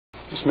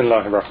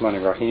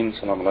Bismillahirrahmanirrahim.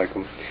 Assalamu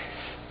alaikum.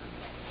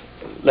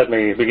 Let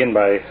me begin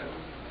by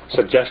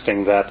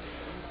suggesting that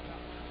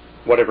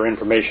whatever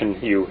information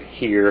you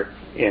hear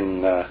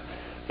in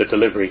the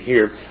delivery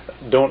here,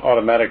 don't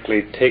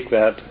automatically take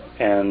that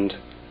and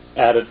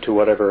add it to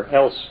whatever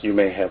else you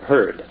may have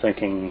heard,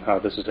 thinking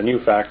this is a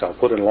new fact, I'll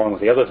put it along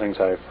with the other things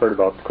I've heard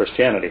about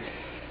Christianity.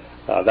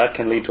 That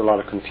can lead to a lot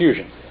of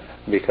confusion,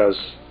 because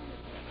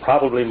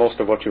probably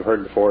most of what you've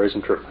heard before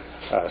isn't true.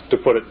 To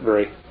put it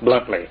very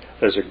bluntly,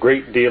 there's a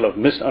great deal of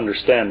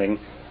misunderstanding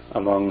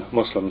among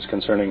Muslims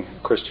concerning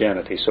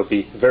Christianity, so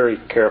be very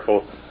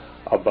careful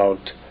about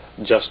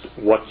just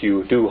what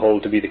you do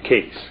hold to be the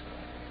case.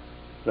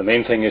 The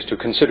main thing is to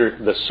consider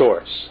the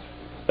source.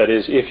 That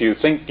is, if you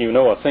think you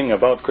know a thing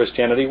about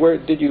Christianity, where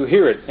did you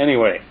hear it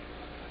anyway?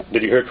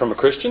 Did you hear it from a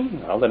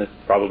Christian? Well, then it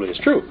probably is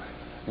true.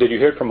 Did you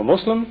hear it from a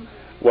Muslim?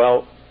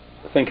 Well,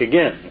 think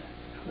again.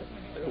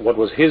 What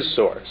was his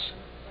source?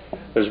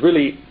 There's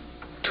really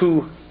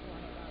two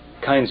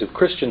kinds of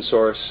Christian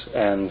source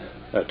and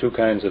two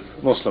kinds of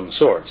Muslim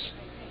source.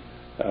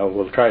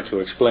 We'll try to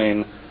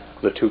explain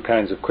the two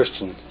kinds of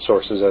Christian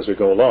sources as we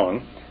go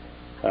along,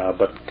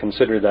 but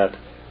consider that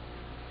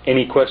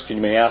any question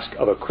you may ask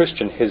of a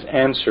Christian, his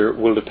answer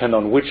will depend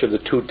on which of the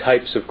two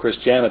types of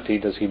Christianity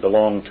does he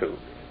belong to.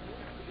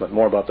 But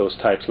more about those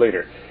types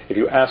later. If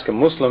you ask a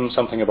Muslim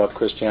something about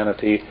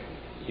Christianity,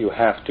 you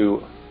have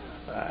to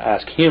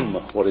ask him,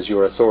 what is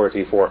your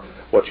authority for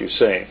what you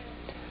say?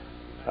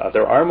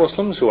 There are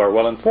Muslims who are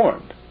well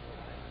informed.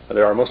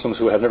 There are Muslims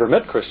who have never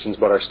met Christians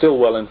but are still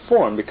well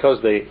informed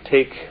because they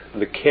take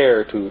the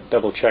care to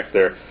double check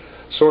their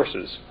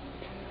sources.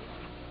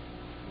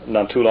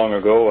 Not too long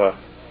ago,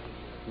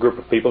 a group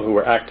of people who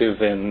were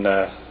active in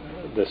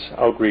this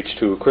outreach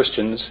to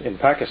Christians in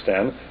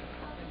Pakistan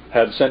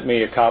had sent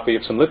me a copy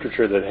of some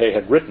literature that they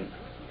had written.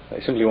 They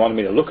simply wanted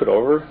me to look it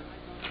over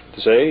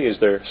to say, is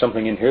there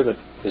something in here that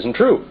isn't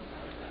true?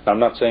 Now, I'm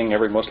not saying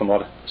every Muslim ought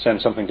to send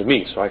something to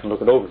me so I can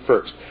look it over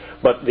first,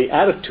 but the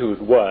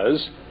attitude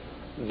was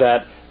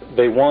that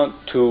they want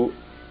to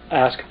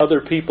ask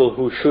other people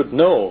who should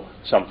know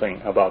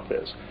something about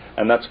this,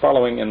 and that's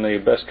following in the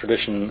best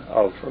tradition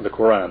of the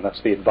Quran.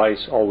 That's the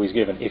advice always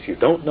given. If you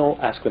don't know,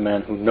 ask the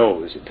man who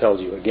knows. It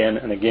tells you again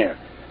and again.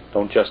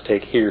 Don't just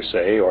take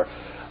hearsay or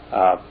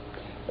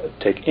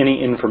take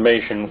any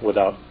information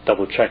without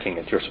double checking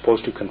it. You're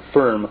supposed to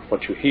confirm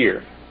what you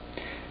hear.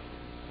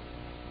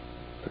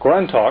 The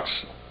Quran talks,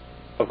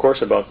 of course,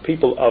 about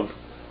people of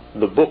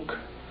the book,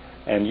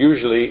 and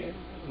usually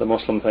the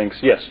Muslim thinks,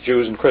 yes,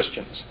 Jews and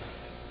Christians.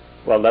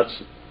 Well,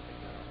 that's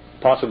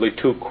possibly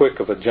too quick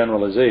of a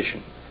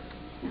generalization,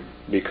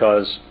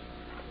 because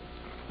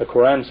the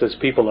Quran says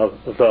people of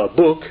the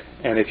book,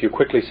 and if you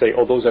quickly say,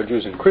 oh, those are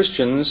Jews and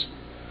Christians,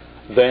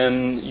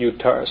 then you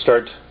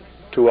start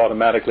to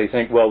automatically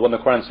think, well, when the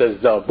Quran says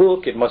the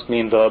book, it must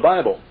mean the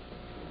Bible.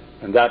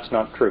 And that's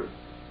not true.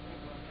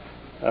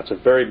 That's a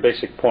very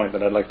basic point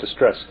that I'd like to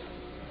stress.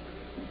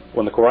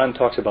 When the Quran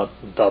talks about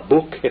the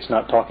book, it's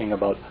not talking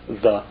about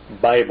the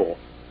Bible,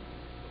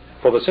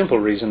 for the simple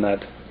reason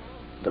that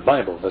the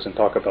Bible doesn't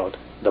talk about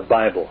the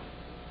Bible.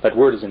 That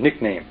word is a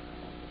nickname.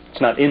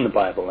 It's not in the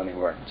Bible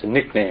anywhere. It's a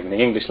nickname in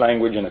the English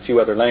language and a few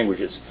other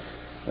languages.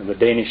 And the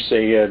Danish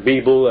say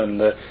Bibel,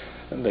 and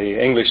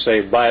the English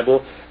say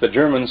Bible. The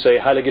Germans say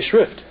Heilige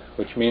Schrift,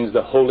 which means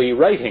the holy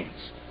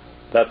writings.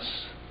 That's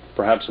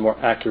perhaps a more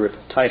accurate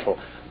title.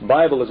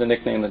 Bible is a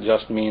nickname that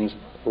just means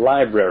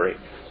library.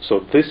 So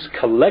this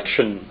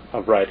collection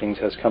of writings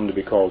has come to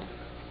be called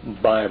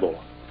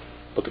Bible.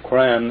 But the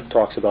Quran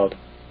talks about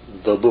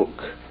the book.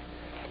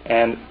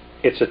 And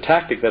it's a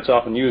tactic that's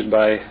often used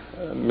by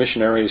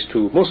missionaries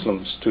to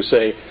Muslims to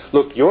say,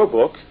 look, your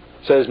book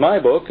says my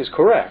book is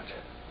correct.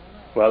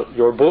 Well,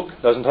 your book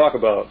doesn't talk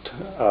about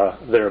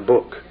their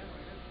book.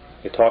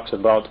 It talks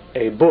about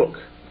a book.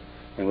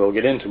 And we'll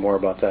get into more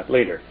about that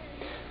later.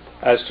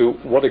 As to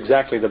what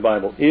exactly the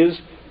Bible is,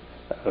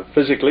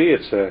 physically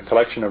it's a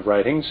collection of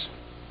writings.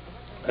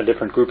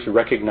 Different groups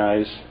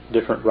recognize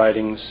different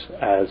writings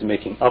as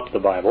making up the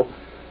Bible.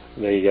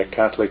 The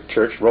Catholic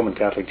Church, Roman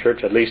Catholic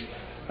Church at least,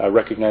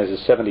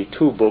 recognizes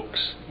 72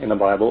 books in the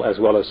Bible, as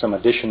well as some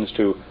additions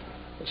to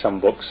some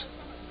books.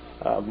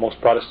 Most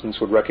Protestants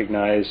would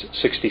recognize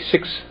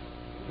 66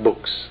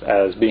 books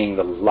as being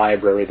the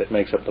library that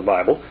makes up the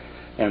Bible,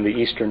 and the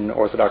Eastern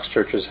Orthodox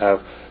churches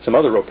have some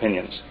other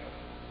opinions.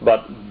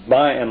 But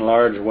by and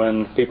large,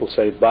 when people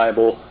say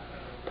Bible,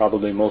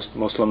 probably most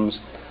Muslims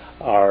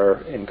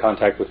are in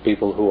contact with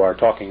people who are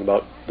talking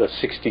about the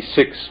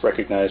 66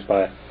 recognized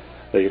by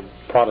the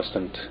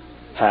Protestant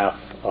half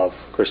of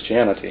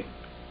Christianity.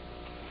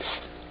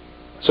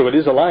 So it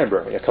is a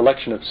library, a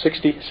collection of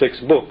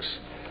 66 books,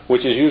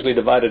 which is usually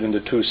divided into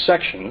two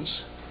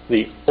sections,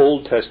 the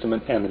Old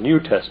Testament and the New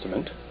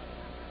Testament.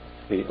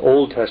 The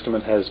Old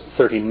Testament has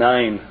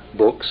 39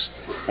 books,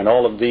 and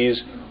all of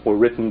these were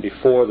written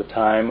before the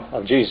time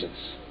of Jesus.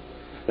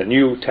 The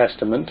New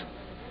Testament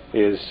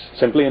is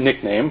simply a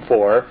nickname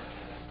for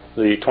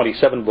the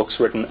 27 books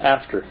written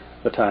after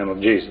the time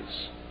of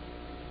Jesus.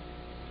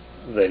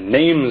 The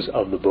names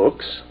of the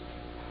books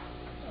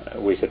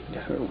We could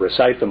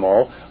recite them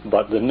all,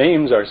 but the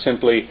names are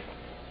simply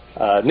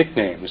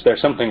nicknames. They're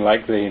something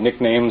like the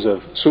nicknames of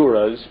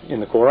surahs in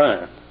the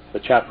Quran, the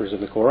chapters of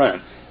the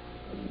Quran.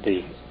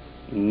 The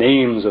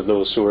names of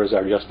those surahs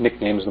are just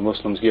nicknames the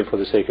Muslims give for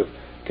the sake of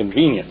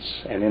convenience,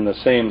 and in the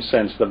same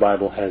sense the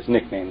Bible has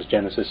nicknames: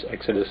 Genesis,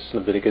 Exodus,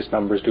 Leviticus,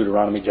 Numbers,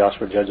 Deuteronomy,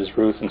 Joshua, Judges,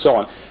 Ruth, and so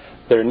on.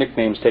 They're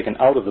nicknames taken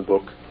out of the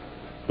book.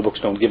 The books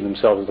don't give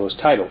themselves those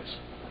titles.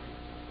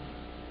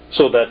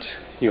 So that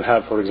you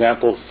have, for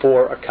example,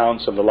 4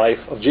 accounts of the life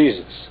of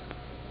Jesus,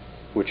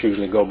 which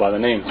usually go by the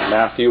names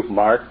Matthew,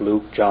 Mark,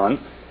 Luke,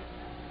 John.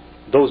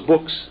 Those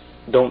books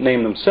don't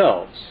name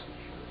themselves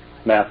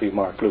Matthew,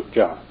 Mark, Luke,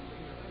 John.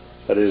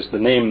 That is, the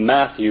name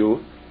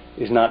Matthew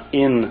is not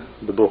in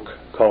the book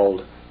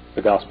called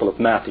the Gospel of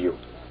Matthew.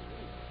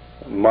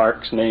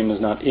 Mark's name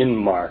is not in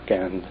Mark,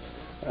 and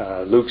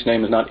Luke's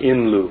name is not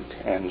in Luke,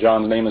 and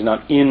John's name is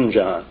not in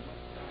John.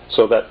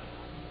 So that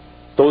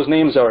those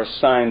names are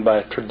assigned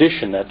by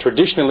tradition, that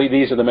traditionally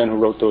these are the men who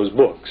wrote those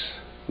books,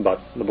 but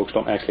the books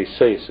don't actually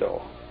say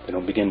so. They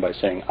don't begin by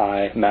saying,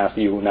 I,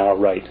 Matthew, now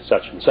write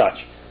such and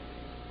such.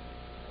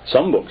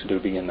 Some books do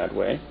begin that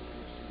way.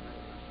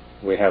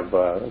 We have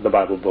the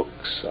Bible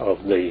books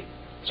of the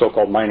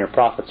so-called minor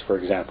prophets, for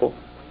example,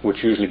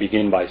 which usually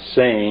begin by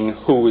saying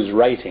who is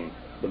writing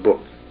the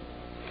book.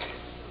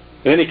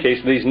 In any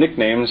case, these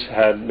nicknames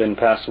had been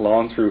passed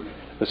along through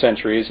the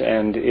centuries,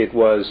 and it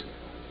was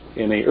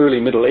in the early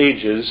Middle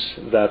Ages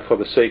that, for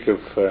the sake of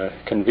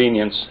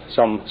convenience,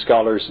 some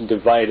scholars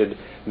divided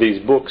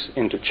these books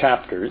into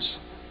chapters.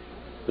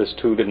 This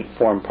too didn't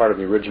form part of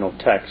the original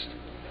text,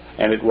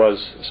 and it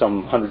was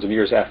some hundreds of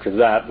years after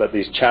that that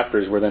these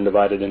chapters were then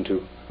divided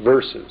into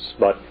verses.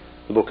 But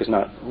the book is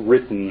not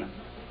written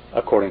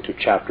according to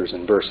chapters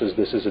and verses.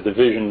 This is a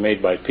division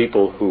made by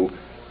people who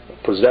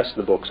possess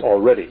the books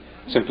already,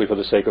 simply for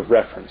the sake of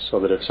reference, so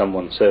that if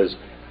someone says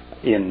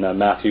in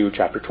Matthew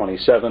chapter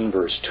 27,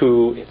 verse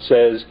 2, it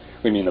says,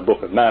 we mean the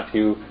book of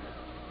Matthew,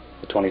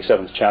 the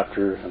 27th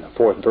chapter and the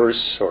 4th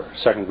verse or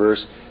 2nd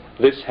verse.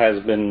 This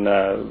has been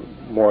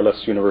more or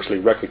less universally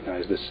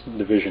recognized, this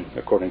division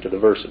according to the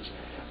verses,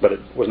 but it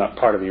was not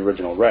part of the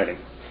original writing.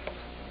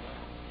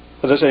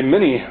 As I say,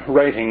 many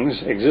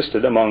writings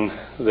existed among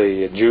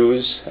the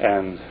Jews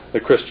and the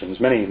Christians,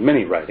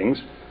 many writings.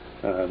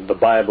 The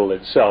Bible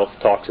itself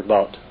talks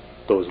about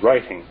those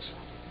writings.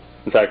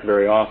 In fact,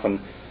 very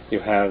often you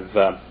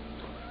have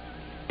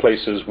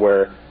places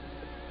where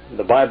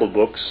the Bible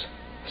books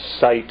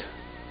cite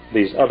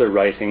these other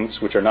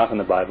writings which are not in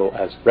the Bible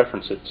as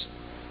references.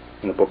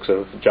 In the books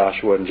of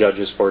Joshua and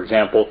Judges, for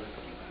example,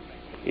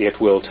 it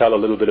will tell a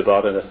little bit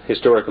about a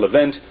historical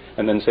event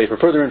and then say, for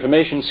further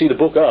information, see the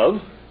book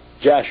of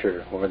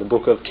Jasher or the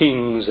book of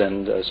Kings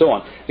and so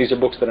on. These are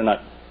books that are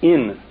not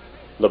in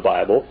the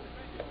Bible,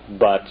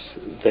 but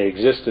they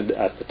existed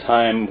at the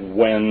time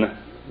when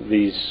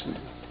these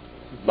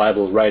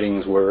Bible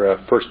writings were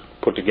first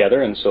put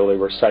together, and so they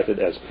were cited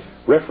as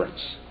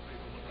reference.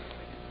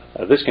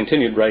 This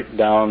continued right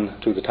down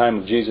to the time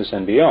of Jesus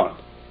and beyond.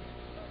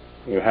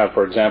 You have,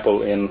 for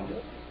example, in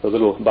the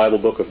little Bible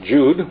book of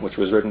Jude, which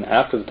was written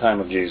after the time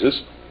of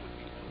Jesus,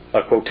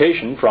 a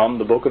quotation from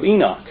the book of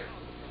Enoch.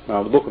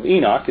 Now, the book of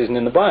Enoch isn't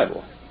in the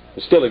Bible.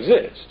 It still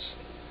exists.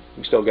 You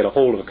can still get a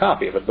hold of a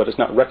copy of it, but it's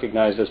not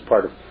recognized as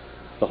part of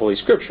the Holy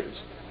Scriptures.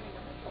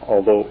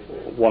 Although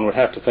one would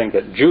have to think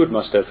that Jude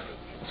must have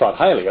thought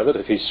highly of it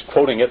if he's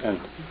quoting it and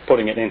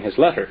putting it in his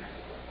letter.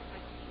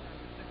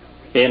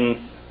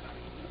 In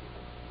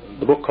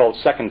the book called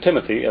 2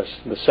 Timothy,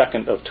 the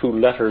second of 2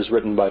 letters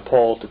written by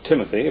Paul to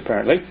Timothy,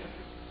 apparently,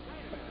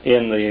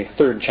 in the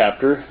 3rd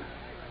chapter,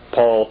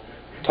 Paul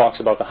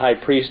talks about the high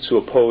priests who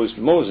opposed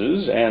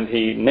Moses, and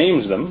he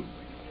names them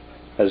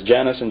as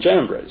Jannes and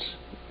Jambres.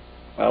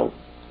 Well,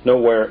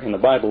 nowhere in the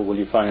Bible will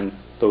you find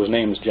those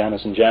names,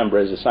 Jannes and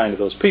Jambres, assigned to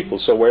those people,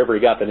 so wherever he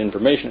got that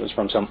information, it was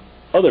from some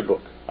other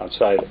book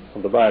outside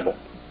of the Bible.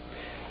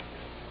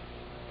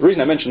 The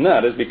reason I mention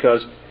that is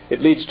because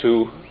it leads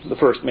to the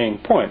first main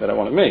point that I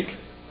want to make.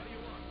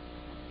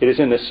 It is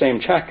in this same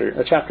chapter,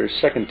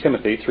 2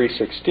 Timothy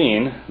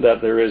 3:16,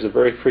 that there is a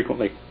very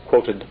frequently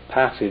quoted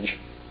passage.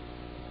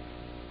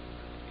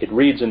 It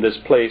reads in this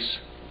place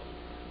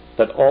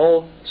that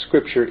all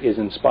Scripture is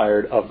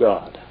inspired of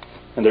God.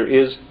 And there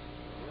is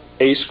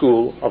a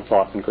school of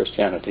thought in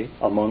Christianity,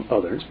 among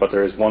others, but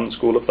there is one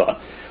school of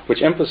thought,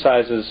 which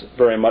emphasizes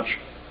very much,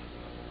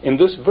 in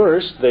this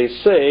verse they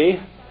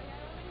say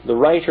the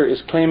writer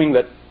is claiming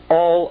that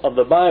all of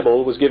the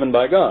Bible was given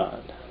by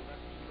God.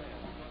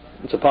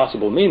 It's a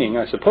possible meaning,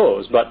 I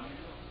suppose, but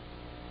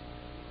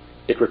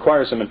it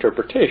requires some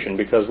interpretation,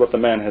 because what the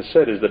man has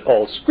said is that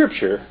all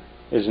Scripture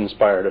is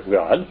inspired of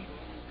God,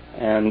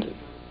 and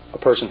a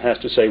person has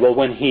to say, well,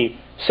 when he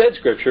said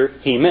Scripture,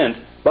 he meant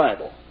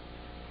Bible.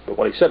 But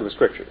what he said was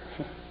Scripture.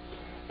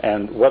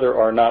 And whether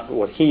or not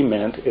what he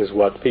meant is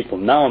what people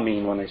now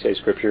mean when they say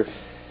Scripture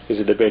is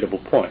a debatable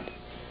point.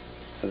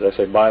 As I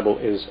say, Bible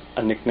is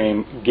a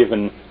nickname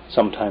given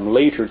sometime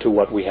later to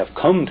what we have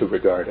come to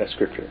regard as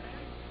Scripture.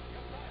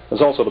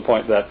 There's also the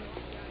point that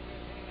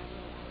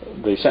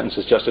the sentence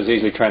is just as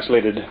easily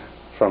translated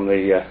from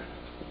the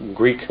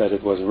Greek that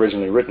it was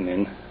originally written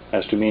in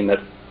as to mean that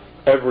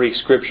every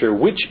scripture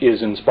which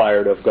is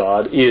inspired of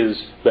God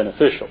is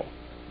beneficial.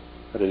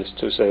 That is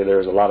to say,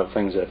 there's a lot of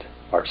things that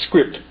are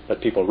script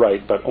that people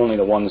write, but only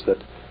the ones that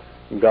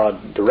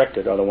God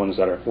directed are the ones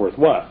that are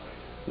worthwhile.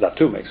 That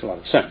too makes a lot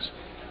of sense,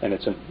 and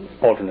it's an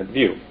alternate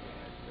view.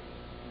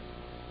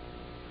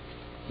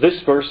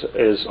 This verse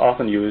is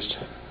often used,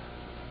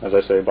 as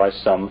I say, by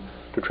some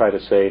to try to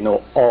say,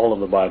 no, all of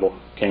the Bible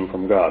came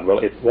from God. Well,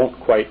 it won't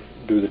quite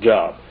do the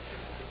job,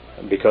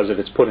 because if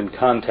it's put in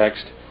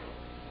context,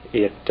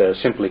 it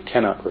simply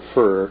cannot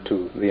refer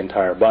to the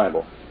entire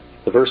Bible.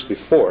 The verse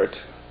before it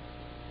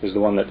is the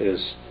one that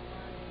is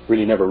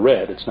really never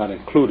read. It's not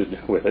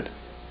included with it.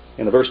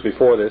 In the verse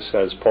before this,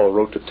 as Paul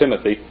wrote to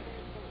Timothy,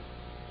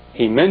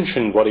 he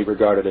mentioned what he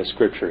regarded as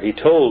Scripture. He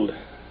told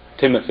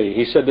Timothy,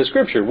 he said, the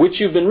Scripture, which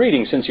you've been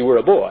reading since you were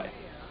a boy.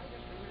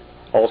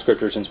 All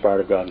Scripture is inspired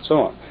of God, and so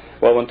on.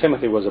 Well, when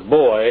Timothy was a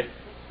boy,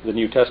 the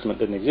New Testament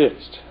didn't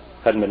exist.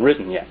 Hadn't been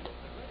written yet.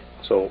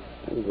 So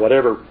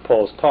whatever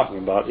Paul's talking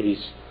about,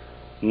 he's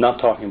not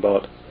talking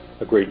about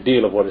a great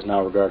deal of what is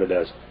now regarded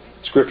as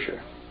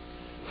Scripture.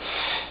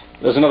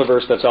 There's another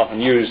verse that's often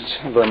used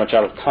very much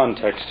out of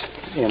context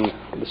in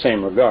the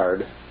same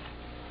regard.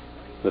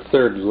 The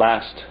third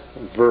last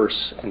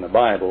verse in the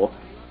Bible,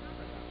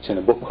 it's in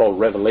a book called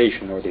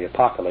Revelation, or the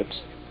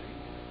Apocalypse,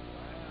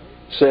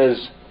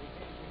 says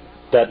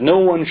that no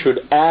one should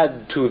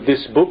add to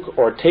this book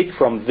or take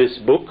from this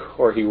book,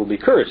 or he will be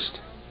cursed.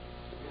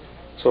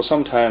 So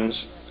sometimes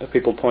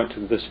people point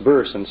to this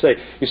verse and say,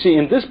 you see,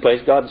 in this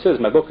place God says,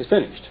 my book is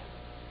finished.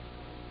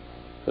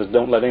 He says,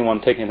 don't let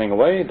anyone take anything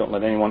away, don't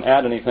let anyone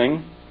add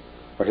anything,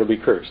 or he'll be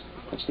cursed.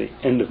 That's the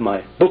end of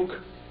my book.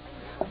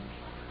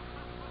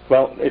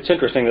 Well, it's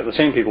interesting that the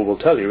same people will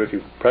tell you, if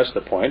you press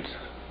the point,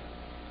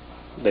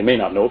 they may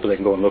not know it, but they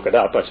can go and look it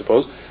up, I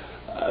suppose,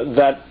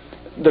 that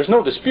there's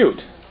no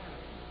dispute.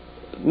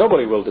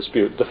 Nobody will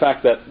dispute the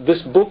fact that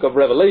this book of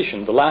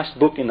Revelation, the last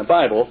book in the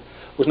Bible,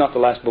 was not the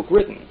last book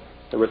written.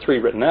 There were 3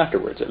 written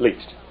afterwards, at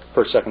least.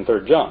 1st, 2nd,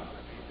 3rd John.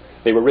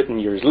 They were written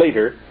years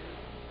later,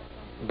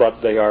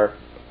 but they are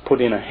put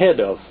in ahead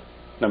of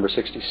number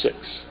 66.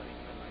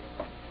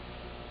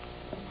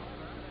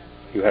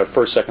 You have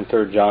 1st, 2nd,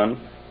 3rd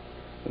John,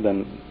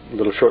 then the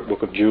little short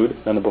book of Jude,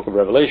 then the book of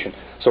Revelation.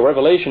 So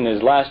Revelation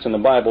is last in the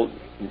Bible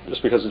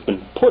just because it's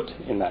been put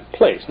in that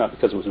place, not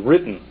because it was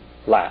written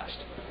last.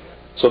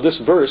 So this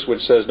verse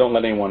which says, don't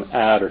let anyone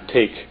add or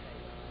take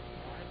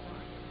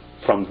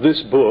from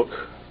this book,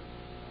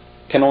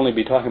 can only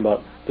be talking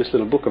about this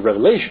little book of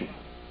Revelation,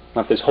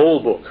 not this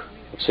whole book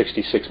of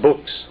 66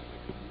 books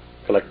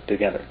collected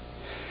together.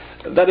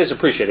 That is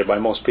appreciated by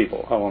most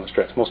people, I want to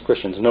stress. Most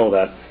Christians know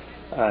that.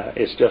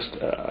 It's just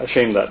a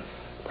shame that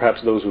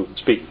perhaps those who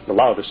speak the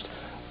loudest,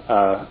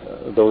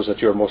 those that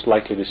you're most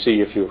likely to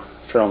see if you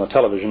turn on the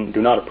television,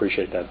 do not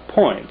appreciate that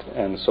point,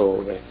 and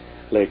so they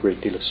lay a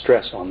great deal of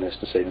stress on this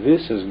to say,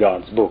 this is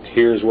God's book,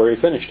 here's where he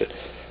finished it.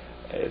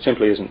 It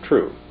simply isn't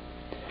true.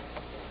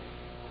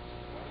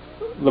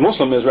 The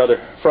Muslim is rather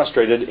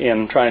frustrated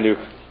in trying to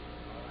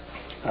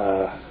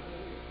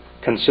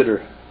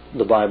consider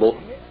the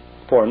Bible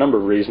for a number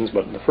of reasons,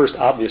 but the first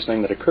obvious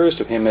thing that occurs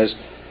to him is,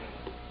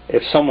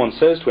 if someone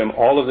says to him,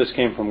 all of this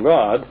came from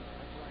God,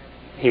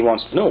 he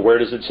wants to know, where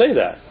does it say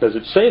that? Does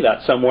it say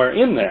that somewhere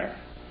in there?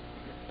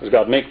 Does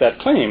God make that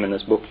claim in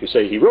this book you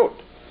say he wrote?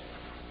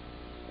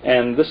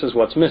 And this is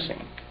what's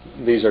missing.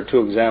 These are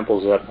 2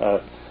 examples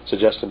that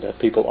suggested that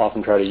people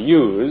often try to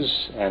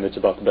use, and it's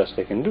about the best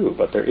they can do,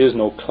 but there is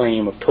no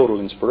claim of total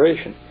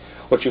inspiration.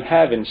 What you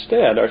have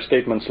instead are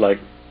statements like,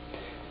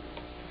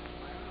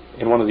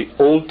 in one of the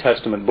Old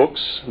Testament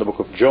books, the book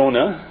of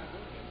Jonah,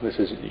 this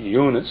is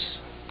Yunus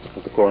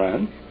of the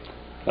Quran,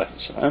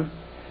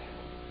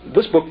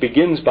 this book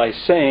begins by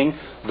saying,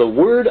 the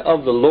word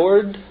of the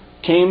Lord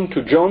came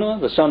to Jonah,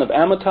 the son of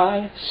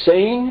Amittai,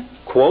 saying,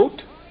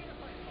 quote,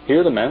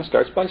 here the man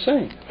starts by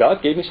saying,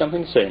 God gave me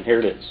something to say, and here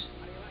it is.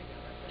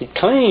 He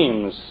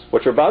claims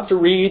what you're about to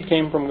read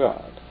came from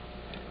God.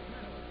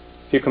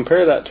 If you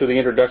compare that to the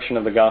introduction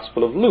of the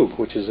Gospel of Luke,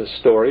 which is a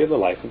story of the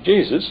life of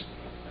Jesus,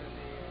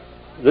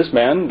 this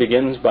man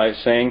begins by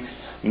saying,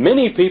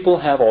 many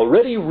people have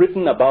already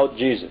written about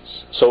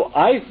Jesus, so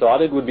I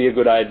thought it would be a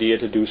good idea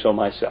to do so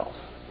myself.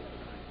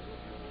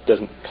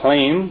 Doesn't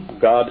claim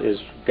God is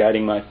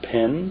guiding my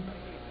pen,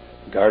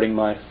 guarding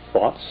my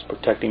thoughts,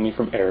 protecting me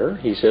from error.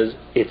 He says,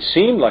 it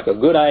seemed like a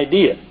good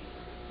idea.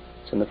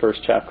 It's in the 1st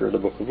chapter of the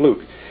book of Luke.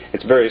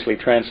 It's variously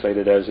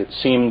translated as it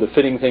seemed the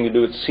fitting thing to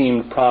do, it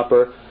seemed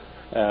proper,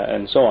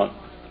 and so on.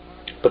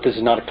 But this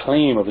is not a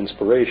claim of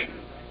inspiration.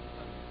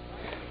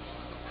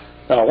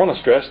 Now I want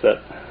to stress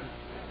that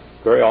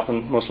very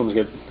often Muslims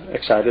get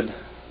excited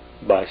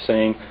by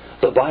saying,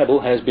 the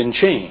Bible has been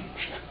changed.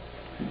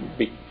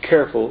 Be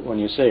careful when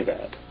you say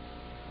that,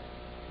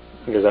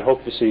 because I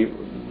hope you see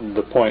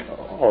the point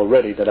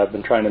already that I've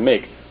been trying to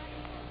make.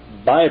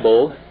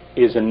 Bible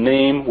is a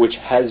name which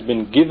has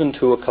been given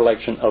to a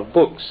collection of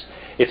books.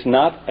 It's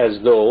not as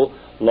though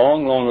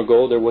long, long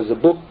ago, there was a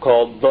book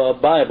called the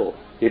Bible.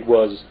 It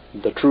was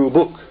the true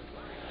book.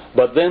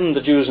 But then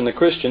the Jews and the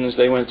Christians,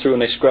 they went through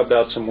and they scrubbed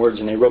out some words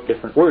and they wrote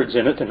different words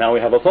in it, and now we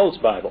have a false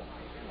Bible.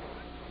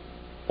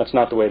 That's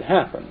not the way it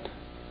happened.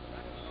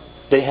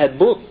 They had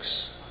books,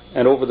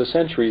 and over the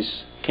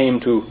centuries came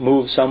to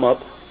move some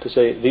up to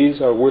say,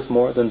 these are worth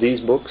more than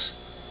these books.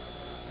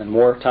 And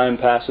more time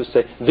passes to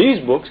say,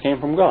 these books came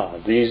from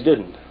God, these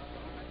didn't.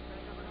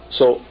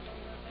 So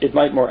it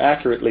might more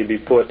accurately be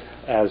put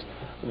as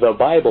the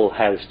Bible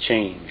has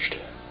changed.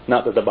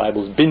 Not that the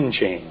Bible's been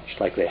changed,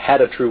 like they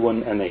had a true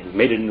one and they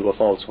made it into a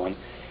false one.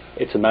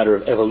 It's a matter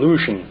of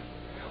evolution.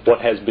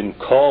 What has been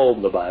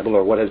called the Bible,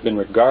 or what has been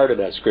regarded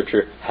as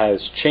Scripture,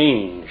 has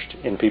changed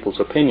in people's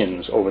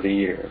opinions over the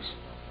years.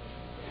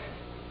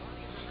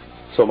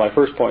 So my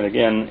first point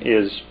again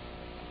is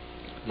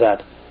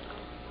that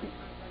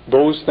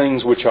those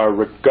things which are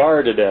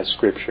regarded as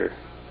Scripture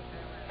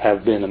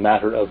have been a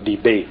matter of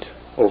debate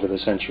over the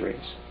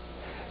centuries.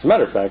 As a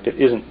matter of fact,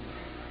 it isn't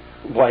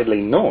widely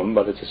known,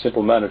 but it's a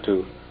simple matter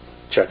to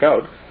check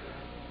out.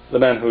 The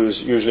man who's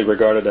usually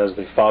regarded as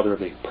the father of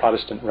the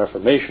Protestant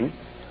Reformation,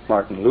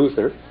 Martin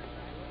Luther,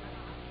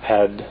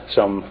 had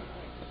some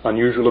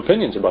unusual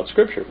opinions about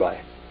Scripture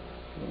by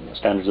the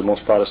standards of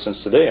most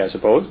Protestants today, I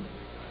suppose.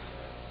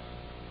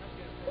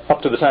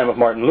 Up to the time of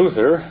Martin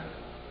Luther,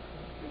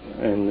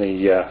 in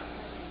the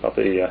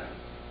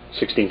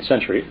 16th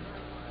century,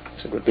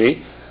 as it would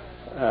be,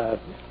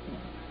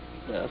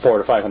 400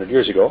 to 500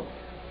 years ago,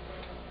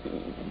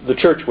 the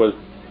church was,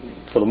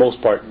 for the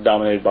most part,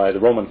 dominated by the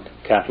Roman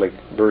Catholic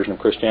version of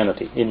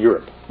Christianity in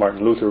Europe.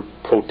 Martin Luther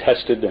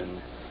protested,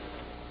 and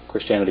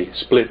Christianity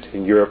split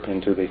in Europe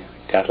into the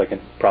Catholic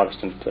and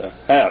Protestant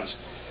halves.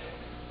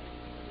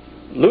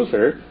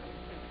 Luther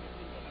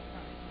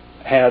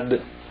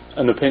had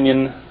an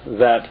opinion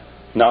that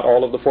not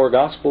all of the four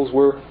Gospels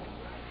were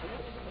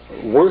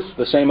worth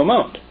the same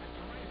amount.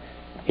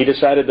 He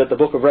decided that the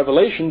book of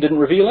Revelation didn't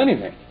reveal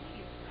anything.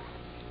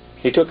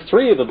 He took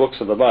three of the books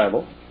of the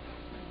Bible,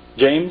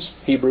 James,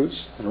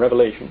 Hebrews, and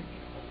Revelation,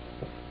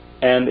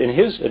 and in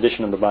his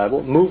edition of the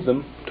Bible moved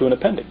them to an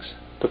appendix,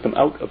 took them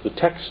out of the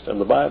text of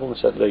the Bible and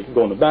said they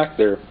go in the back,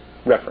 they're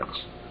reference,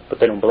 but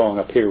they don't belong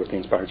up here with the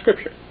inspired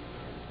Scripture.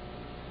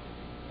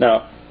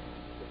 Now,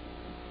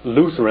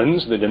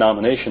 Lutherans, the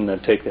denomination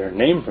that take their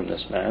name from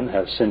this man,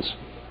 have since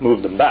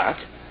moved them back.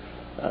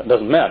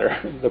 Doesn't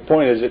matter. The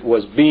point is, it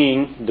was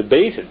being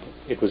debated.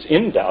 It was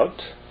in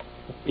doubt,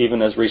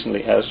 even as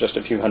recently as just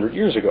a few hundred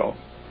years ago.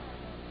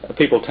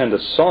 People tend to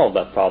solve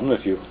that problem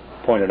if you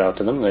point it out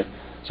to them. They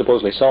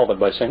supposedly solve it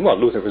by saying, well,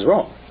 Luther was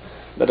wrong.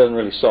 That doesn't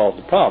really solve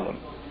the problem,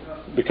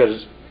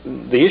 because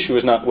the issue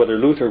is not whether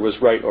Luther was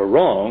right or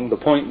wrong. The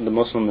point the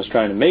Muslim is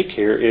trying to make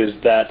here is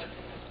that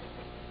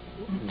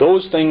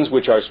those things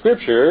which are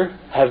Scripture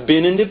have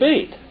been in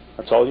debate.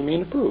 That's all you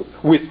mean to prove.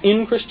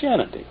 Within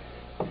Christianity.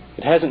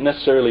 It hasn't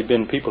necessarily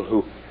been people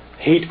who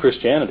hate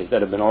Christianity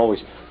that have been always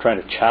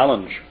trying to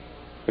challenge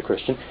the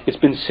Christian. It's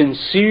been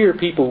sincere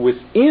people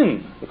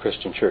within the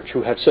Christian church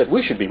who have said,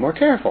 we should be more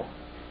careful.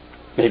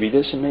 Maybe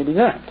this and maybe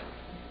that.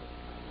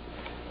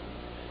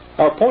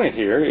 Our point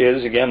here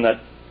is, again,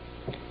 that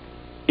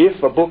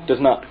if a book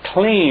does not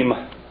claim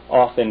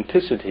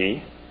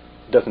authenticity,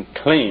 doesn't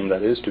claim,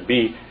 that is, to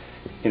be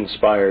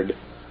inspired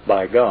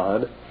by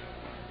God,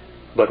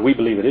 but we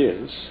believe it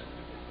is,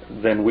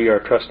 then we are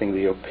trusting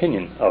the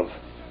opinion of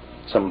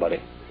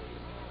somebody.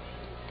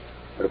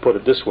 Or to put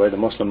it this way, the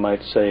Muslim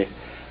might say,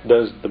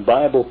 does the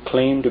Bible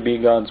claim to be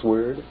God's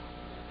Word?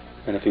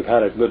 And if you've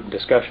had a good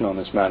discussion on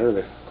this matter,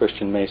 the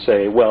Christian may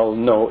say, well,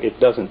 no, it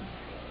doesn't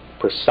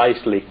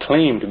precisely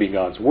claim to be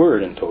God's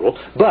Word in total,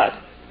 but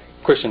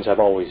Christians have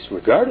always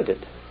regarded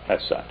it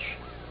as such.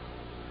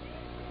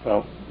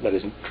 Well, that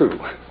isn't true,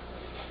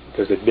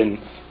 because they've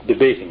been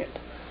debating it.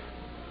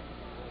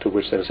 To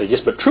which they'll say,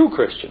 yes, but true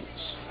Christians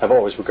have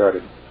always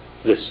regarded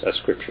this as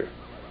Scripture.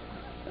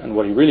 And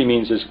what he really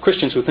means is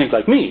Christians who think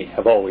like me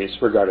have always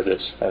regarded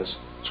this as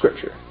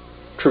Scripture.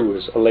 True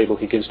is a label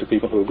he gives to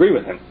people who agree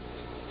with him.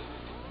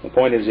 The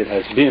point is, it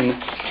has been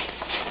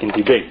in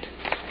debate.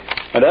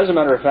 And as a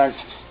matter of fact,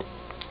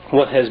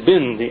 what has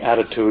been the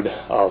attitude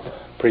of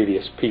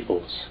previous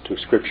peoples to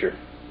Scripture?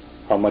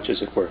 How much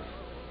is it worth?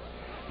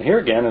 And here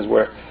again is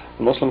where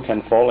the Muslim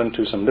can fall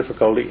into some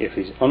difficulty if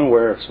he's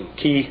unaware of some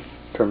key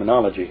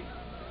terminology.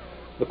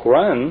 The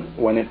Quran,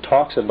 when it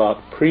talks about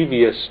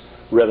previous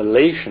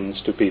revelations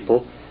to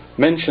people,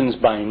 mentions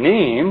by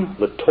name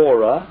the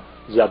Torah,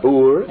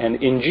 Zabur, and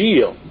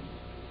Injil.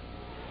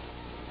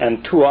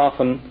 And too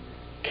often,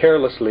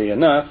 carelessly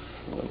enough,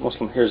 the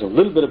Muslim hears a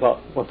little bit about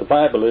what the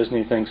Bible is, and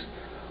he thinks,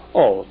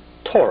 oh,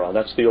 Torah,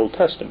 that's the Old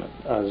Testament.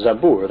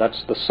 Zabur,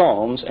 that's the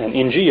Psalms. And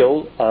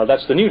Injil,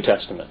 that's the New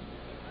Testament.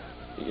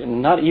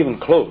 Not even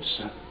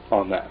close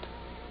on that.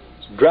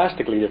 It's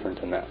drastically different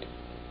than that.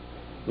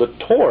 The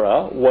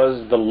Torah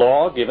was the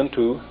law given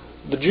to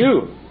the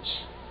Jews.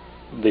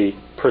 The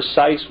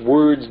precise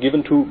words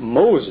given to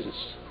Moses,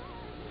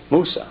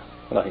 Musa,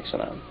 alayhi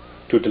salam,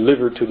 to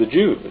deliver to the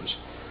Jews,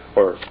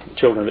 or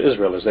children of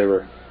Israel as they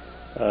were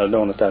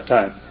known at that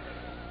time.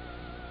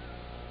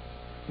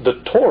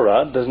 the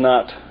Torah does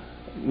not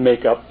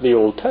make up the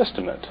Old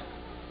Testament.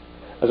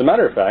 As a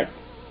matter of fact,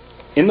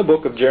 in the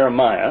book of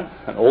Jeremiah,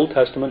 an Old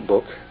Testament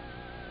book,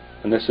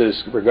 and this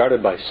is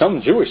regarded by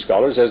some Jewish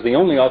scholars as the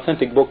only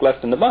authentic book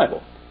left in the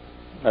Bible.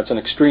 That's an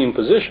extreme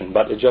position,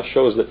 but it just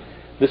shows that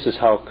this is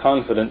how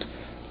confident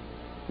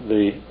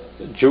the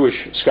Jewish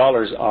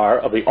scholars are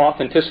of the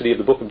authenticity of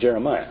the book of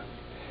Jeremiah.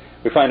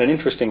 We find an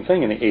interesting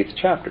thing in the 8th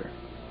chapter.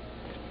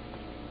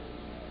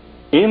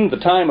 In the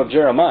time of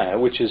Jeremiah,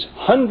 which is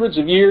hundreds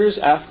of years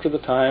after the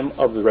time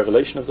of the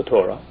revelation of the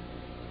Torah,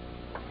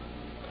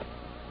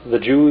 the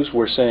Jews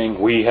were saying,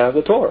 "We have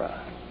the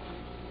Torah."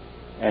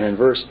 And in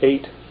verse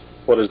 8,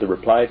 what is the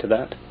reply to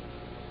that?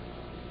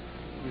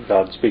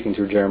 God, speaking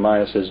through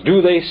Jeremiah, says,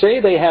 "Do they say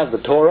they have the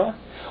Torah?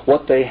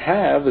 What they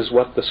have is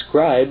what the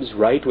scribes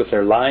write with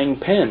their lying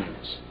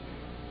pens."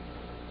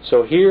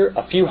 So here,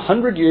 a few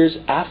hundred years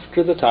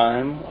after the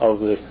time of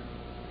the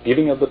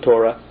giving of the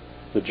Torah,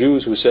 the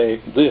Jews who say,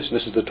 this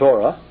is the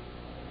Torah,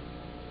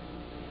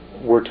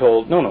 were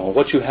told, no,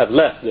 what you have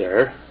left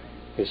there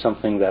is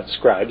something that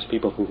scribes,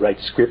 people who write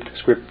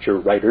scripture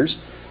writers,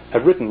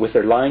 have written with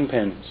their lying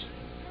pens.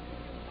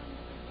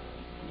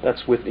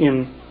 That's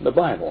within the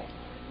Bible.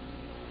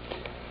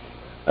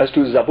 As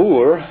to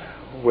Zabur,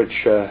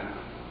 which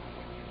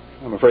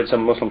I'm afraid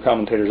some Muslim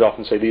commentators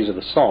often say these are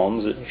the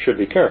Psalms, it should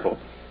be careful.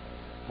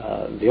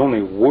 The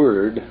only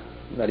word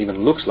that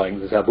even looks like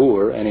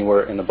Zabur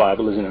anywhere in the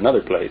Bible is in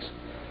another place.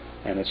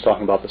 And it's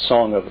talking about the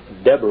Song of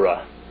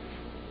Deborah,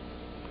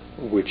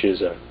 which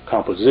is a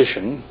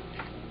composition,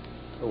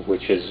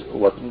 which is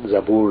what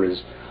Zabur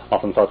is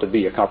often thought to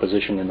be, a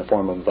composition in the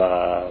form of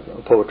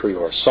poetry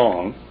or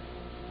song.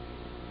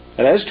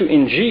 And as to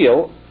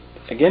Injil,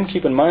 again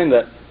keep in mind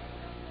that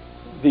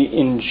the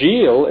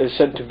Injil is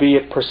said to be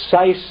a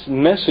precise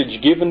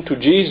message given to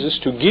Jesus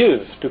to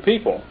give to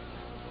people.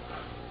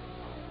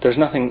 There's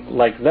nothing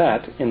like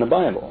that in the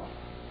Bible.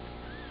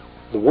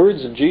 The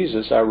words of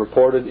Jesus are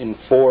reported in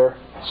 4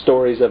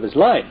 stories of his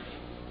life,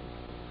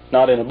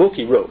 not in a book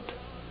he wrote.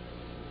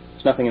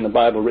 There's nothing in the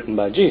Bible written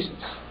by Jesus.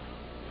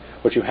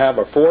 What you have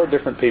are 4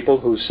 different people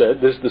who said,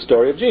 this is the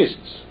story of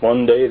Jesus.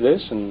 One day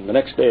this, and the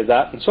next day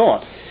that, and so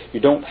on. You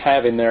don't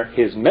have in there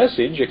his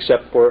message,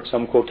 except for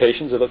some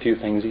quotations of a few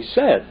things he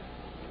said.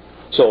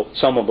 So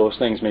some of those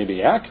things may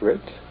be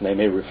accurate, they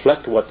may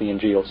reflect what the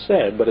Injil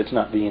said, but it's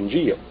not the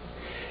Injil.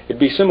 It'd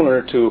be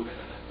similar to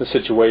the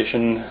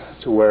situation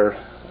to where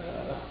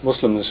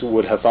Muslims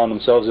would have found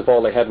themselves if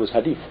all they had was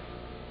hadith.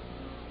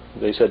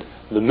 They said,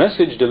 the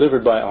message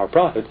delivered by our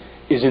Prophet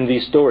is in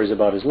these stories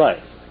about his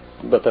life.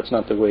 But that's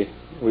not the way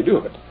we do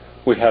it.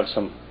 We have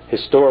some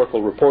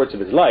historical reports of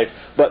his life,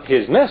 but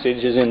his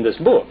message is in this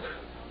book,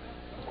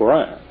 the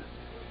Quran.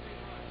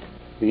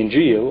 The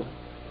Injil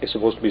is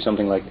supposed to be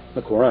something like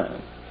the Quran,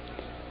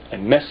 a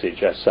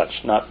message as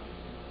such, not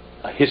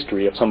a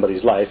history of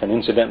somebody's life, and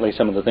incidentally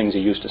some of the things he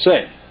used to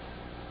say.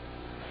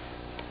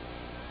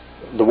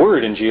 The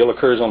word Injil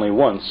occurs only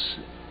once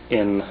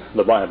in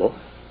the Bible.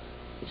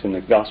 It's in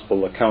the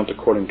Gospel account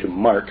according to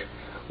Mark,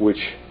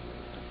 which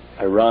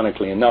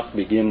ironically enough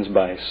begins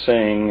by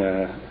saying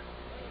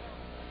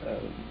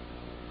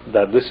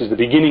that this is the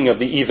beginning of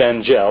the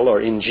Evangel or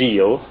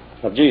Injil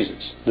of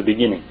Jesus, the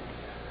beginning.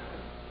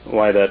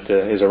 Why that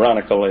is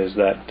ironical is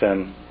that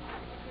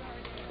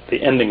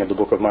the ending of the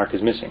book of Mark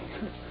is missing.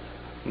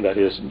 That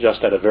is,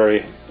 just at a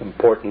very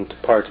important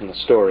part in the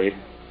story,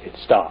 it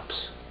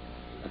stops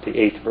at the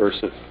 8th verse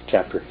of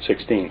chapter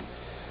 16.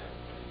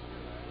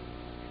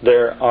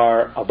 There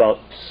are about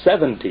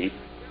 70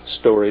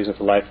 stories of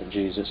the life of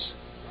Jesus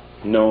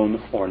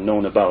known or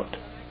known about.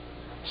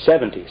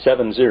 70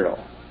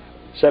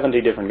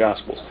 different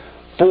Gospels.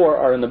 4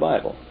 are in the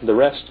Bible. The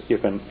rest you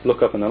can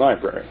look up in the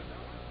library.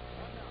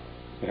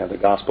 We have the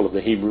Gospel of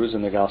the Hebrews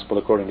and the Gospel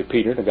according to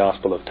Peter, the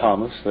Gospel of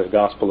Thomas, the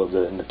Gospel of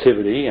the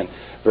Nativity, and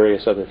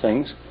various other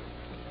things,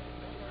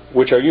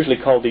 which are usually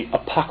called the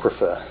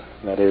Apocrypha.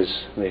 That is,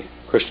 the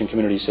Christian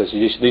community says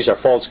these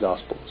are false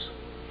Gospels.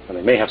 And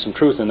they may have some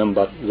truth in them,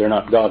 but they're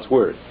not God's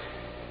Word.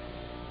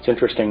 It's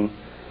interesting,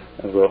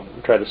 and we'll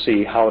try to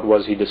see how it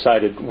was he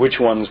decided which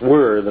ones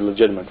were the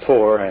legitimate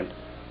 4 and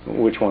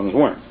which ones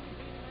weren't.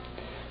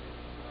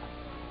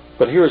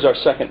 But here's our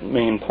second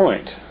main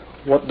point.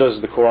 What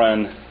does the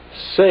Quran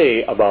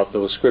say about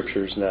those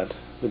scriptures that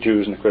the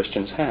Jews and the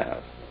Christians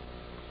have?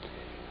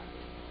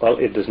 Well,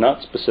 it does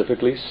not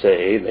specifically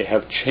say they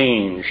have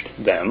changed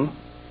them.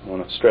 I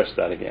want to stress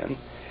that again.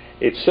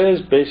 It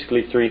says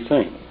basically 3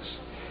 things.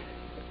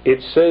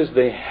 It says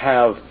they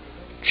have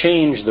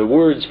changed the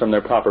words from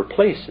their proper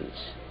places,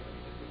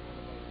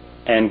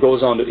 and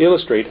goes on to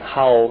illustrate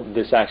how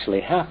this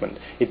actually happened.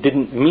 It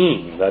didn't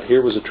mean that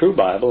here was a true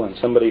Bible and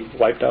somebody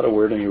wiped out a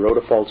word and he wrote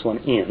a false one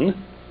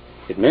in.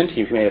 It meant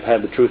he may have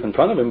had the truth in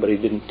front of him, but he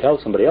didn't tell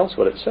somebody else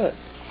what it said.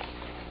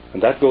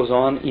 And that goes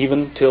on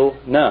even till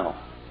now.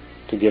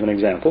 To give an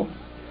example,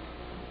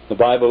 the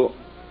Bible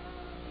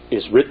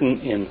is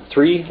written in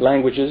 3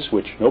 languages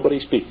which nobody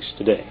speaks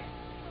today.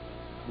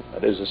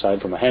 That is,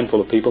 aside from a handful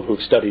of people who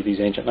have studied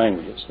these ancient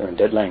languages. They're in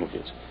dead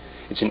languages.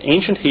 It's in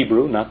ancient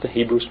Hebrew, not the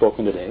Hebrew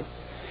spoken today.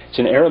 It's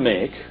in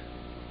Aramaic.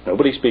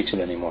 Nobody speaks it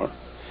anymore.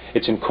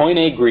 It's in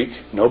Koine Greek.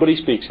 Nobody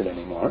speaks it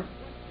anymore.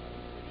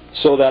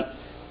 So that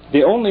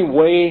the only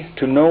way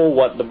to know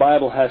what the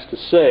Bible has to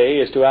say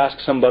is to ask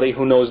somebody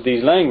who knows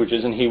these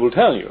languages, and he will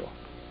tell you.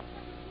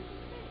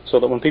 So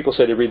that when people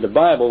say they read the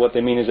Bible, what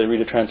they mean is they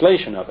read a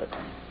translation of it.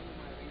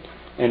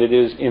 And it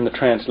is in the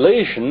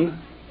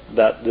translation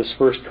that this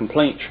first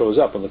complaint shows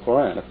up in the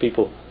Quran, of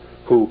people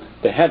who,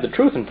 they have the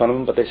truth in front of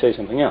them, but they say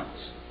something else.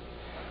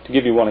 To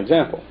give you one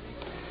example,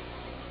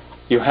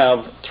 you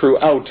have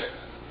throughout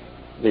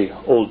the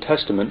Old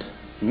Testament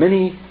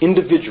many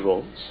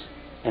individuals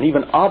and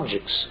even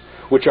objects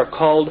which are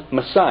called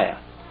Messiah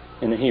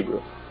in the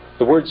Hebrew.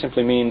 The word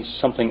simply means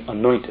something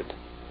anointed.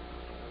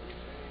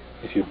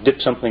 If you dip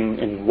something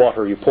in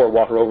water, you pour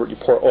water over it, you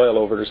pour oil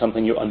over it or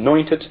something, you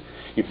anoint it,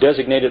 you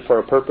designate it for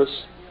a purpose,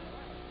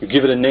 you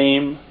give it a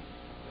name,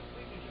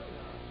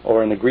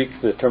 or in the Greek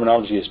the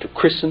terminology is to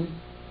christen.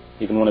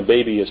 Even when a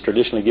baby is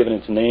traditionally given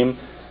its name,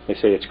 they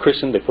say it's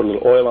christened, they put a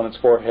little oil on its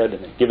forehead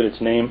and they give it its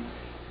name.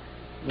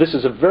 This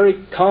is a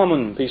very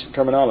common piece of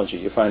terminology.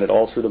 You find it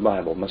all through the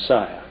Bible,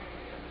 Messiah.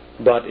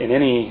 But in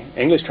any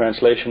English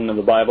translation of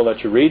the Bible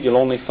that you read, you'll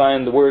only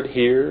find the word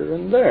here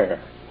and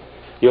there.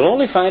 You'll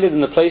only find it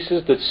in the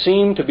places that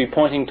seem to be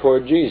pointing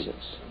toward Jesus.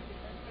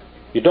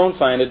 You don't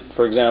find it,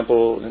 for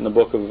example, in the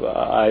book of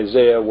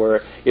Isaiah,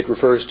 where it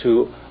refers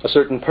to a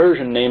certain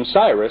Persian named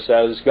Cyrus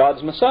as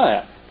God's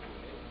Messiah.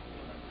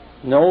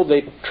 No,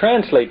 they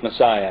translate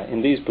Messiah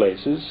in these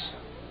places.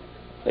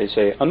 They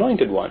say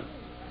anointed one.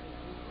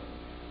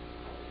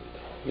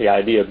 The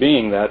idea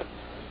being that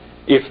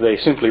if they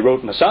simply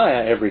wrote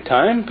Messiah every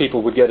time,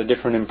 people would get a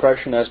different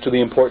impression as to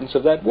the importance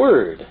of that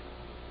word.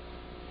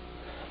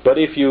 But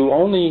if you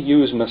only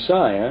use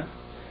Messiah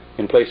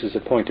in places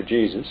that point to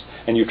Jesus,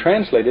 and you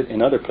translate it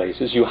in other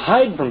places, you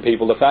hide from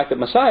people the fact that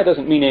Messiah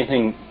doesn't mean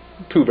anything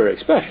too very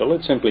special.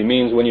 It simply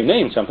means when you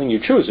name something, you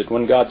choose it.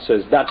 When God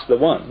says, that's the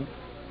one.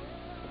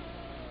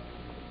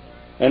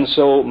 And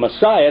so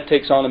Messiah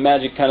takes on a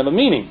magic kind of a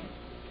meaning.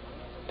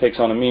 Takes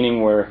on a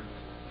meaning where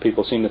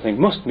people seem to think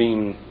must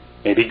mean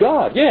maybe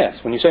God. Yes,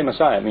 when you say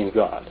Messiah, it means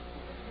God.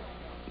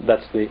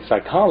 That's the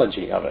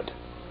psychology of it.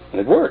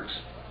 And it works.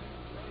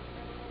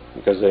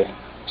 Because the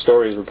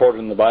story is reported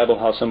in the Bible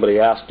how somebody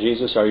asked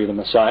Jesus, are you the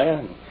Messiah?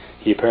 And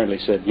he apparently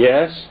said,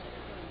 yes.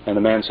 And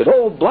the man said,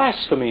 oh,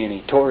 blasphemy, and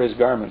he tore his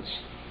garments.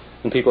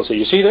 And people say,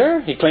 you see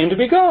there? He claimed to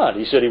be God.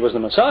 He said he was the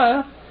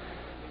Messiah.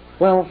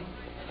 Well,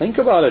 think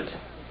about it.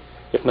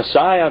 If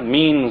Messiah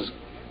means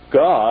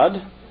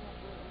God,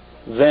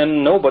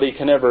 then nobody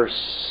can ever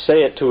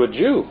say it to a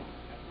Jew.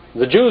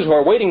 The Jews who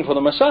are waiting for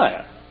the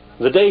Messiah,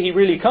 the day he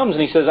really comes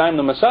and he says, I'm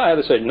the Messiah,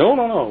 they say, no,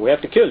 no, no, we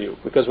have to kill you.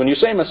 Because when you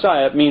say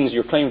Messiah, it means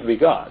you're claimed to be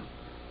God.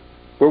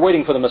 We're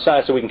waiting for the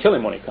Messiah so we can kill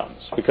him when he comes,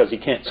 because he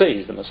can't say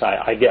he's the Messiah,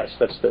 I guess.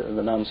 That's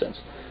the nonsense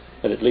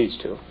that it leads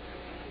to.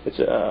 It's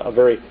a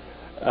very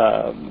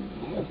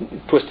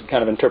twisted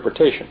kind of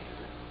interpretation.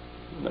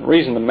 The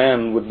reason the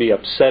man would be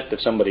upset if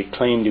somebody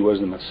claimed he was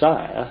the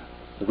Messiah,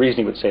 the reason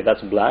he would say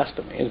that's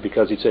blasphemy, is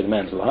because he'd say the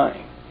man's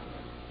lying.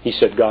 He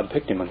said God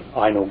picked him, and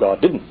I know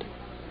God didn't.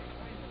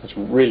 That's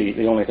really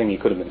the only thing he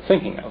could have been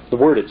thinking of. The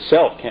word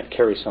itself can't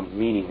carry some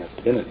meaning of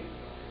divinity.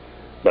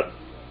 But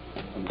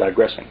I'm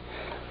digressing.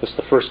 This is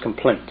the first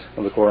complaint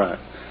of the Quran,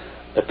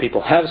 that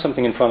people have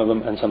something in front of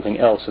them and something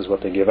else is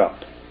what they give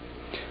out.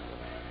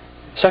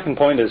 Second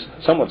point is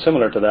somewhat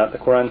similar to that. The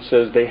Quran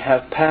says they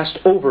have passed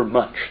over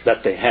much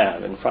that they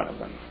have in front of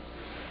them.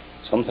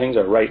 Some things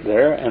are right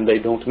there and they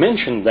don't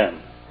mention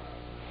them.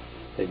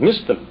 They've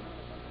missed them,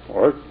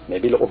 or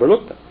maybe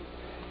overlooked them.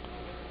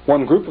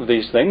 One group of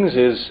these things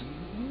is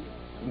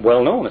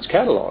well known, it's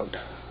catalogued.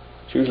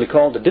 It's usually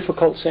called the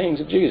difficult sayings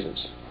of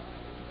Jesus.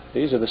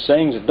 These are the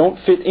sayings that don't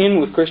fit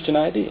in with Christian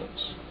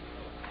ideas.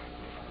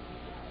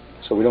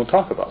 So we don't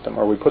talk about them,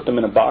 or we put them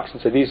in a box and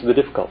say these are the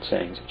difficult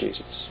sayings of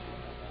Jesus.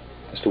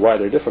 As to why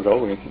they're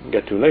difficult, we can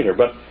get to later.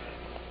 But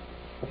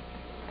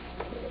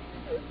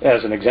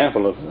as an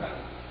example of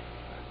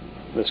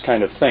this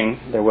kind of thing,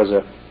 there was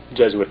a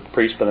Jesuit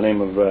priest by the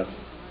name of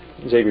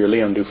Xavier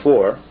Leon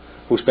Dufour,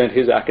 who spent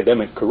his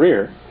academic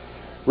career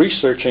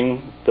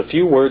researching the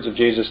few words of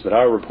Jesus that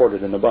are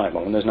reported in the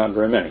Bible, and there's not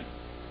very many.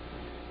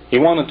 He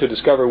wanted to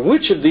discover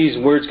which of these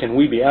words can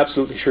we be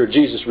absolutely sure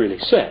Jesus really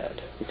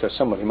said, because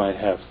somebody might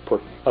have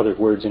put other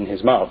words in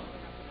his mouth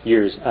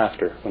years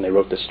after when they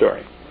wrote this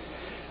story.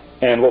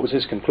 And what was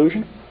his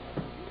conclusion?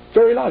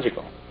 Very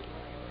logical.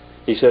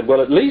 He said,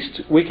 well, at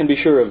least we can be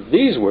sure of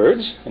these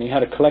words, and he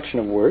had a collection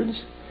of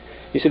words.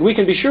 He said, we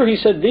can be sure he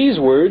said these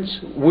words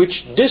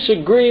which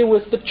disagree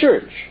with the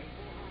church.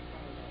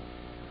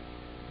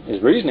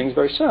 His reasoning is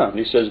very sound.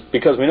 He says,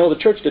 because we know the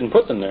church didn't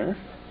put them there.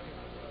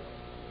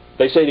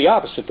 They say the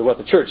opposite to what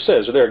the church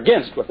says, or they're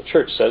against what the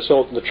church says,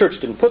 so the church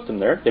didn't put them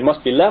there. They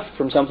must be left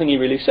from something he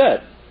really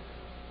said.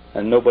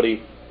 And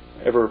nobody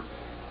ever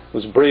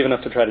was brave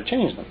enough to try to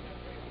change them.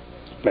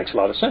 Makes a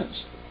lot of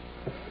sense.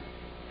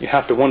 You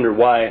have to wonder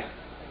why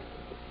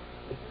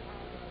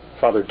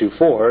Father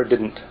Dufour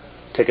didn't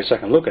take a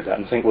second look at that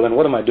and think, well, then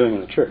what am I doing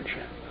in the church?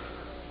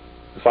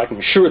 If I can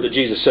be sure that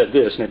Jesus said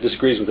this and it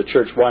disagrees with the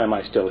church, why am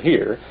I still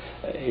here?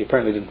 He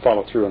apparently didn't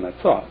follow through on that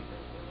thought.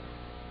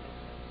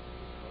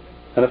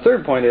 And the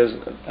third point is,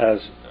 as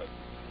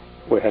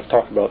we have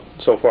talked about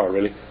so far,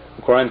 really,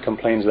 the Quran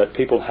complains that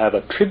people have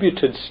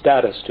attributed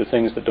status to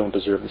things that don't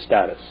deserve the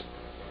status.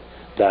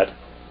 That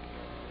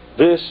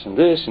this and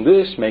this and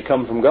this may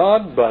come from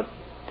God, but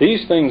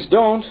these things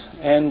don't,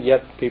 and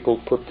yet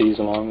people put these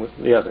along with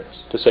the others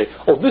to say,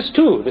 oh, this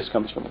too, this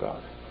comes from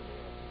God.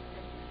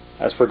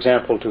 As, for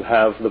example, to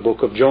have the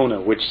book of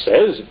Jonah, which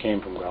says it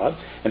came from God,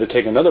 and to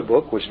take another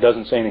book, which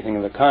doesn't say anything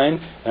of the kind,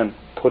 and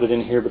put it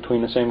in here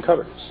between the same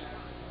covers.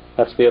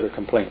 That's the other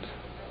complaint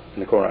in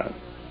the Quran.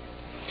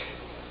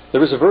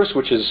 There is a verse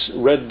which is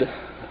read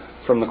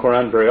from the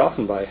Quran very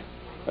often by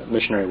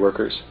missionary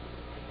workers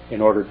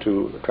in order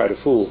to try to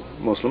fool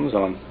Muslims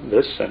on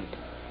this, and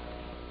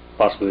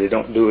possibly they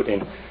don't do it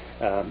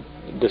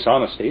in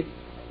dishonesty.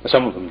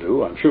 Some of them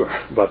do, I'm sure,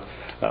 but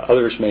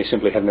others may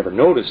simply have never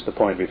noticed the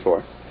point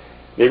before.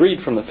 They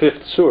read from the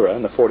 5th surah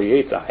and the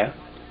 48th ayah,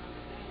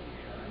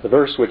 the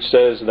verse which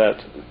says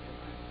that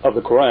of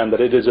the Quran,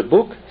 that it is a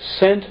book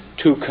sent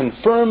to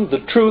confirm the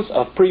truth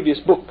of previous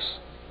books.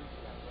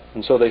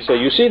 And so they say,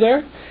 you see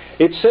there,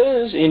 it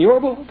says in your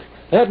book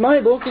that my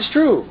book is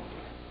true.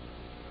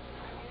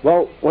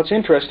 Well, what's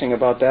interesting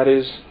about that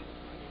is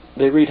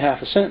they read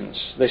half a sentence.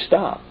 They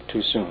stop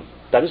too soon.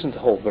 That isn't the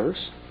whole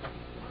verse.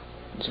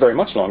 It's very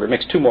much longer. It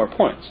makes 2 more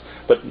points.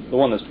 But the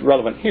one that's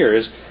relevant here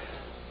is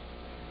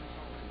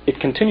it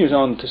continues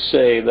on to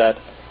say that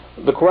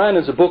the Quran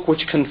is a book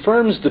which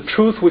confirms the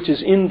truth which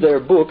is in their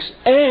books,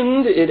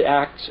 and it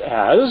acts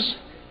as,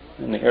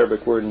 and the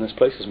Arabic word in this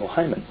place is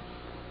muhaymin,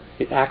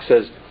 it acts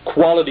as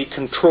quality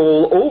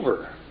control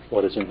over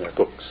what is in their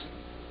books.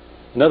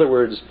 In other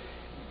words,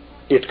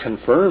 it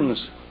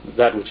confirms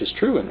that which is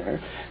true in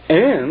there,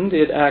 and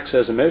it acts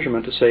as a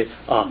measurement to say,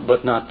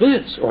 but not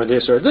this, or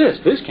this, or this.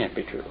 This can't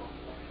be true.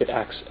 It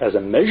acts as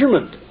a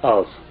measurement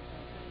of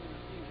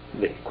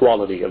the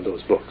quality of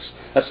those books.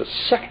 That's the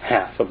second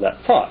half of that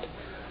thought,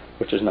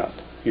 which is not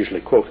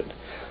usually quoted.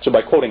 So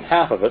by quoting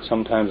half of it,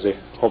 sometimes they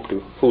hope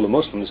to fool a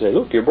Muslim and say,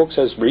 look, your book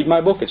says, read my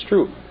book, it's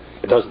true.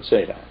 It doesn't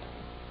say that.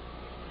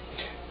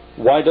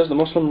 Why does the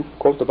Muslim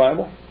quote the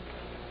Bible?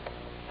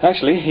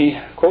 Actually, he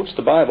quotes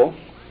the Bible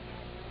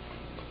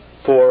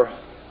for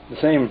the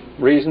same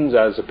reasons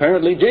as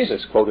apparently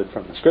Jesus quoted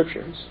from the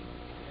Scriptures.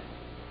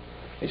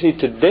 You see,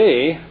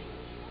 today,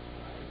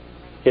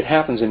 it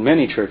happens in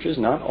many churches,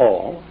 not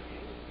all,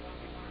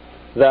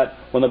 that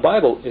when the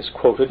Bible is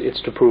quoted,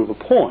 it's to prove a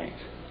point.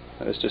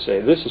 That is to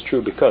say, this is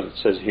true because it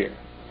says here.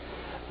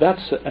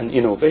 That's an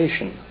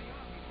innovation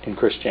in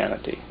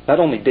Christianity. That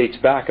only dates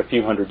back a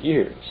few hundred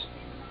years.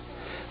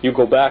 You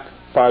go back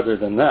farther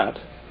than that,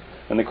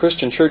 and the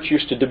Christian church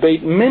used to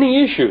debate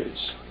many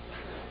issues,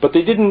 but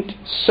they didn't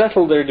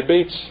settle their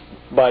debates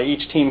by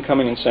each team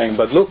coming and saying,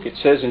 but look, it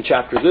says in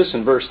chapter this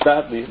and verse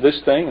that,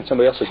 this thing, and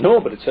somebody else says, no,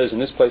 but it says in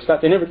this place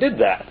that. They never did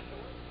that.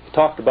 They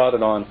talked about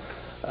it on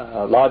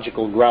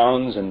logical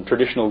grounds and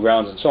traditional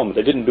grounds and so on, but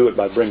they didn't do it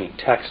by bringing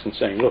text and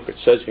saying, look, it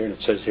says here and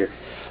it says here.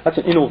 That's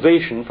an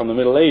innovation from the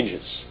Middle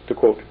Ages, to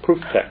quote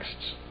proof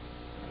texts.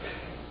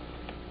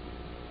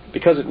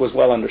 Because it was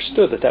well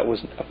understood that that was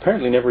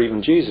apparently never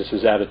even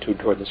Jesus' attitude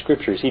toward the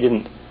Scriptures. He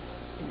didn't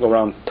go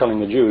around telling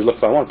the Jews, look,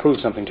 if I want to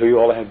prove something to you,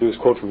 all I have to do is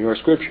quote from your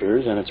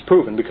Scriptures, and it's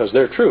proven because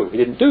they're true. He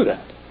didn't do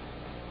that.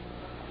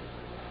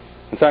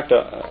 In fact,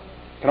 I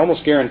can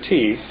almost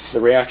guarantee the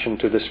reaction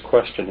to this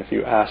question if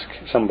you ask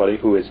somebody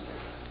who is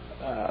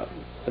a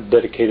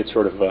dedicated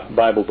sort of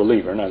Bible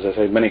believer, and as I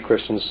say, many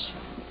Christians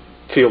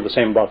feel the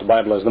same about the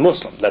Bible as the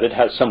Muslim, that it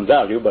has some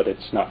value, but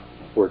it's not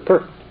word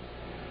perfect.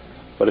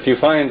 But if you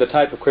find the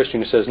type of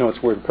Christian who says, no,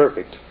 it's word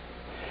perfect,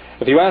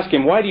 if you ask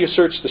him, why do you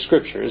search the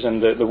Scriptures,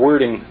 and the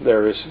wording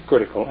there is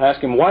critical, ask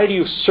him, why do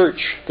you search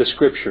the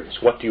Scriptures?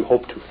 What do you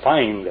hope to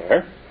find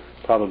there?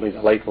 Probably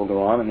the light will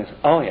go on, and he'll say,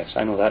 oh yes,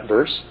 I know that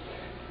verse.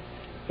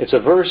 It's a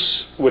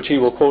verse which he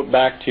will quote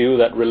back to you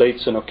that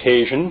relates an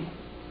occasion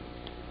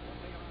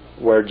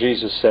where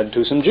Jesus said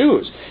to some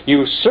Jews,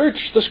 you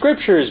search the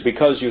Scriptures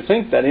because you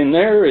think that in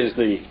there is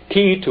the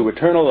key to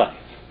eternal life.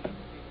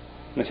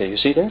 And they say, you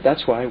see there?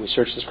 That's why we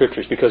search the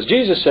Scriptures, because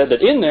Jesus said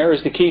that in there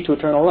is the key to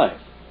eternal life.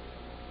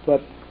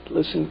 But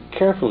listen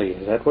carefully,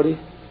 is that what he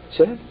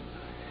said?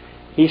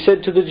 He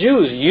said to the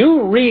Jews,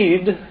 you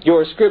read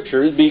your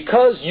Scriptures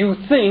because you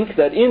think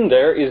that in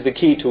there is the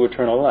key to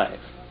eternal life.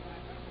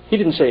 He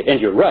didn't say, and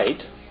you're right.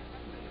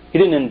 He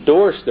didn't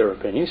endorse their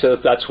opinion. He said,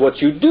 that's what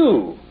you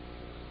do.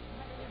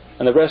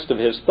 And the rest of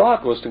his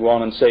thought was to go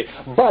on and say,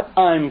 but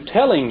I'm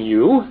telling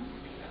you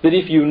that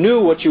if you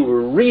knew what you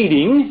were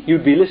reading,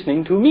 you'd be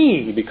listening to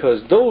me,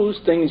 because those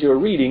things you're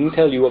reading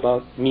tell you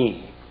about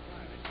me.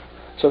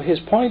 So his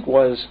point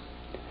was,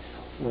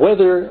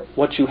 whether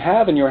what you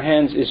have in your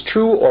hands is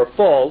true or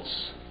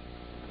false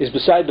is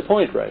beside the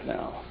point right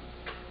now.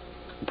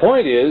 The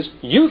point is,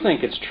 you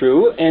think it's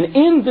true, and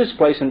in this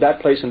place and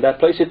that place and that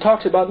place, it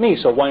talks about me,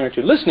 so why aren't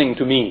you listening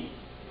to me?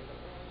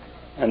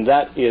 And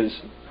that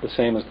is the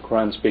same as the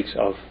Quran speaks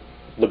of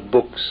the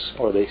books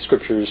or the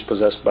scriptures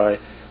possessed by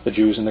the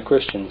Jews and the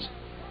Christians.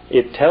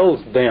 It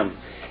tells them,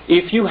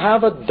 if you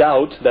have a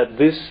doubt that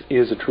this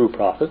is a true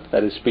prophet,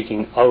 that is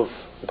speaking of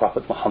the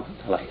Prophet Muhammad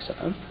alayhi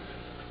salam,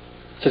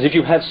 says if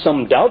you have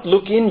some doubt,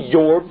 look in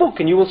your book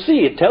and you will see.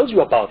 It tells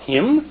you about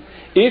him.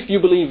 If you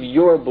believe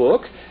your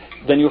book,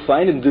 then you'll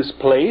find in this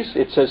place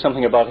it says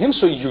something about him,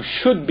 so you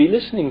should be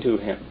listening to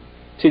him.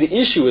 See, the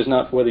issue is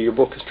not whether your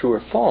book is true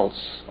or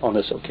false on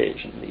this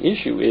occasion. The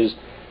issue is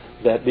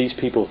that these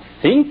people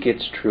think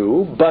it's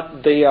true,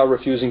 but they are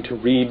refusing to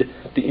read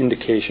the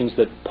indications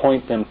that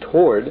point them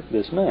toward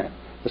this man,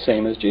 the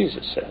same as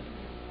Jesus said.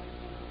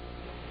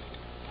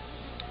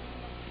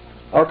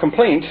 Our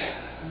complaint,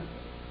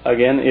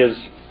 again, is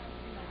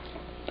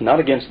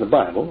not against the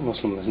Bible. A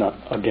Muslim is not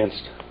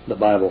against the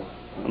Bible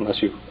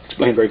unless you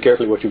explain very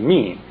carefully what you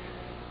mean.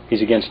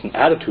 He's against an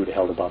attitude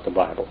held about the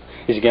Bible.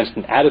 He's against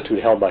an attitude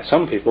held by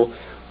some people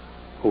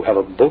who have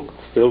a book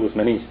filled with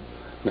many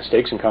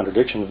mistakes and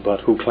contradictions, but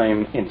who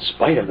claim, in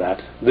spite of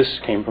that, this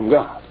came from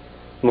God.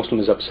 The Muslim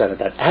is upset at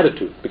that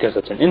attitude because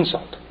that's an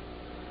insult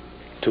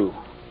to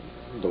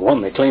the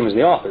one they claim is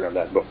the author of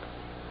that book.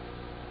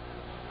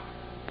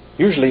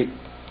 Usually,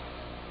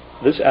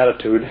 this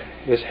attitude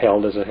is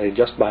held, as I say,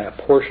 just by a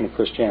portion of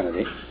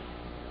Christianity.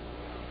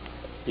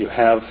 You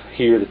have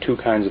here the two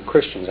kinds of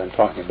Christians I'm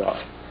talking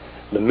about.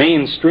 The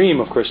mainstream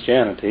of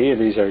Christianity,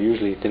 these are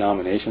usually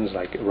denominations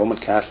like Roman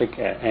Catholic,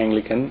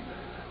 Anglican,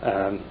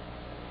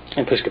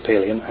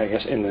 Episcopalian, I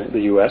guess, in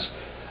the U.S.,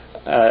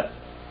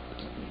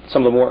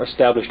 some of the more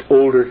established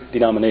older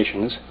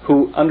denominations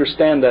who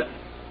understand that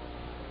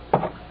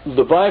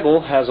the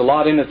Bible has a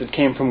lot in it that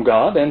came from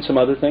God and some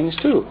other things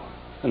too,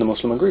 and the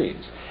Muslim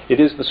agrees. It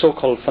is the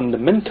so-called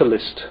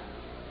fundamentalist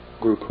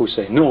group who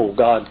say, no,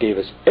 God gave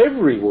us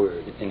every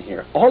word in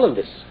here. All of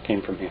this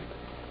came from Him.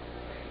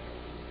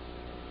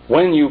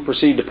 When you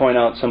proceed to point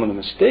out some of the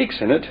mistakes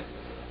in it,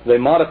 they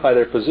modify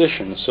their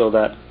position so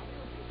that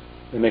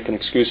they make an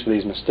excuse for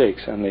these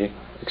mistakes, and the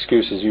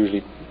excuse is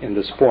usually in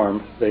this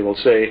form. They will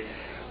say,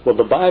 well,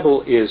 the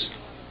Bible is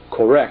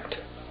correct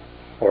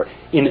or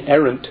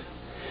inerrant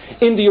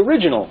in the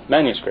original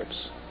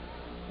manuscripts.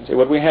 See,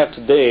 what we have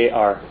today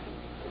are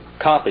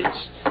copies.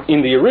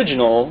 In the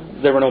original,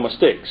 there were no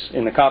mistakes.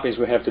 In the copies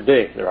we have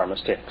today, there are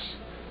mistakes.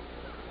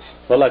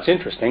 Well, that's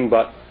interesting,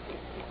 but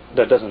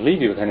that doesn't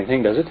leave you with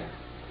anything, does it?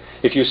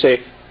 If you say,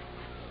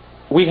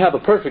 we have a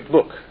perfect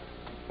book,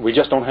 we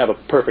just don't have a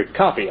perfect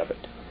copy of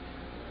it.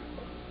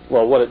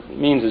 Well, what it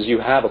means is you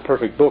have a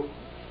perfect book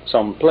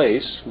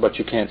someplace, but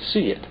you can't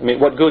see it. I mean,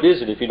 what good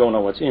is it if you don't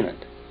know what's in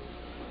it?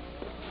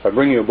 If I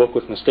bring you a book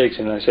with mistakes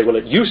in it and I say, well,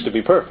 it used to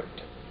be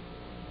perfect,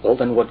 well,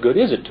 then what good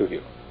is it to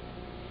you?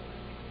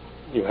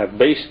 You have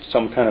based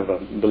some kind of a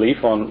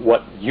belief on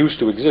what used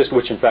to exist,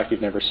 which in fact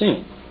you've never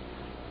seen.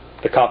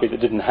 The copy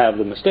that didn't have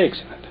the mistakes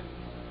in it.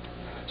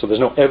 So there's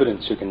no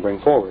evidence you can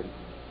bring forward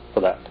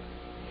for that.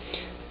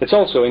 It's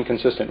also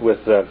inconsistent with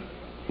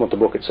what the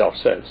book itself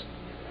says,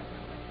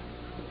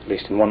 at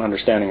least in one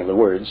understanding of the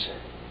words.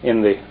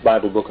 In the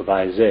Bible book of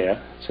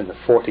Isaiah, it's in the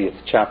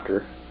 40th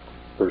chapter,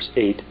 verse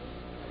 8.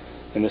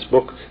 In this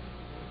book,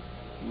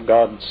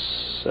 God,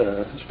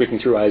 speaking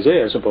through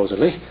Isaiah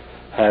supposedly,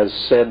 has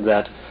said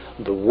that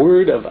the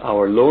word of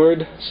our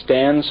Lord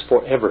stands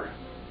forever.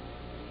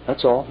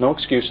 That's all, no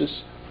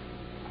excuses.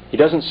 He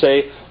doesn't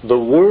say, the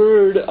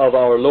word of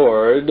our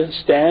Lord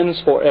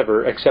stands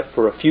forever except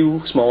for a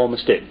few small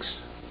mistakes.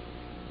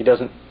 He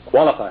doesn't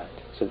qualify it.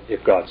 So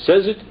if God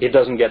says it, it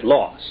doesn't get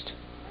lost.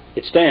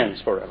 It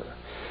stands forever.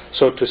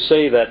 So to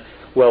say that,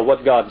 well,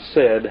 what God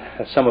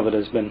said, some of it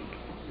has been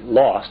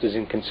lost, is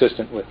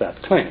inconsistent with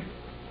that claim.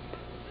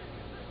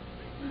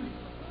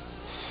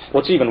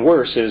 What's even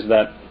worse is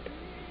that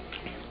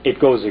it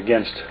goes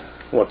against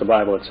what the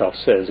Bible itself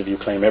says. If you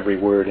claim every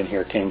word in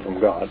here came from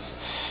God,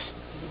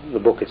 the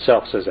book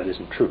itself says that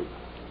isn't true.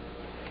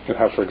 You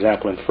have, for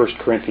example, in 1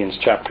 Corinthians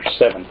chapter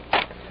 7,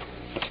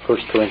 1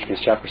 Corinthians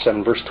chapter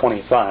 7, verse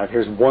 25,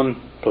 here's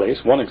one place,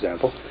 one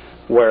example,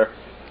 where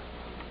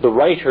the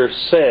writer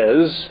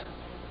says,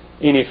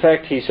 in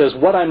effect, he says,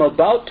 what I'm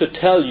about to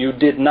tell you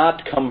did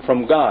not come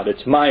from God.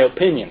 It's my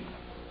opinion.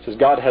 He says,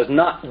 God has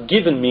not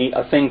given me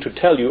a thing to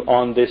tell you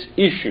on this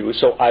issue,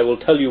 so I will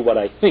tell you what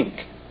I think.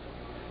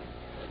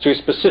 So he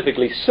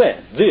specifically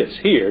said, this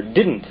here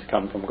didn't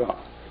come from God.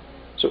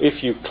 So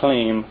if you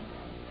claim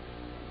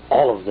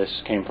all of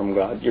this came from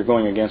God, you're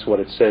going against what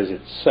it says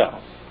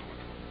itself.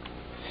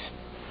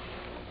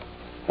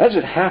 As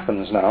it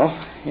happens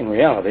now, in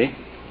reality,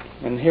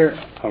 and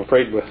here I'm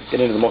afraid we'll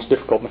get into the most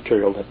difficult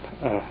material that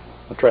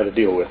I'll try to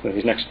deal with in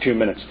these next few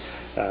minutes.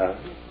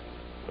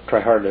 Try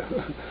hard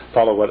to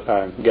follow what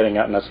I'm getting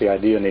at, and that's the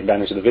idea and the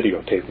advantage of the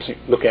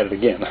videotape. Look at it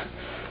again.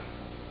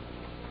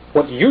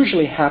 What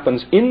usually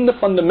happens in the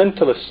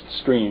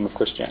fundamentalist stream of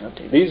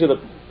Christianity, these are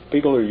the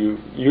people who you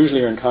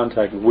usually are in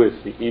contact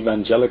with, the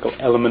evangelical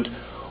element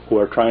who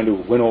are trying to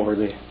win over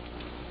the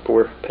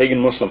poor pagan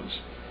Muslims.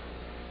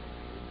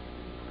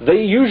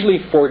 They usually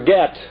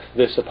forget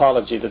this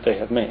apology that they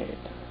have made.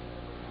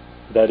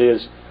 That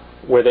is,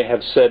 where they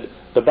have said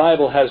the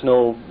Bible has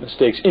no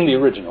mistakes in the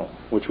original,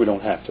 which we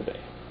don't have today.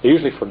 They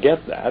usually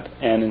forget that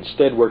and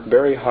instead work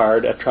very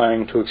hard at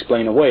trying to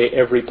explain away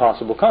every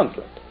possible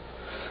conflict.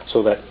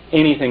 So that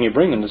anything you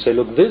bring them to say,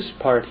 look, this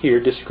part here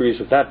disagrees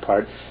with that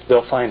part,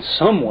 they'll find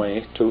some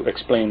way to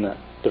explain that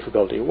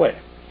difficulty away.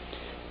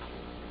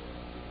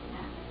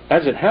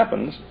 As it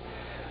happens,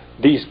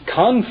 these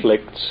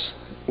conflicts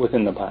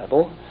within the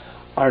Bible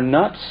are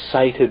not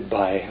cited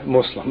by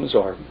Muslims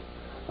or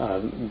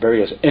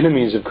various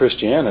enemies of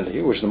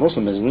Christianity, which the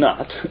Muslim is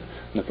not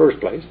in the first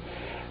place.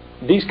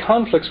 These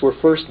conflicts were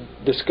first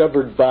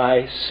discovered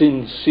by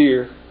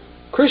sincere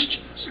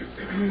Christians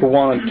who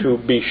wanted to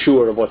be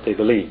sure of what they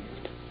believed.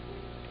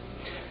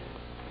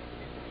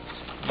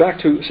 Back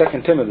to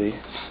 2 Timothy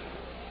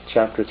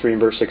chapter 3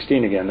 and verse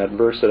 16 again, that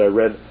verse that I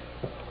read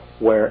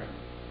where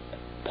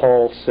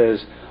Paul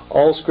says,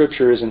 all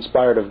Scripture is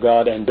inspired of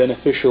God and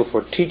beneficial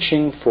for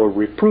teaching, for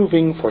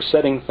reproving, for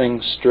setting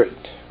things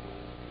straight,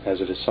 as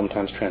it is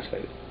sometimes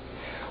translated.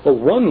 Well,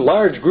 one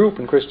large group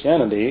in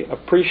Christianity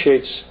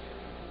appreciates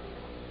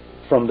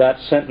from that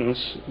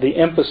sentence the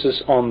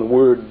emphasis on the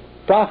word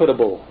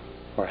profitable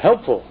or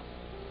helpful.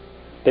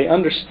 They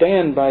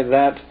understand by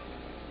that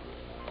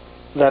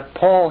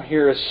Paul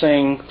here is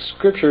saying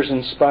Scripture is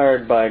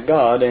inspired by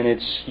God and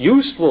it's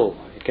useful.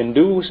 It can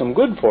do some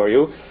good for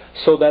you,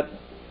 so that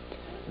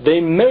they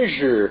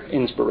measure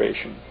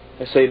inspiration.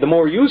 They say the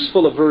more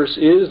useful a verse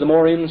is, the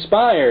more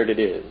inspired it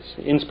is.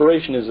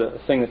 Inspiration is a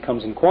thing that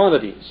comes in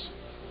quantities.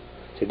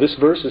 Say this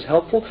verse is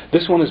helpful,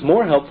 this one is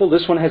more helpful,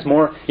 this one has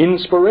more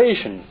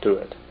inspiration to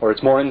it, or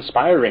it's more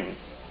inspiring.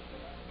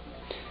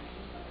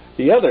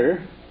 The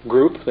other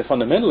group, the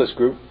fundamentalist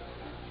group,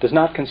 does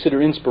not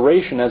consider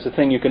inspiration as a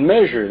thing you can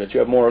measure, that you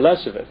have more or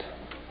less of it.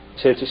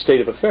 Say it's a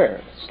state of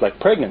affairs. It's like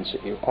pregnancy.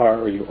 You are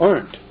or you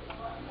aren't.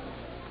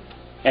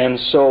 And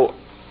so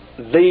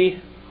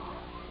they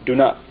do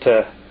not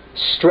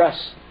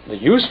stress the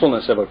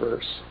usefulness of a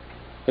verse.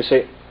 They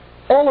say,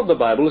 all of the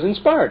Bible is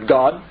inspired.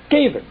 God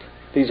gave it.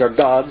 These are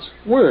God's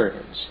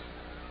words.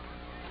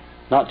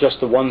 Not just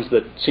the ones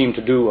that seem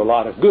to do a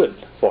lot of good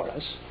for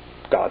us.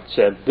 God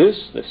said this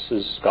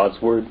is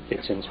God's word,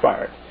 it's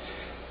inspired.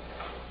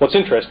 What's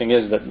interesting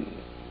is that,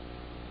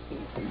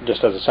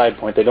 just as a side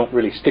point, they don't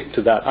really stick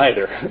to that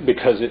either,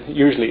 because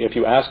usually if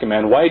you ask a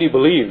man, why do you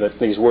believe that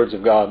these words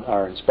of God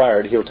are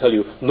inspired, he'll tell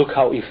you, look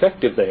how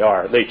effective they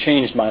are. They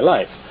changed my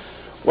life.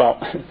 Well,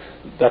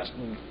 that's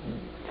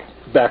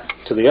back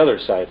to the other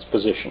side's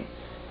position.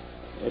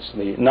 It's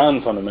the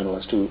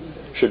non-fundamentalist who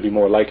should be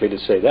more likely to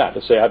say that,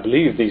 to say, I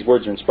believe these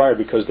words are inspired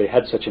because they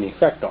had such an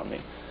effect on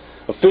me.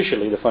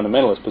 Officially, the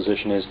fundamentalist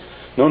position is,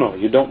 no,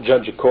 you don't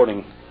judge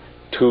according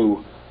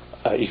to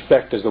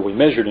effect as though we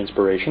measured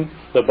inspiration.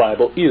 The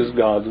Bible is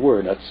God's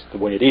Word. That's the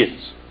way it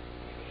is.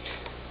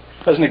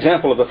 As an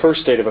example of the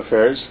first state of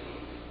affairs,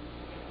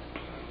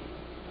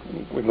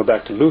 we go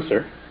back to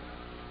Luther,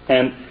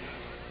 and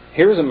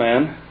here's a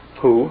man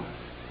who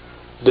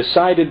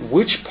decided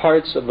which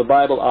parts of the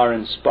Bible are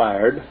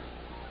inspired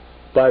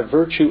by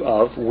virtue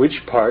of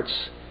which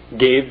parts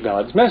gave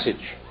God's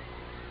message.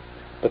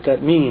 But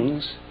that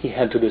means he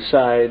had to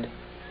decide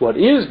what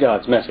is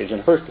God's message in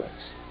the first place.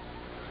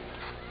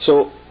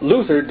 So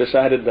Luther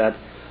decided that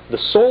the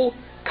sole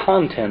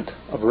content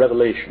of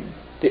Revelation,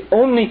 the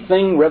only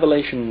thing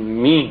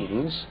Revelation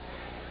means,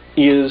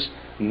 is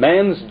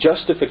man's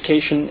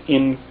justification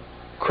in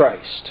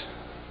Christ.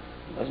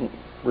 It doesn't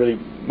really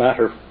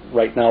matter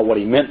right now what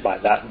he meant by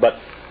that, but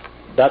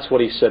that's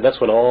what he said. That's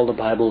what all the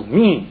Bible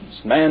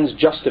means. Man's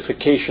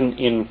justification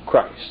in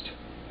Christ.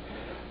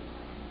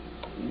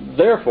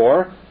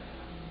 Therefore,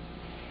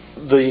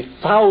 the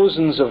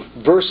thousands of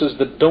verses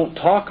that don't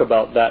talk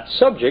about that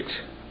subject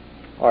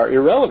are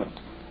irrelevant.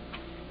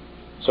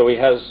 So he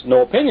has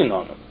no opinion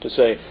on them. To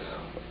say,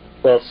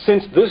 well,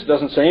 since this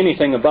doesn't say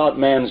anything about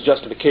man's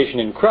justification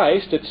in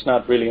Christ, it's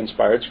not really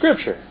inspired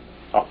Scripture.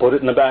 I'll put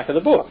it in the back of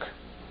the book,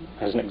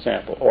 as an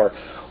example. Or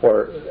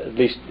at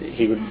least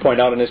he would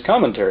point out in his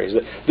commentaries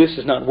that this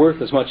is not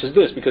worth as much as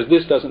this, because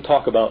this doesn't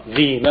talk about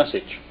the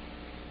message.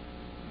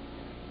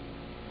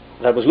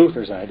 That was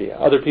Luther's idea.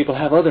 Other people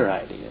have other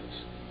ideas.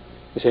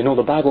 They say, no,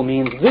 the Bible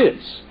means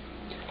this.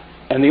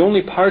 And the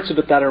only parts of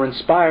it that are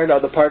inspired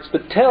are the parts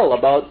that tell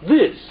about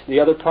this.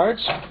 The other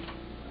parts,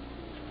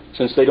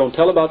 since they don't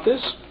tell about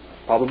this,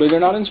 probably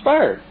they're not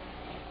inspired.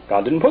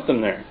 God didn't put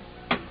them there.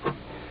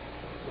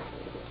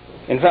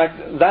 In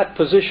fact, that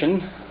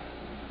position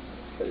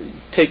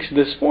takes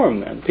this form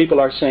then. People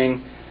are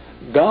saying,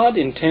 God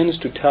intends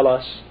to tell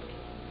us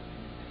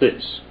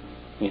this.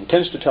 He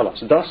intends to tell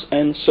us thus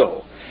and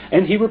so.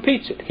 And he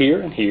repeats it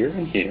here and here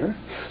and here.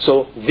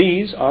 So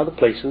these are the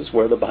places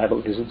where the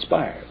Bible is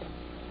inspired.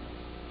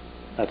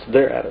 That's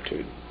their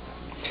attitude.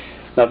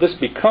 Now this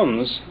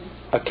becomes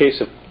a case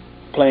of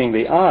playing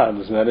the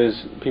odds. That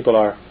is, people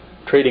are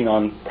trading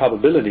on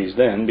probabilities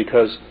then,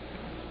 because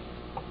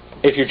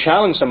if you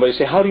challenge somebody,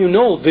 say, how do you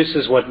know this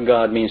is what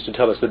God means to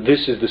tell us, that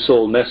this is the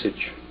sole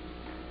message?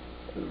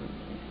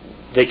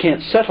 They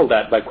can't settle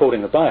that by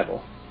quoting the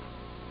Bible.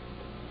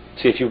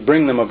 See, if you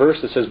bring them a verse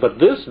that says, but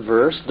this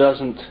verse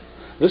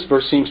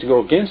seems to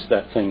go against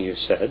that thing you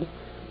said,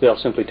 they'll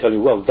simply tell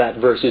you, well, that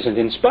verse isn't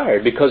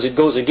inspired because it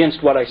goes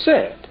against what I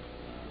said.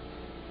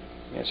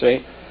 You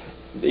see?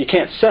 You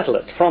can't settle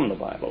it from the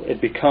Bible.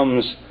 It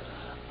becomes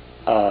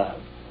a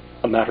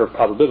matter of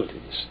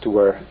probabilities, to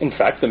where, in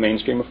fact, the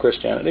mainstream of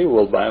Christianity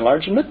will by and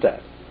large admit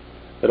that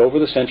over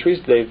the centuries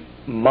they've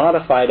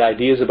modified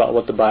ideas about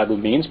what the Bible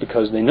means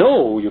because they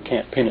know you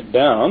can't pin it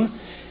down.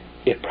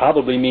 It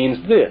probably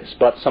means this,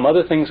 but some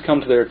other things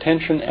come to their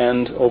attention,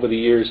 and over the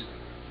years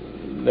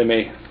they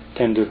may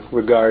tend to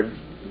regard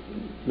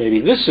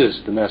maybe this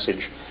is the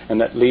message, and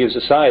that leaves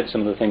aside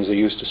some of the things they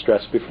used to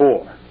stress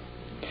before.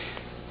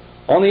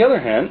 On the other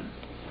hand,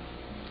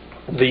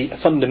 the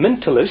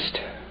fundamentalist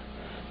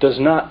does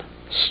not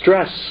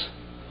stress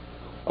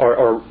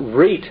or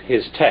rate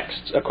his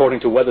texts according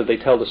to whether they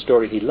tell the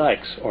story he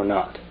likes or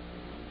not.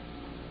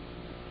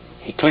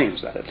 He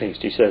claims that, at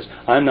least. He says,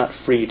 I'm not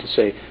free to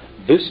say,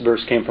 this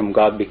verse came from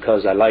God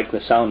because I like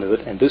the sound of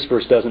it, and this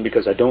verse doesn't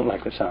because I don't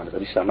like the sound of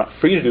it. He said, I'm not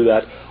free to do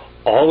that.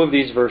 All of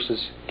these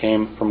verses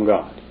came from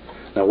God.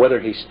 Now, whether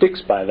he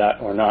sticks by that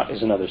or not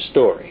is another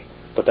story,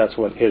 but that's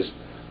what his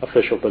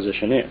official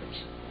position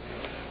is.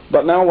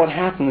 But now what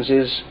happens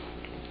is,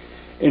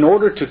 in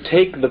order to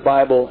take the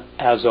Bible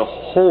as a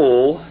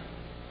whole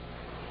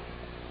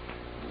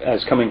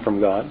as coming from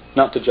God,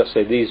 not to just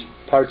say these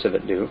parts of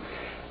it do,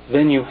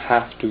 then you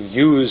have to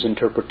use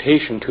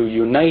interpretation to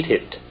unite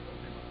it.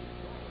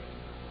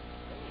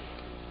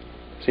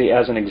 See,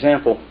 as an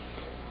example,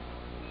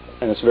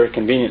 and it's very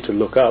convenient to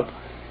look up,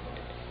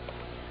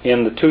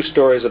 in the two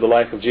stories of the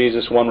life of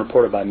Jesus, one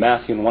reported by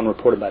Matthew and one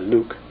reported by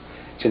Luke,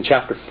 it's in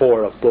chapter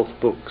 4 of both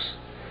books.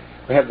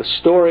 We have the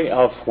story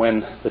of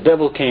when the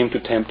devil came to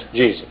tempt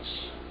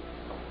Jesus.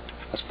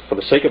 For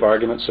the sake of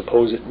argument,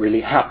 suppose it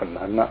really happened.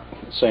 I'm not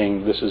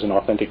saying this is an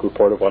authentic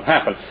report of what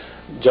happened,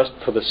 just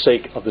for the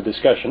sake of the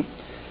discussion.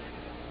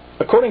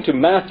 According to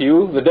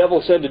Matthew, the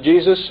devil said to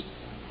Jesus,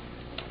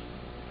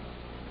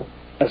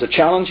 as a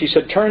challenge, he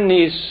said, turn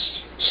these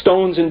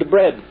stones into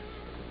bread.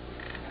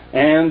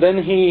 And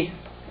then he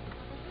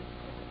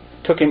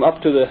took him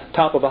up to the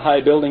top of a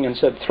high building and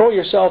said, throw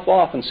yourself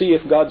off and see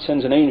if God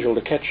sends an angel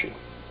to catch you.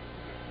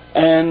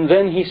 And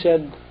then he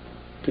said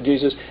to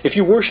Jesus, if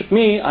you worship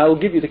me, I will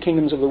give you the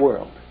kingdoms of the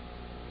world.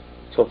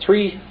 So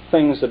three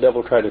things the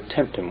devil tried to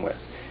tempt him with.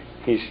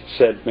 He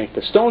said, make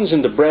the stones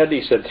into bread.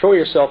 He said, throw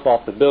yourself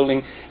off the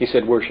building. He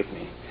said, worship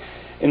me.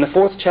 In the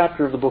 4th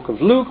chapter of the book of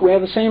Luke, we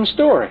have the same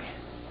story,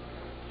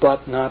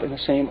 but not in the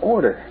same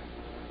order.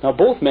 Now,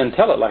 both men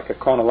tell it like a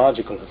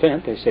chronological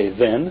event. They say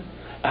then,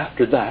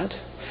 after that,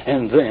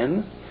 and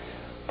then.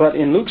 But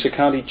in Luke's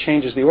account, he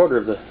changes the order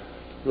of the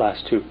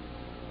last two.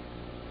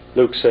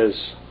 Luke says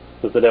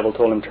that the devil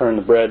told him, turn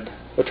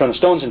the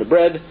stones into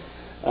bread.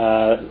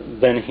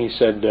 Then he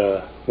said,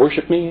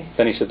 worship me.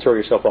 Then he said, throw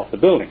yourself off the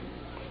building.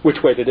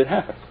 Which way did it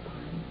happen?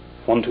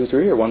 1, 2,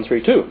 3 or 1,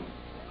 3, 2?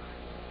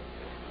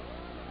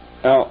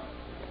 Now,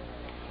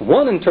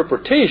 one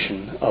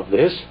interpretation of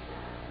this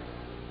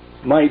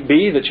might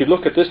be that you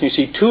look at this and you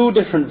see two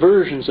different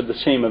versions of the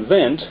same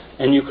event,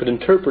 and you could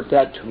interpret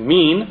that to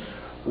mean,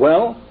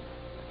 well,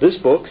 this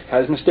book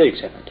has mistakes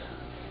in it.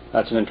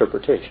 That's an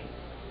interpretation.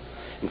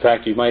 In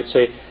fact, you might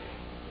say,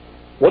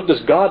 what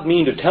does God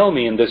mean to tell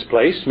me in this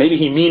place? Maybe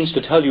he means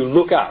to tell you,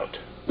 look out,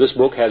 this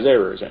book has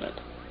errors in it.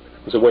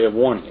 It's a way of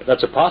warning you.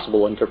 That's a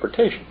possible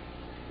interpretation.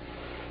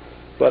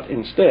 But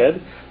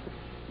instead,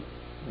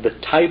 the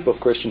type of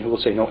Christian who will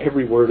say, no,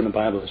 every word in the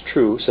Bible is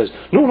true, says,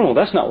 no,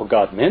 that's not what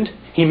God meant.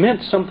 He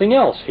meant something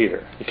else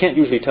here. He can't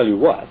usually tell you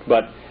what,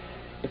 but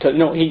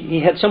no,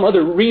 he had some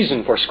other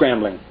reason for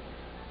scrambling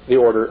the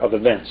order of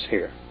events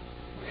here.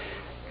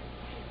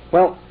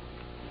 Well,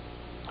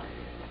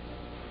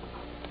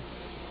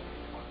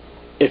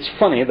 it's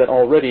funny that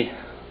already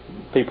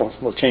people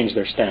will change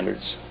their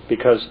standards,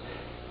 because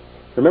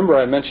remember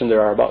I mentioned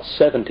there are about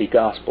 70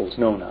 Gospels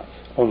known of.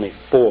 Only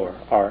 4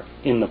 are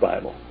in the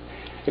Bible.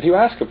 If you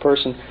ask a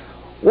person,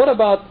 what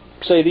about,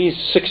 say, these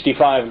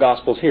 65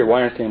 Gospels here,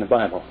 why aren't they in the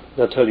Bible?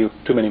 They'll tell you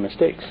too many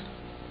mistakes.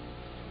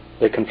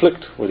 They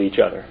conflict with each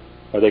other,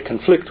 or they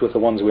conflict with the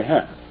ones we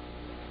have.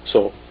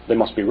 So they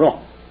must be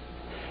wrong.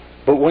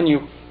 But when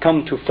you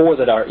come to 4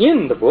 that are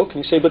in the book,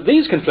 and you say, but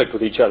these conflict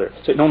with each other,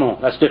 say, no,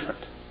 that's different.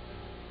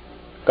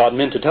 God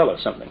meant to tell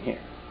us something here.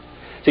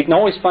 So you can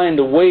always find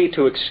a way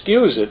to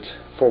excuse it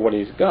for what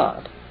He's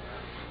got.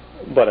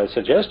 But I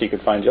suggest you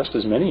could find just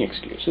as many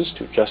excuses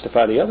to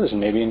justify the others, and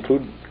maybe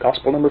include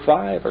Gospel number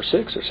 5 or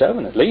 6 or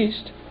 7 at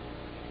least.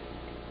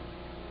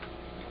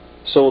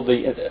 So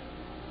the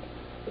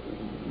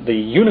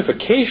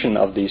unification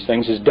of these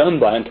things is done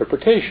by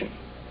interpretation.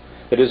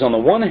 That is, on the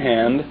one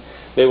hand,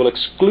 they will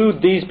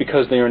exclude these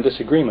because they are in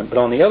disagreement, but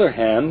on the other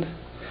hand,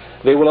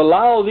 they will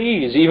allow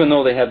these even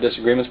though they have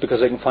disagreements,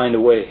 because they can find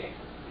a way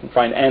and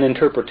find an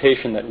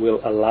interpretation that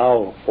will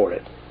allow for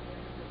it.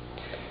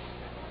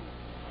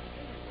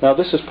 Now,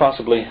 this is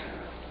possibly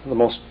the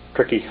most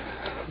tricky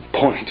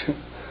point,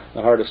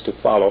 the hardest to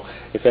follow.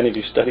 If any of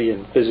you study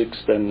in physics,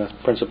 then the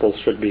principles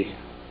should be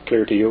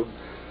clear to you.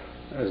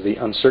 as the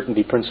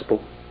uncertainty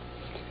principle,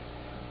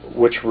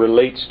 which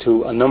relates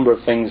to a number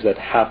of things that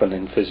happen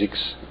in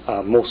physics.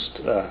 Most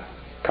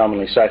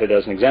commonly cited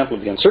as an example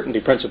of the uncertainty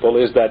principle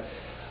is that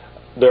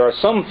there are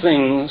some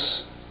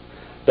things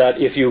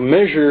that if you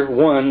measure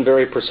one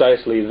very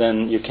precisely,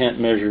 then you can't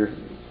measure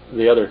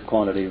the other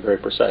quantity very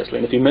precisely.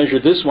 And if you measure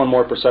this one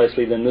more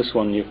precisely than this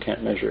one, you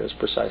can't measure as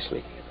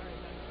precisely.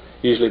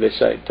 Usually they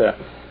cite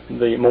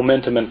the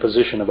momentum and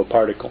position of a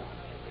particle.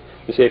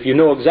 They say if you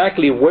know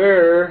exactly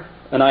where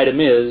an item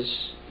is,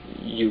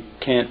 you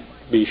can't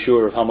be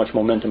sure of how much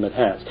momentum it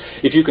has.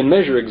 If you can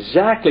measure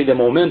exactly the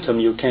momentum,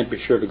 you can't be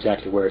sure of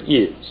exactly where it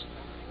is.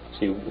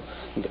 See,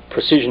 the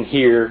precision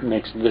here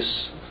makes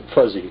this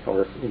fuzzy,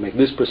 or if you make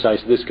this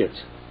precise, this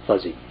gets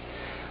fuzzy.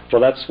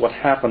 Well, that's what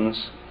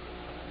happens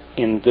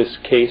in this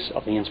case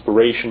of the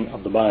inspiration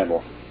of the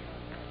Bible.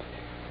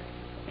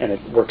 And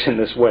it works in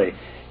this way.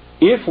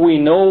 If we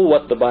know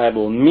what the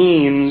Bible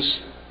means,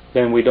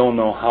 then we don't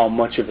know how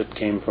much of it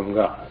came from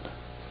God.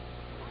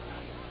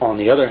 On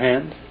the other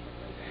hand,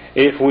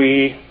 if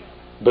we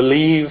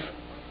believe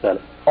that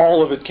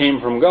all of it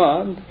came from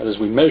God, that as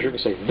we measure, we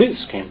say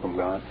this came from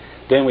God,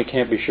 then we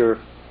can't be sure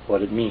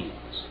what it means.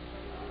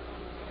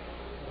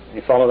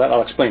 You follow that?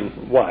 I'll explain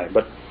why.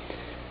 But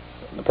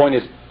the point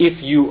is,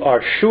 if you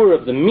are sure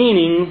of the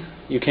meaning,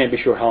 you can't be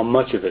sure how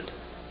much of it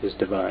is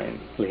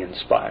divinely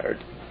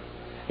inspired.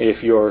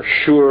 If you're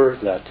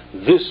sure that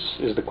this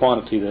is the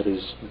quantity that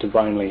is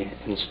divinely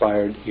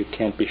inspired, you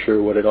can't be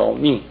sure what it all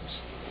means.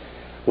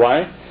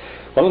 Why?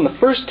 Well, in the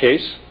first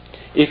case,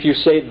 if you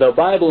say the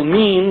Bible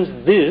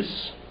means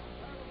this,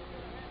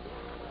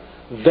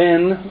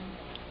 then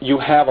you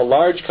have a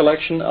large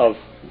collection of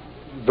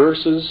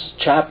verses,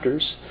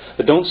 chapters,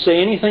 that don't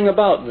say anything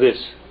about this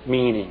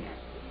meaning.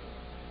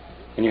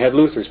 And you have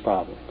Luther's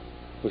problem,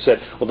 who said,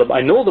 well,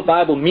 I know the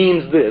Bible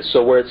means this,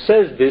 so where it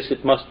says this,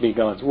 it must be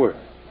God's Word.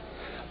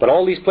 But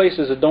all these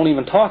places that don't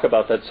even talk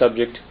about that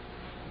subject,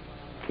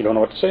 you don't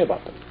know what to say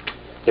about them.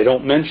 They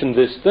don't mention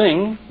this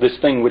thing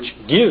which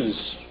gives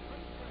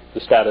the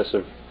status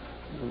of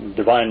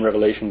divine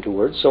revelation to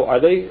words, so are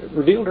they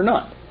revealed or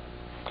not?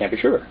 Can't be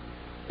sure.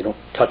 They don't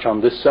touch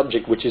on this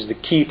subject, which is the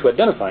key to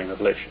identifying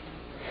revelation.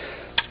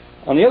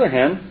 On the other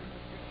hand,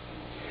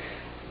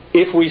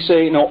 if we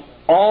say, no,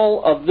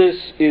 all of this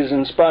is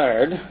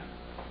inspired,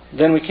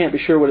 then we can't be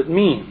sure what it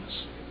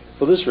means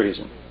for this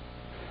reason.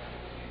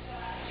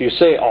 If you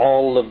say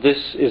all of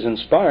this is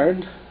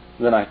inspired,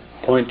 then I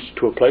point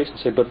to a place and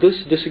say, but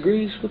this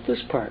disagrees with this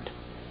part.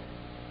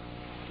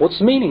 What's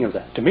the meaning of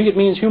that? To me it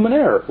means human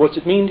error. What's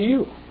it mean to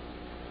you?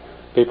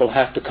 People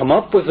have to come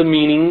up with a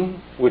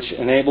meaning which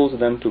enables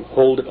them to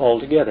hold it all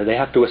together. They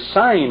have to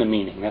assign a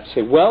meaning. They have to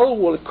say,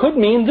 well, it could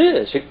mean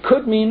this, it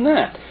could mean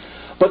that.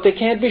 But they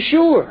can't be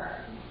sure.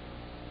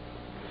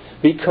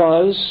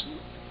 Because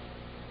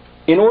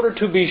in order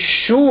to be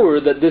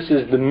sure that this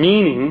is the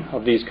meaning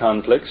of these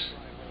conflicts,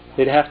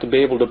 they'd have to be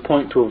able to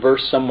point to a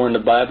verse somewhere in the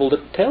Bible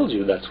that tells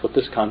you that's what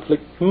this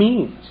conflict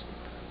means.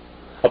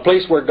 A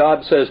place where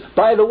God says,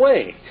 by the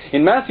way,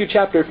 in Matthew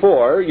chapter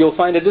 4, you'll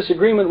find a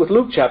disagreement with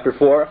Luke chapter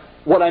 4.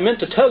 What I meant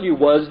to tell you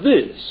was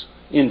this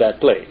in that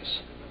place.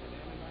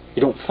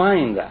 You don't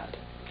find that.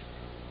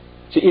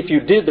 See, if you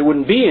did, there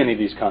wouldn't be any of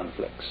these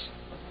conflicts.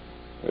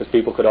 Because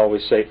people could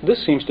always say,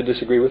 this seems to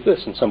disagree with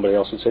this, and somebody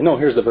else would say, no,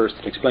 here's the verse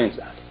that explains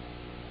that.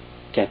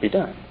 Can't be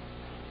done.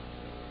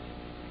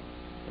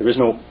 There is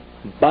no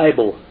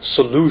Bible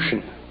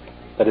solution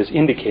that is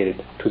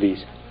indicated to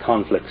these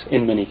conflicts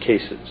in many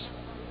cases.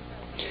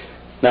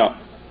 Now,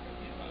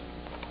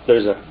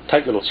 there's a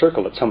tight little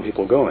circle that some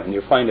people go in.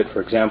 You find it,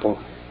 for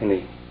example, in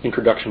the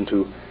introduction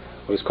to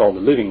what is called the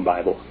Living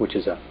Bible, which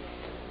is a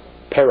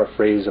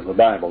paraphrase of the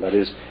Bible. That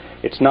is,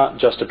 it's not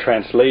just a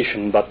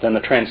translation, but then the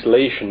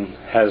translation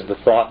has the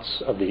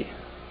thoughts of the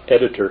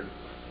editor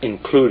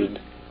included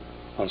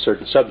on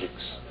certain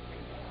subjects,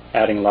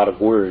 adding a lot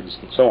of words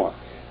and so on.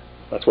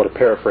 That's what a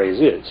paraphrase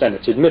is, and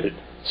it's admitted.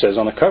 It says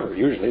on the cover,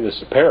 usually, this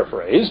is a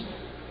paraphrase.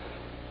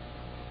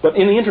 But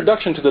in the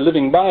introduction to the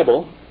Living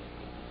Bible,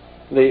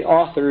 the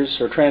authors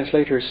or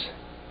translators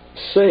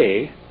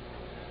say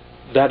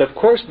that, of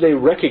course, they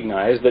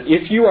recognize that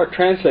if you are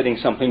translating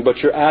something but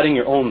you're adding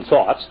your own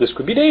thoughts, this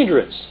could be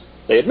dangerous.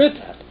 They admit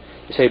that.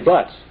 They say,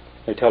 but,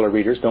 they tell our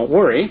readers, don't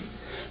worry,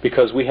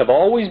 because we have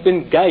always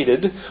been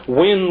guided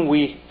when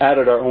we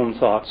added our own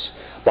thoughts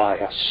by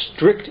a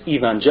strict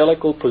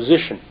evangelical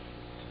position.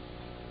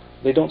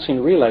 They don't seem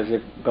to realize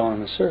they've gone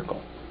in a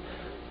circle.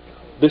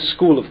 This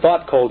school of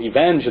thought called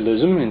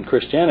evangelism in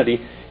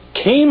Christianity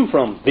came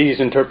from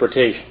these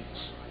interpretations.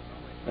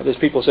 That is,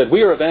 people said,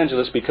 we are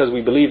evangelists because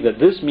we believe that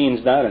this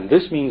means that, and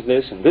this means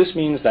this, and this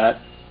means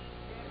that.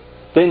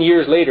 Then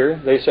years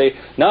later, they say,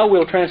 now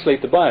we'll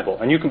translate the Bible,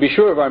 and you can be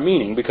sure of our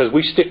meaning because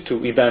we stick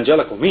to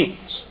evangelical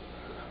meanings.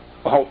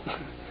 Well,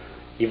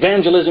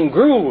 evangelism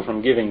grew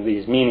from giving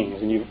these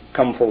meanings, and you've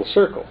come full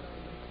circle.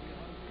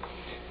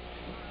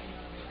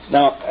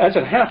 Now, as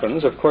it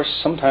happens, of course,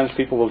 sometimes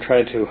people will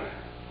try to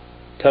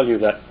tell you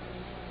that,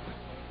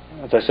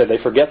 as I said, they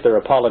forget their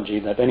apology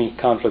that any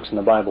conflicts in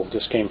the Bible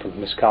just came from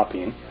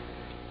miscopying.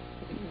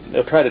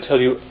 they'll try to tell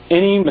you,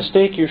 any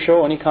mistake you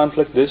show, any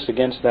conflict, this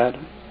against that,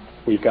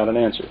 we've got an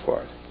answer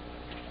for it.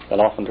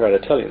 They'll often try to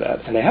tell you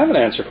that. And they have an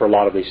answer for a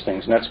lot of these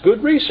things, and that's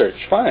good research,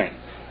 fine.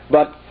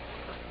 But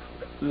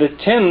they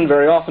tend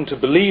very often to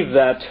believe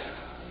that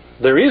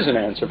there is an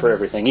answer for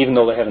everything. Even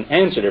though they haven't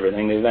answered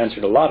everything, they've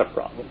answered a lot of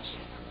problems.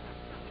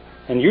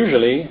 And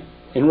usually,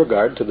 in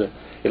regard to the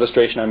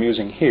illustration I'm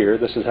using here,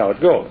 this is how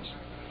it goes.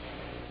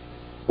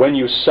 When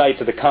you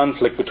cite the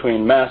conflict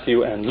between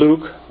Matthew and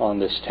Luke on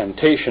this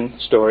temptation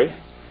story,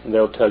 and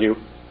they'll tell you,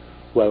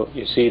 well,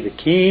 you see, the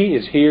key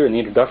is here in the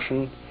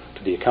introduction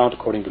to the account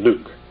according to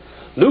Luke.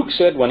 Luke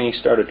said when he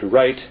started to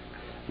write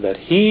that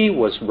he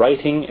was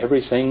writing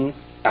everything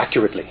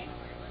accurately.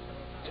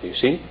 So you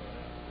see,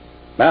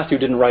 Matthew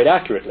didn't write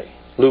accurately.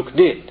 Luke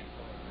did.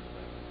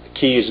 The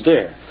key is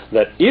there.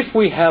 That if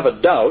we have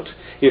a doubt,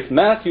 if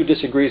Matthew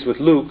disagrees with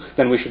Luke,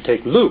 then we should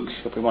take Luke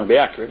if we want to be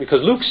accurate,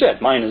 because Luke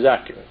said, mine is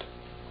accurate.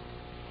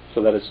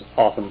 So that is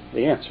often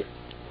the answer.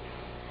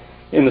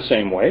 In the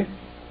same way,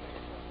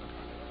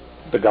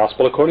 the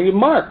Gospel according to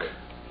Mark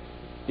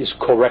is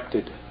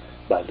corrected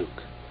by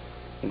Luke.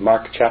 In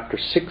Mark chapter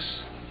 6,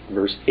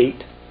 verse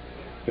 8,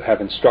 you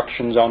have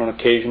instructions on an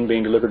occasion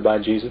being delivered by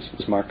Jesus.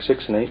 It's Mark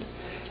 6 and 8.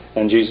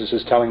 And Jesus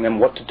is telling them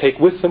what to take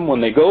with them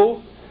when they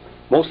go.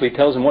 Mostly he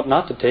tells them what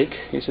not to take.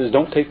 He says,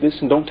 don't take this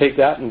and don't take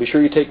that, and be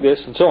sure you take this,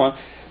 and so on.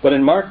 But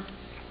in Mark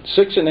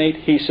 6 and 8,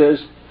 he says,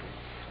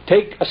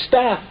 take a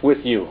staff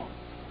with you,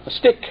 a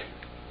stick.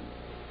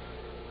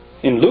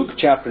 In Luke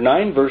chapter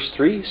 9, verse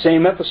 3,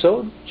 same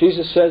episode,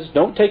 Jesus says,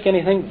 don't take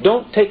anything,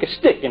 don't take a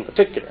stick in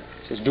particular.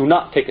 He says, do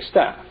not take a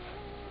staff.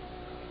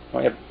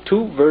 I have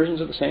two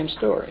versions of the same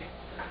story.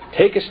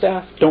 Take a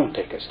staff, don't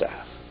take a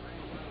staff.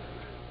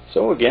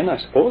 So again, I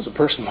suppose a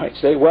person might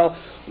say, well,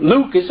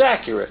 Luke is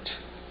accurate.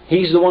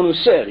 He's the one who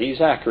said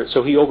he's accurate,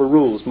 so he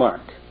overrules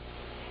Mark.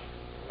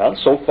 Well,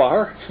 so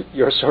far,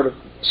 you're sort of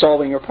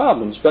solving your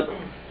problems. But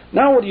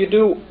now what do you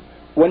do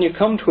when you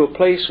come to a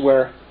place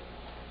where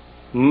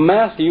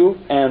Matthew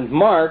and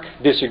Mark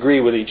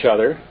disagree with each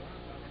other,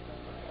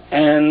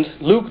 and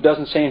Luke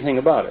doesn't say anything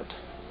about it?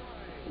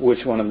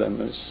 Which one of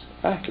them is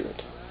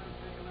accurate?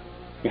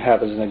 You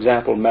have as an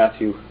example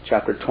Matthew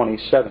chapter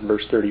 27,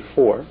 verse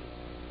 34,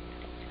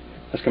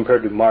 as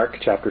compared to Mark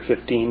chapter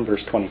 15,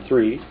 verse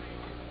 23.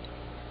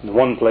 In the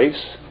one place,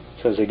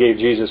 it says they gave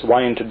Jesus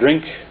wine to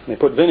drink, and they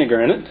put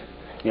vinegar in it.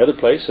 The other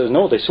place says,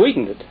 no, they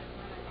sweetened it.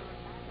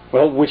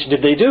 Well, which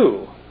did they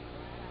do?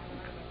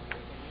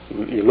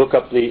 You look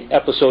up the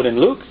episode in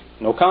Luke,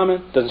 no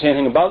comment, doesn't say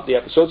anything about the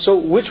episode, so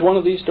which one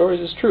of these stories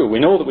is true? We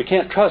know that we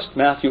can't trust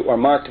Matthew or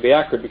Mark to be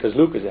accurate because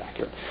Luke is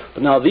accurate.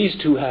 But now these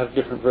two have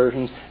different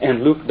versions,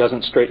 and Luke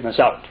doesn't straighten us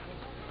out.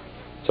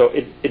 So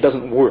it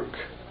doesn't work.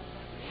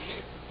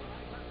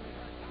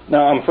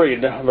 Now, I'm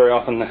afraid very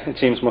often it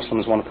seems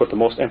Muslims want to put the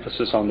most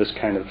emphasis on this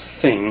kind of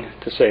thing,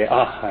 to say,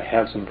 I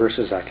have some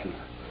verses I can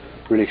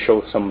really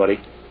show somebody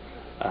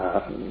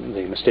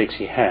the mistakes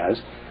he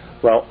has.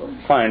 Well,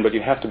 fine, but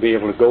you have to be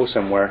able to go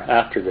somewhere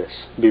after this.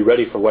 Be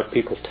ready for what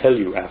people tell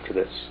you after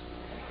this.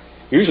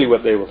 Usually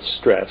what they will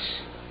stress,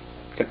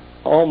 can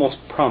almost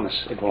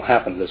promise it will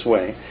happen this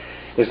way,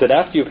 is that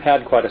after you've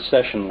had quite a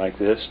session like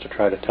this to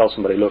try to tell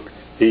somebody, look,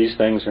 these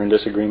things are in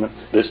disagreement,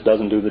 this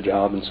doesn't do the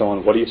job, and so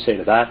on, what do you say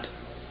to that?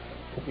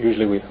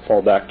 Usually we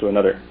fall back to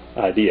another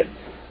idea,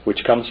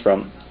 which comes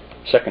from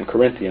 2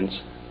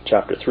 Corinthians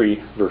chapter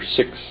 3, verse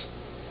 6.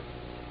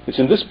 It's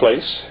in this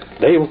place,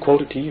 they will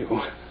quote it to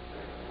you.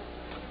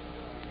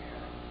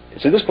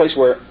 It's in this place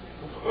where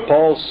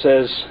Paul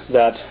says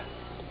that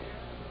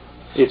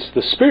it's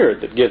the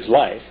Spirit that gives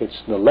life,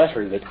 it's the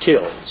letter that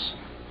kills.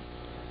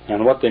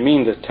 And what they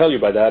mean to tell you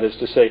by that is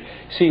to say,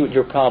 see what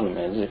your problem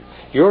is.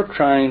 You're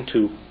trying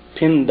to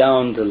pin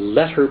down the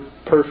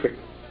letter-perfect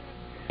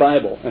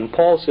Bible. And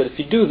Paul said, if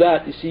you do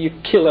that, you see, you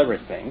kill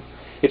everything.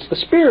 It's the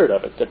spirit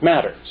of it that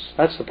matters.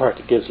 That's the part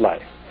that gives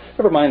life.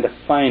 Never mind the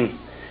fine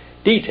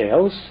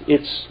details.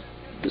 It's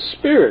the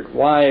spirit.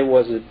 Why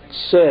was it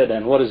said,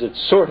 and what does it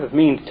sort of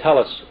mean to tell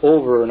us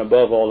over and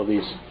above all of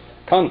these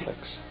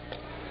conflicts?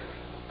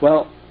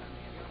 Well,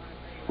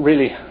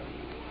 really,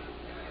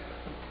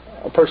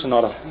 a person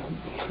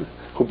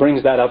who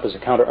brings that up as a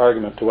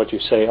counter-argument to what you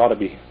say ought to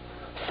be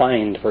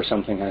fined for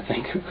something, I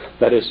think,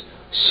 that is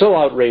so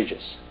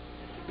outrageous.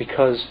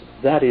 Because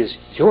that is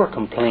your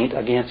complaint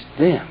against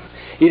them.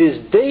 It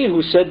is they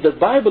who said the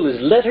Bible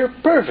is letter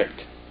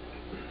perfect.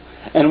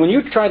 And when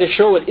you try to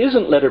show it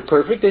isn't letter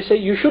perfect, they say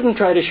you shouldn't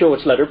try to show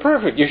it's letter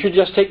perfect. You should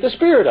just take the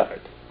spirit of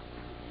it.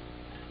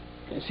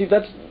 You see,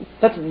 that's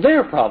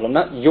their problem,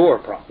 not your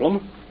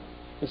problem.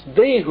 It's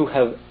they who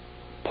have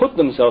put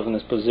themselves in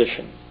this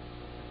position.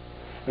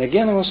 And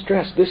again, I must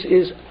stress, this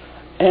is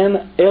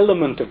an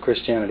element of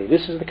Christianity.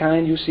 This is the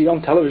kind you see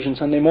on television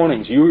Sunday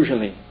mornings,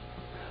 usually.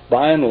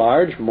 By and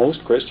large,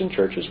 most Christian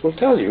churches will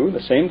tell you the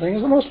same thing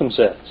as the Muslim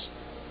says.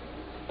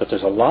 But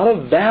there's a lot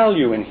of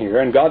value in here,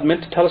 and God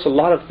meant to tell us a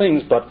lot of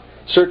things, but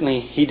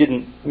certainly He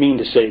didn't mean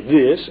to say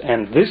this,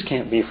 and this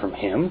can't be from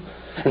Him,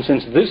 and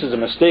since this is a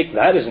mistake,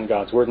 that isn't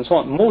God's Word, and so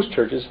on. Most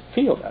churches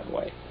feel that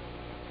way.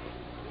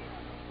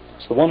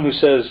 It's the one who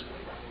says,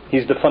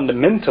 he's the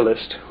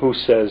fundamentalist who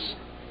says,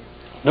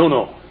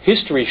 no,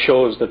 history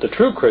shows that the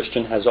true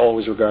Christian has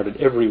always regarded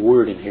every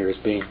word in here as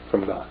being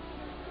from God.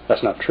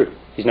 That's not true.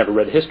 He's never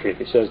read history if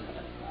he says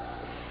that.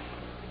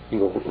 You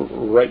go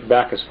right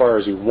back as far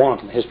as you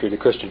want in the history of the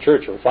Christian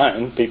church, you'll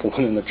find people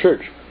within the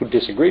church who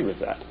disagreed with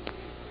that.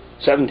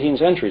 17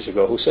 centuries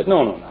ago, who said,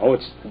 no,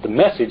 it's the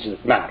message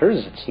that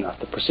matters. It's not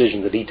the precision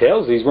of the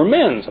details. These were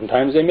men.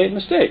 Sometimes they made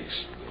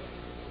mistakes.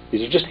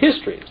 These are just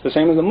history. It's the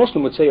same as the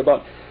Muslim would say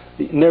about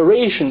the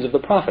narrations of the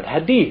Prophet,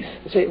 hadith.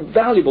 They say,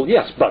 valuable,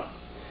 yes, but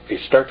if you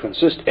start to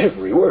insist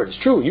every word is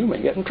true, you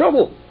may get in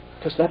trouble.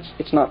 Because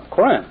it's not the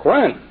Quran.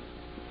 Quran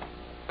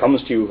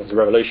comes to you as a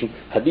revelation.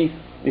 Hadith,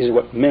 these are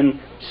what men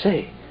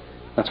say.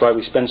 That's why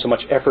we spend so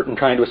much effort in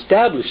trying to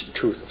establish the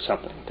truth of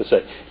something. To say,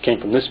 it came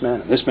from this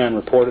man, and this man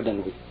reported,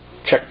 and we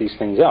check these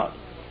things out.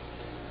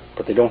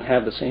 But they don't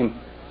have the same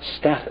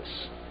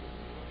status.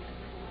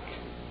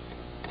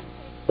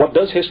 What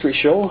does history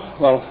show?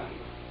 Well,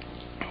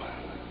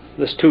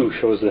 this too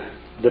shows the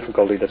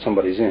difficulty that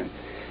somebody's in.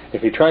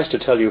 If he tries to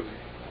tell you,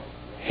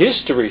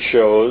 history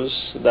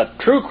shows that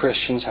true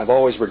Christians have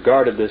always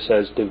regarded this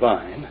as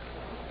divine,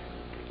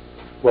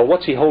 well,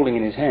 what's he holding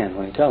in his hand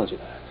when he tells you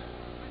that?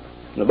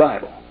 The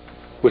Bible,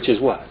 which is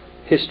what?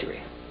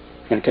 History.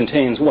 And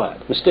contains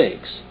what?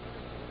 Mistakes.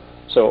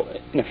 So,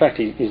 in effect,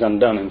 he's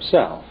undone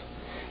himself.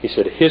 He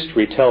said,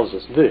 history tells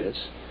us this.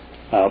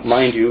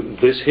 Mind you,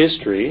 this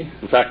history,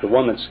 in fact, the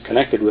one that's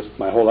connected with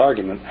my whole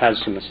argument, has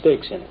some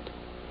mistakes in it.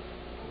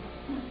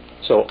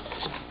 So,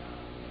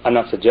 I'm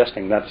not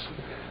suggesting that's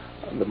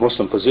the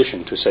Muslim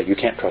position to say you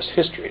can't trust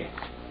history.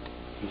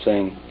 I'm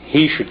saying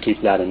he should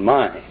keep that in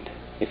mind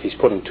if he's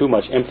putting too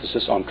much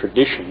emphasis on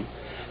tradition,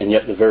 and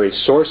yet the very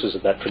sources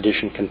of that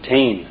tradition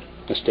contain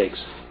mistakes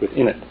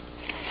within it.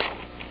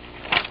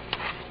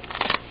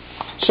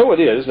 So it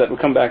is that we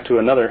come back to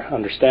another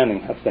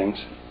understanding of things.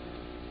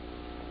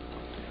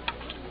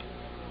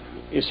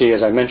 You see,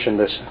 as I mentioned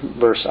this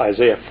verse,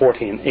 Isaiah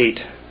 40:8,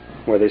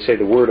 where they say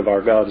the word of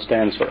our God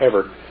stands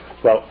forever.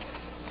 Well,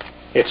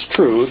 it's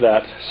true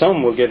that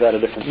some will give that a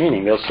different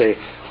meaning. They'll say,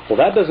 well,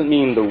 that doesn't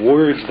mean the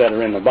words that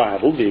are in the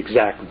Bible, the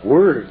exact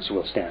words,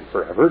 will stand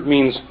forever. It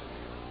means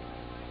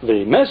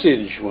the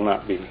message will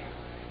not be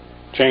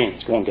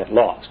changed, won't get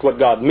lost. What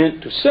God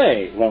meant to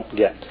say won't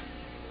get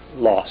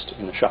lost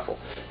in the shuffle.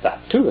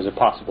 That, too, is a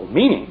possible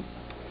meaning.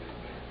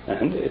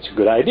 And it's a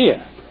good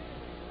idea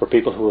for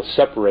people who will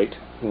separate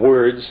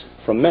words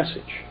from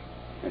message.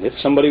 And if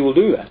somebody will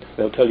do that,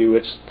 they'll tell you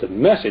it's the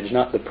message,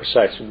 not the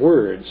precise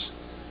words,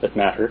 that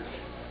matter.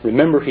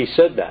 Remember, he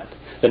said that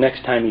the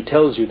next time he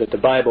tells you that the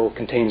Bible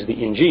contains the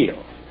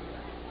Injil.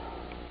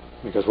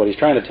 Because what he's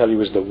trying to tell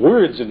you is the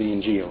words of the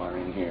Injil are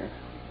in here.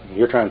 And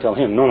you're trying to tell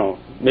him, no,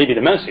 maybe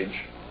the message,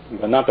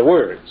 but not the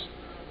words.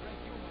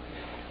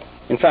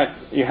 In fact,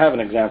 you have an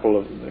example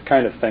of the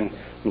kind of thing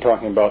I'm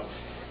talking about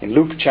in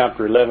Luke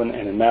chapter 11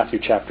 and in Matthew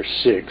chapter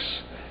 6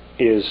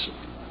 is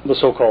the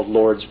so-called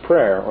Lord's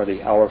Prayer, or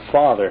the Our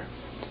Father.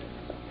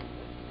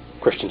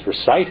 Christians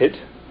recite it,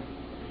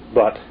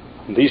 but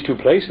in these two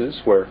places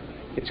where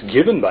it's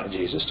given by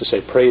Jesus to say,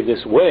 pray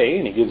this way,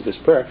 and he gives this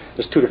prayer,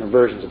 there's two different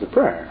versions of the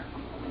prayer.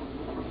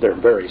 They're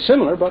very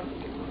similar, but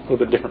a little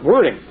bit different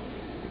wording.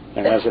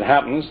 And as it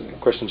happens,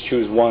 Christians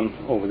choose one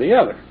over the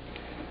other.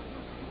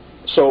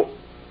 So,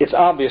 it's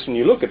obvious when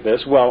you look at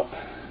this, well,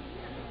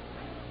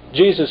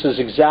 Jesus'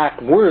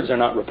 exact words are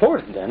not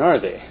reported then, are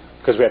they?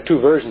 Because we have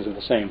two versions of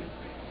the same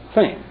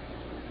thing.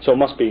 So it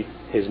must be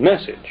his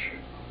message,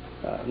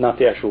 not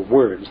the actual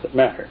words that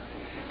matter.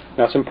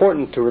 Now it's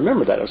important to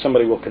remember that, if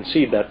somebody will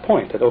concede that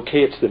point, that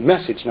okay, it's the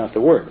message, not the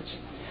words.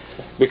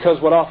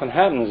 Because what often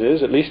happens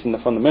is, at least in the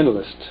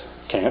fundamentalist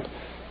camp,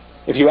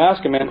 if you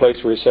ask a man in a place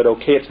where he said,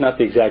 okay, it's not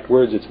the exact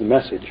words, it's the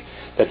message,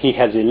 that he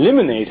has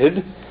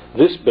eliminated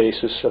this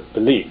basis of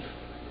belief.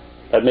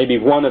 That may be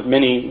one of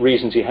many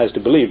reasons he has to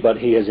believe, but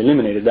he has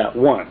eliminated that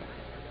one,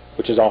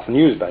 which is often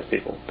used by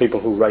people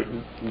who write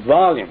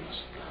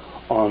volumes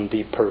on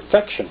the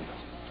perfection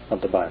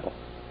of the Bible.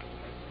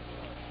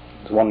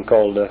 There's one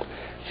called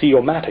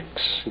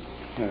Theomatics,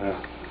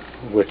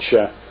 which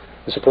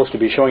is supposed to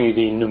be showing you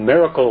the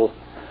numerical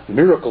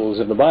miracles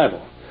of the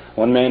Bible.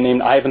 One man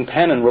named Ivan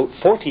Panin wrote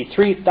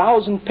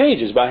 43,000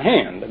 pages by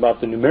hand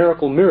about the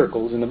numerical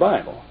miracles in the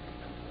Bible.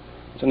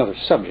 It's another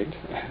subject,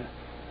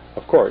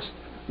 of course.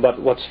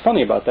 But what's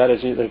funny about that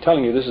is they're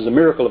telling you this is a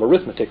miracle of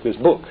arithmetic, this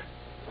book.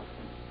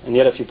 And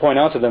yet if you point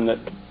out to them that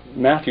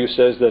Matthew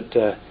says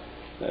that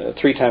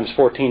 3 times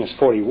 14 is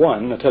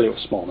 41, they'll tell you a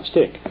small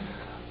mistake.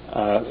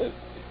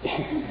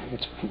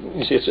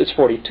 It's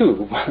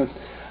 42.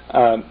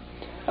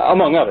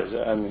 Among others.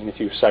 I mean, if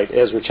you cite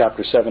Ezra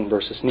chapter 7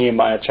 versus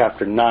Nehemiah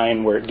chapter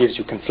 9, where it gives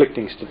you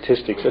conflicting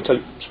statistics, they'll tell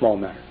you small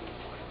matter.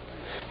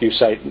 You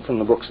cite from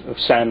the books of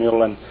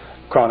Samuel and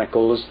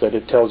Chronicles that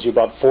it tells you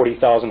about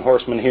 40,000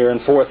 horsemen here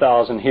and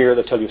 4,000 here.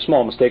 They tell you a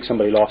small mistake,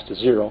 somebody lost a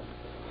zero,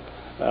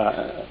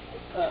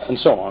 and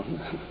so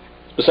on.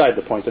 It's beside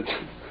the point that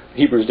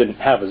Hebrews didn't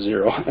have a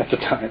zero at the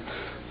time.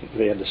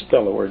 They had to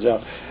spell the words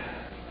out.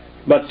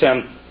 But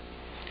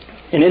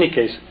in any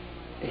case,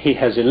 he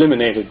has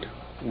eliminated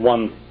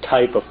one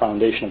type of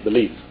foundation of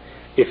belief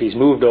if he's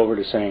moved over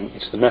to saying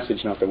it's the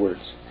message, not the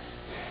words.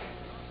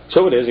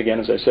 So it is, again,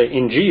 as I say,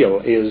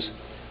 Injil is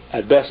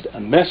at best a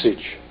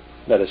message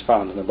that is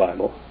found in the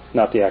Bible,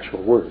 not the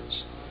actual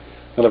words.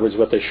 In other words,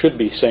 what they should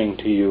be saying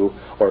to you,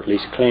 or at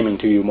least claiming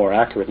to you more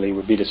accurately,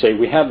 would be to say,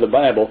 we have the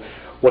Bible,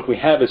 what we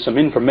have is some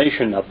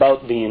information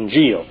about the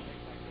Injil.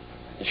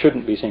 They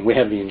shouldn't be saying, we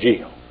have the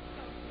Injil.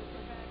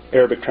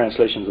 Arabic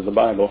translations of the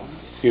Bible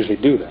usually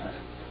do that.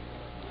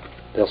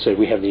 They'll say,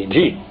 we have the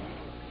Injil.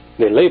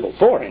 They label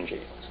 4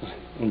 Injils.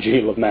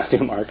 Injil of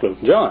Matthew, Mark, Luke,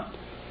 and John.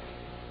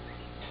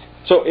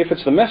 So if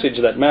it's the message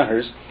that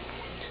matters,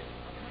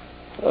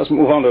 let's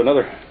move on to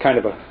another kind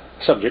of a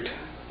subject,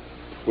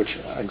 which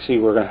I see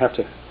we're going to have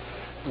to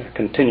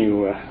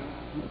continue.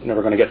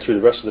 Never going to get through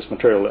the rest of this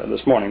material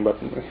this morning,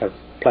 but we have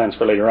plans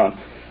for later on.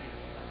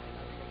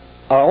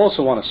 I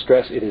also want to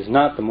stress it is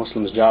not the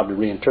Muslim's job to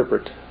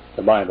reinterpret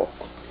the Bible.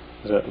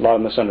 There's a lot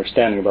of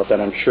misunderstanding about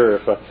that. I'm sure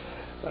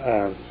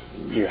if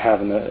you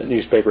have in the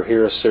newspaper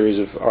here a series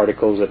of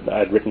articles that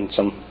I'd written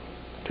some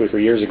 2 or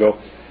 3 years ago.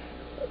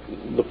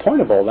 The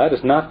point of all that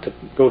is not to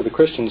go to the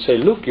Christian and say,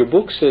 look, your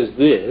book says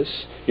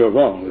this, you're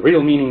wrong. The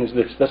real meaning is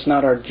this. That's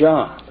not our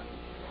job.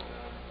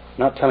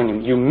 Not telling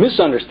him, you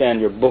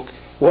misunderstand your book.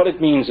 What it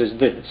means is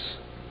this.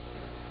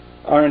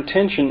 Our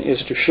intention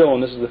is to show,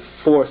 and this is the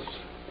 4th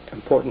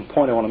important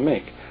point I want to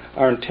make,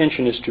 our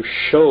intention is to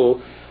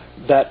show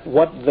that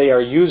what they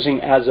are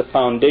using as a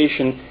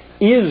foundation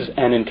is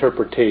an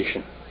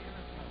interpretation.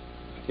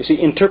 You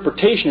see,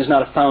 interpretation is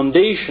not a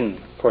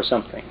foundation for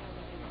something.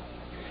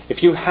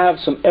 If you have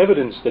some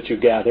evidence that you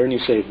gather and you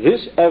say,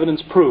 this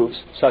evidence proves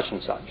such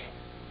and such,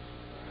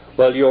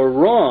 well, you're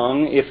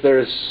wrong if there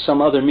is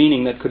some other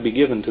meaning that could be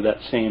given to that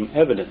same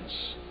evidence.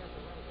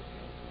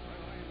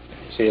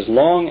 See, as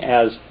long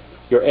as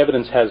your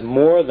evidence has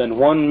more than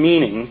one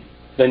meaning,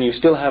 then you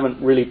still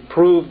haven't really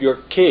proved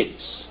your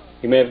case.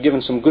 You may have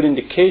given some good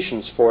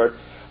indications for it,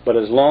 but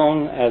as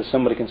long as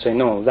somebody can say,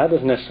 no, that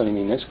doesn't necessarily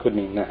mean this, could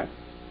mean that.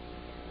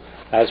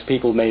 As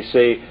people may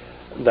say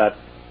that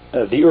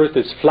the earth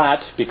is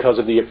flat because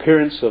of the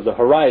appearance of the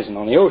horizon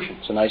on the ocean.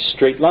 It's a nice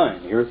straight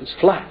line. The earth is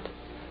flat.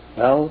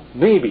 Well,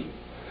 maybe.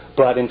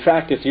 But in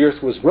fact, if the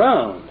earth was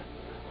round,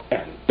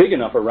 and big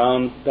enough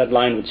around, that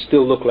line would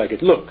still look like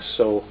it looks.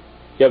 So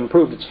you haven't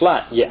proved it's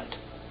flat yet.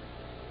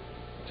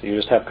 So you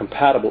just have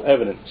compatible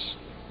evidence.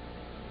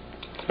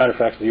 As a matter of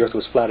fact, if the earth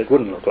was flat, it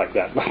wouldn't look like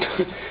that. But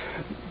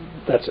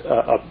that's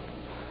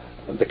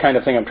the kind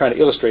of thing I'm trying to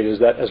illustrate is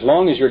that as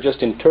long as you're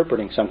just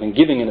interpreting something,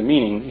 giving it a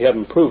meaning, you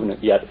haven't proven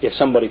it yet if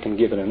somebody can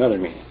give it another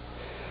meaning.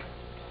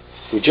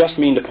 We just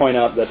mean to point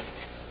out that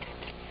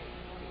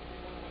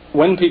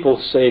when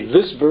people say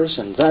this verse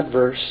and that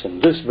verse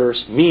and this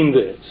verse mean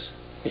this,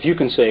 if you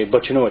can say,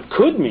 but you know it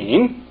could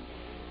mean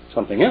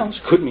something else,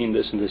 could mean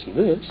this and this and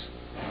this,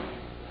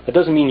 that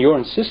doesn't mean you're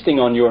insisting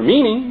on your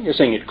meaning. You're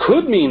saying it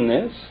could mean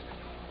this.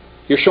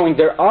 You're showing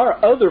there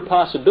are other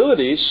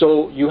possibilities,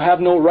 so you have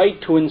no right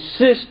to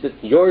insist that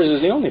yours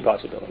is the only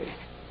possibility.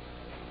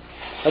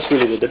 That's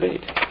really the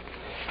debate.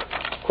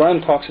 The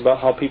Quran talks about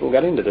how people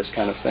got into this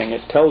kind of thing.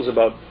 It tells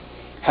about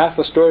half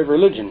the story of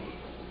religion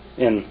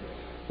in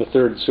the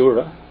 3rd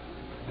surah,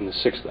 in the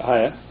 6th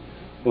ayah,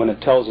 when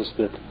it tells us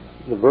that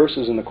the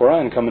verses in the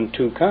Quran come in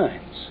 2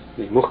 kinds,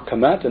 the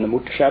muhkamat and the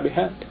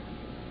mutashabihat.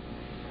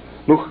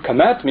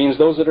 Muhkamat means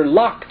those that are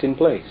locked in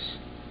place.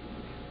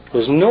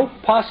 There's no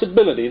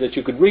possibility that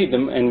you could read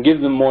them and give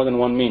them more than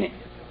one meaning.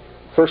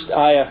 First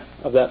ayah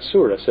of that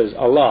surah says,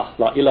 Allah,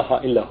 la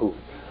ilaha illahu.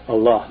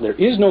 Allah, there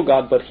is no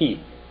God but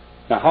He.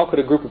 Now how could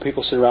a group of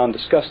people sit around and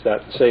discuss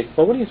that and say,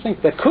 well, what do you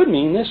think? That could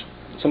mean this.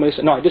 Somebody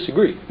said, no, I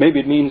disagree. Maybe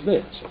it means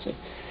this. You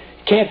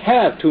can't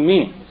have 2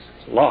 meanings.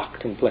 It's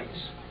locked in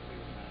place.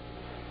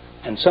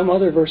 And some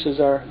other verses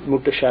are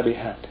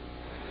mutashabihat,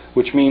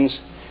 which means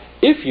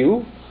if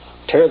you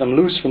tear them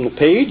loose from the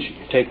page,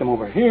 you take them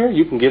over here,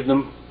 you can give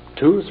them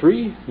 2 or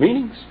 3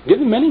 meanings. Give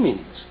them many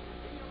meanings.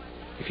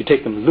 If you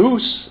take them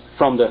loose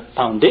from the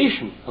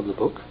foundation of the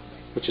book,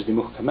 which is the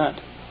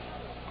muhkamat,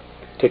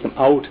 take them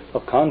out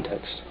of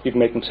context, you can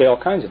make them say all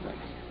kinds of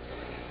things.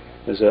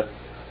 There's a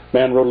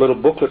man wrote a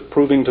little booklet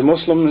proving to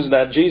Muslims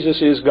that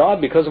Jesus is God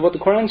because of what the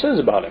Quran says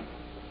about Him.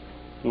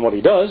 And what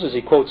he does is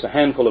he quotes a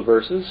handful of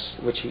verses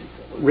which he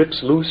rips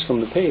loose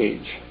from the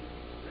page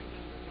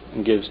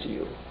and gives to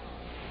you.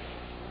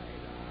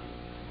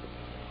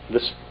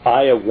 This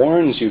ayah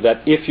warns you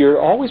that if you're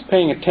always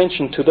paying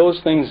attention to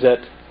those things that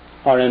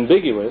are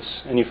ambiguous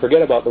and you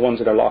forget about the ones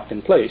that are locked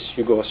in place,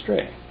 you go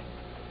astray.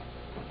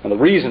 And the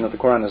reason that the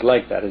Quran is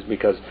like that is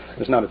because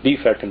there's not a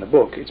defect in the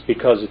book. It's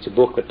because it's a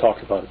book that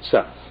talks about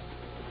itself.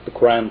 The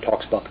Quran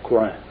talks about the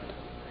Quran,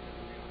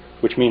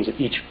 which means that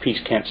each piece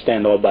can't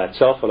stand all by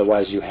itself,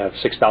 otherwise you have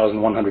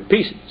 6,100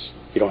 pieces.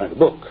 You don't have a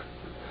book.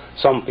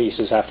 Some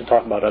pieces have to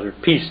talk about other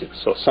pieces,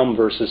 so some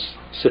verses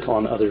sit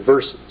on other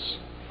verses.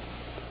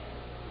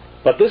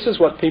 But this is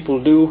what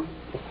people do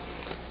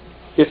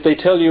if they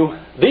tell you,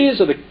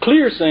 these are the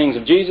clear sayings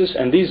of Jesus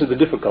and these are the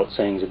difficult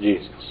sayings of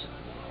Jesus.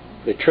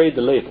 They trade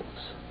the labels.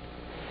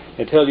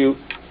 They tell you,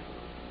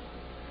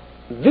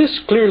 this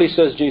clearly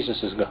says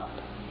Jesus is God.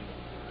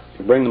 If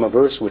you bring them a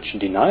verse which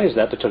denies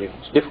that, they tell you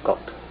it's difficult.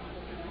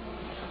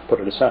 Put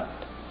it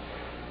aside.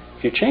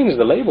 If you change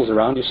the labels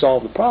around, you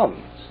solve the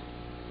problems.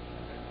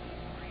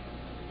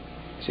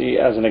 See,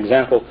 as an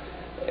example,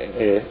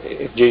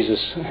 if Jesus,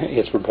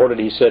 it's reported,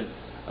 he said,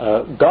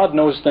 God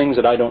knows things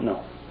that I don't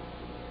know.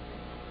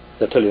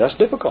 They'll tell you that's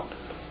difficult.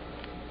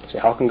 Say,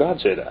 how can God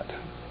say that?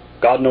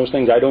 God knows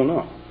things I don't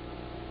know.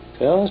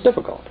 Say, well, that's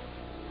difficult.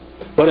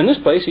 But in this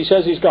place, he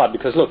says he's God,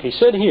 because look, he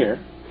said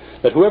here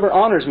that whoever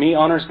honors me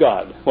honors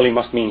God. Well, he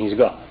must mean he's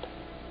God.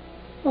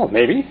 Well,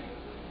 maybe.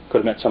 Could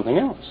have meant something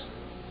else.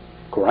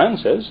 The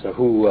Quran says,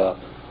 who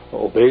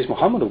obeys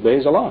Muhammad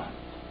obeys Allah.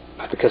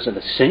 Not because of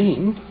the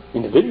same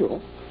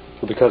individual,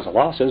 but because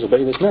Allah says,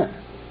 obey this man.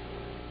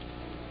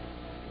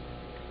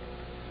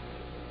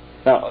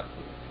 Now,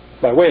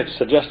 by way of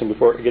suggesting,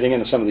 before getting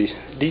into some of these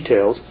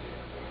details,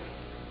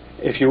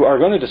 if you are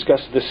going to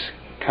discuss this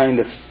kind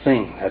of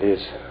thing, that is,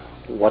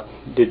 what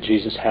did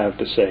Jesus have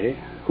to say,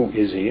 who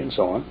is he, and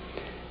so on,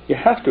 you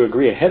have to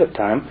agree ahead of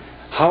time,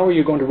 how are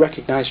you going to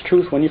recognize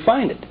truth when you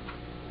find it?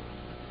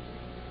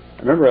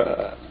 I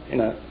remember in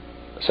a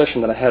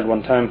session that I had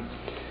one time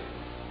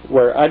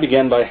where I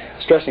began by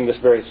stressing this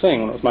very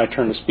thing when it was my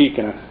turn to speak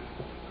in a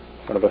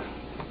sort of a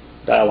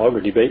dialogue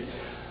or debate.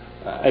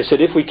 I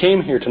said, if we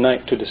came here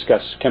tonight to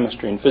discuss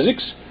chemistry and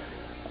physics,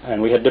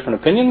 and we had different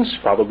opinions,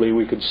 probably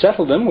we could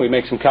settle them, we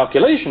make some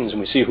calculations,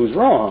 and we see who's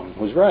wrong,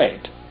 who's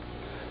right.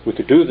 We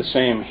could do the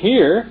same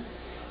here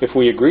if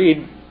we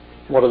agreed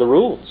what are the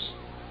rules.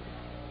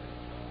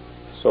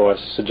 So I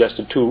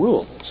suggested two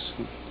rules.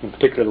 In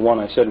particular, the one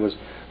I said was,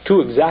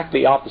 two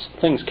exactly opposite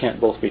things can't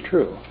both be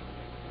true.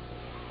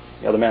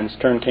 The other man's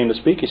turn came to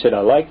speak. He said, I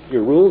like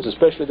your rules,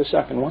 especially the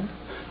second one.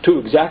 Two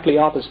exactly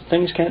opposite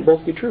things can't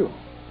both be true.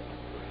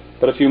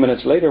 But a few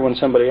minutes later, when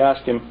somebody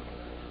asked him,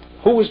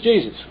 who was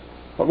Jesus?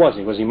 What was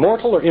he? Was he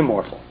mortal or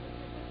immortal?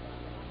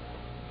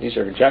 These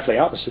are exactly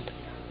opposite.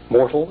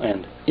 Mortal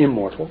and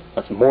immortal.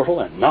 That's mortal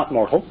and not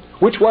mortal.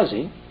 Which was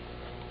he?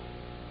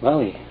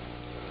 Well, he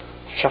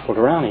shuffled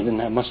around. He didn't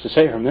have much to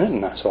say for a minute.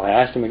 And so I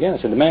asked him again.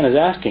 I said, the man is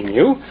asking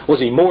you, was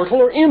he mortal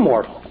or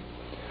immortal?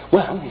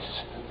 Well, he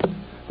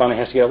finally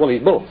has to get, well,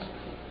 he's both.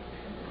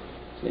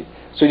 See?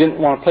 So he didn't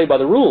want to play by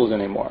the rules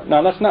anymore.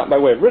 Now, that's not by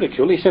way of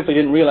ridicule. He simply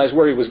didn't realize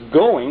where he was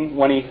going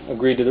when he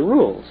agreed to the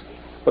rules.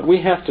 But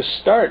we have to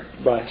start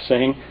by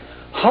saying,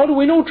 how do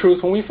we know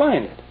truth when we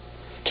find it?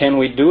 Can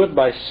we do it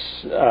by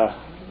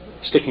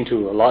sticking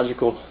to a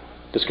logical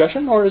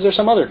discussion, or is there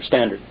some other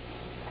standard?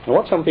 And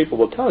what some people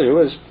will tell you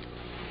is,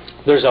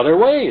 there's other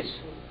ways.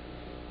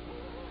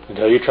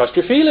 Until you trust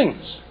your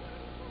feelings.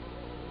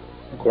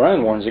 The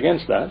Quran warns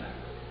against that.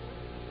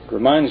 It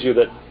reminds you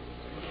that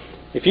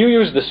if you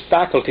use this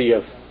faculty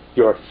of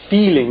your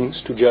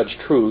feelings to judge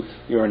truth,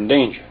 you're in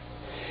danger.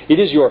 It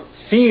is your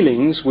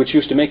feelings which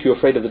used to make you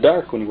afraid of the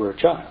dark when you were a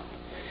child.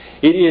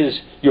 It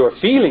is your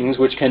feelings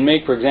which can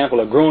make, for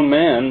example, a grown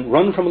man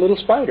run from a little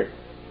spider.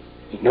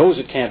 He knows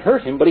it can't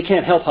hurt him, but he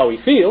can't help how he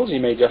feels. He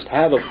may just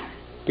have a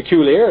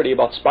peculiarity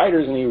about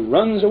spiders and he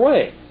runs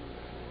away.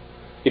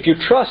 If you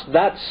trust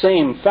that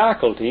same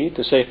faculty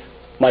to say,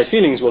 my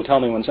feelings will tell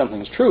me when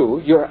something's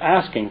true, you're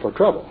asking for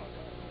trouble.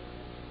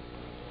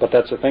 But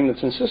that's a thing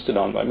that's insisted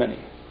on by many.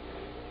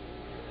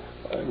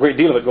 A great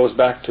deal of it goes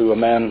back to a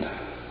man,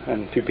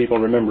 and few people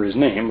remember his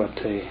name, but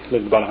he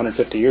lived about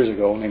 150 years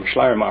ago, named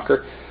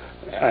Schleiermacher.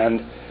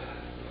 And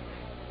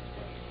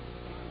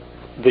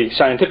the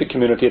scientific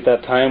community at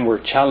that time were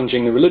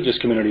challenging the religious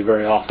community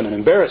very often and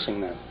embarrassing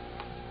them.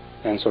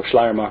 And so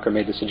Schleiermacher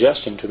made the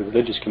suggestion to the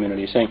religious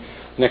community, saying,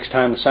 next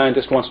time the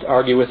scientist wants to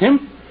argue with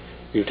him,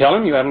 you tell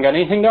him you haven't got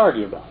anything to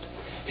argue about.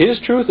 His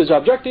truth is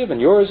objective and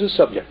yours is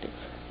subjective.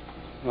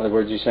 In other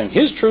words, he's saying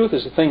his truth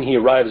is the thing he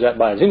arrives at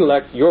by his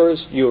intellect,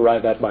 yours you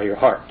arrive at by your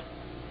heart.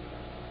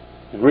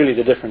 And really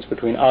the difference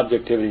between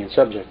objectivity and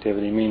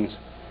subjectivity means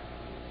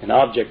in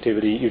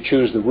objectivity you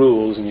choose the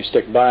rules and you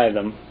stick by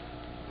them.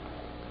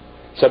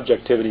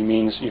 Subjectivity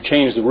means you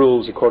change the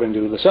rules according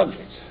to the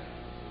subject.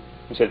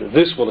 You say that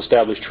this will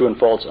establish true and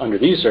false under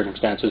these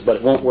circumstances, but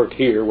it won't work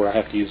here where I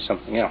have to use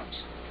something else.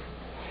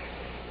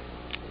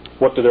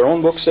 What do their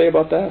own books say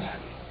about that?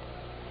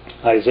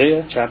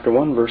 Isaiah chapter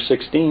 1 verse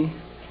 16.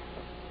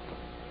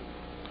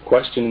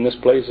 Question in this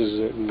place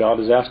is God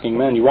is asking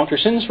man, you want your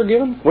sins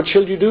forgiven? What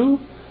shall you do?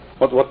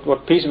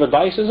 What piece of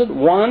advice is it?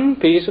 One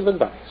piece of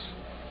advice.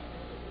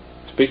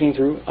 Speaking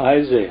through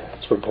Isaiah,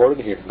 it's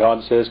reported here.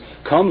 God says,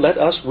 come, let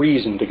us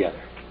reason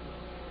together.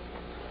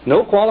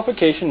 No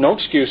qualification, no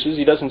excuses.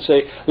 He doesn't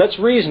say, let's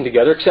reason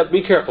together, except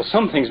be careful.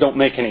 Some things don't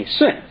make any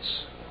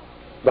sense.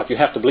 But you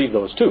have to believe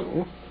those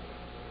too.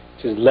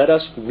 He says, let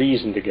us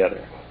reason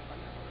together.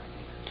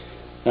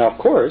 Now, of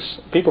course,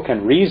 people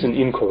can reason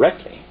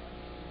incorrectly.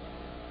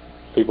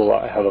 People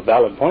have a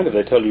valid point if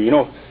they tell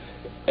you,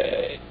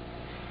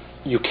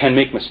 you can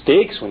make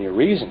mistakes when you're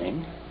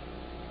reasoning.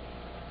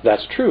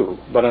 That's true.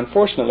 But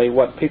unfortunately,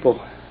 what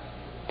people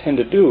tend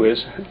to do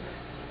is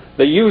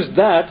they use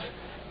that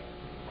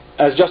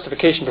as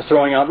justification for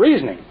throwing out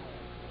reasoning.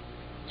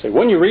 Say,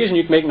 when you reason,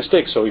 you can make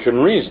mistakes, so you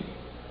shouldn't reason.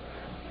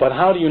 But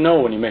how do you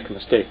know when you make a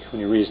mistake when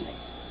you're reasoning?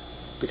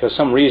 Because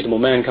some reasonable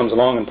man comes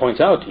along and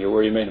points out to you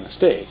where you made a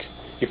mistake.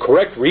 You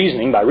correct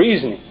reasoning by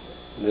reasoning.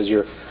 As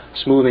you're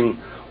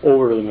smoothing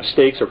over the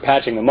mistakes or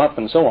patching them up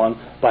and so on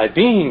by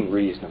being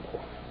reasonable.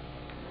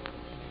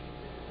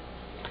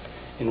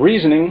 In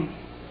reasoning,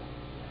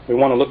 we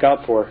want to look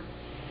out for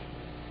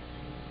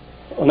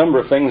a number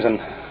of things, and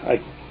I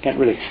can't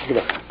really give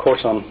a course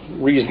on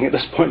reasoning at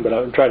this point, but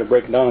I'll try to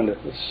break it down into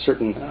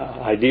certain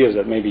ideas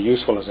that may be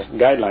useful as a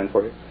guideline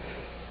for you.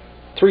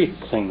 3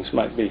 things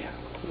might be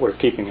worth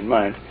keeping in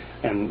mind,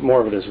 and more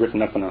of it is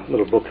written up in a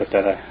little booklet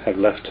that I have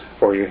left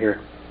for you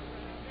here.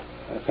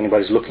 If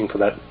anybody's looking for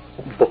that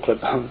booklet,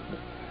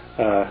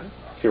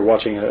 if you're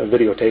watching a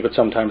videotape, it's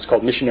sometimes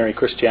called Missionary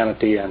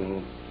Christianity,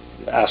 and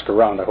ask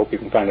around. I hope you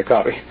can find a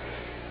copy.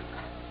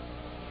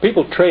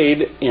 People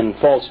trade in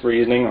false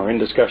reasoning or in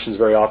discussions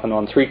very often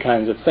on 3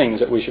 kinds of things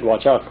that we should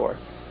watch out for.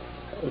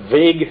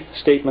 Vague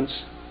statements,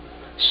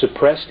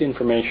 suppressed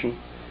information,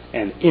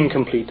 and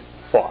incomplete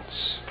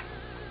thoughts.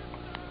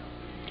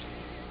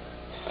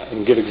 I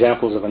can give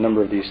examples of a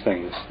number of these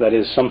things. That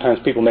is, sometimes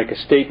people make a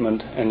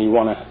statement and you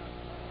want to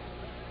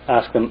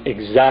ask them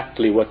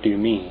exactly what do you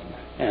mean.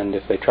 And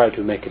if they try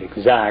to make it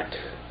exact,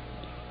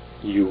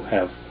 you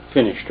have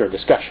finished your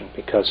discussion,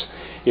 because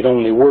it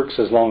only works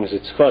as long as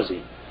it's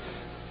fuzzy.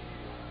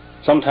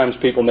 Sometimes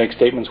people make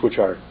statements which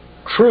are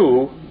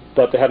true,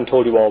 but they haven't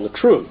told you all the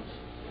truth.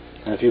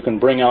 And if you can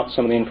bring out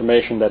some of the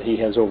information that he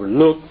has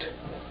overlooked,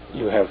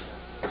 you have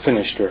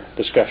finished your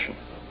discussion.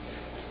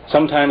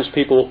 Sometimes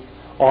people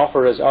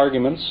offer as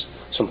arguments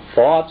some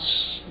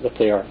thoughts that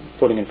they are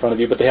putting in front of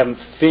you, but they haven't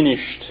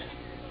finished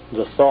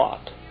the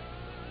thought.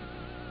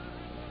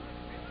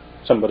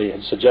 Somebody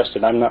had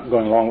suggested, I'm not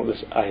going along with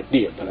this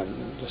idea, but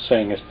I'm just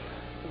saying it,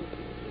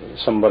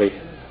 somebody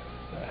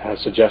has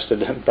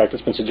suggested, in fact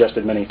it's been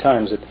suggested many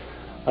times, that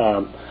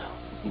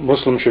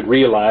Muslims should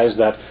realize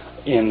that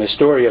in the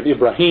story of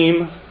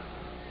Abraham,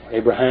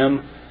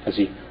 as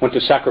he went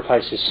to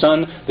sacrifice his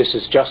son, this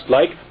is just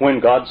like when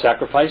God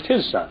sacrificed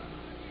his son.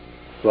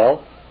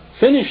 Well,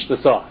 finish the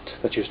thought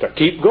that you start.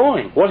 Keep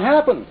going. What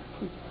happened?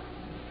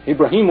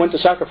 Abraham went to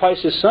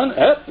sacrifice his son.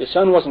 His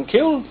son wasn't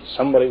killed.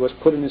 Somebody was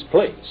put in his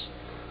place.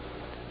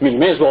 I mean, you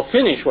may as well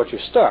finish what you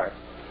start.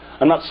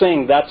 I'm not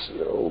saying that's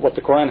what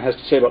the Quran has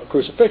to say about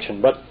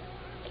crucifixion, but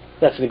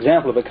that's an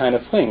example of the kind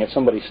of thing. If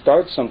somebody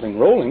starts something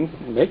rolling,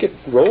 make it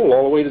roll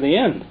all the way to the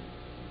end.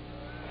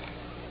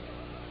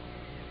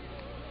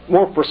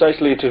 More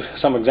precisely to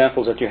some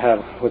examples that you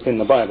have within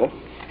the Bible.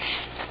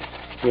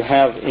 You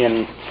have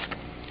in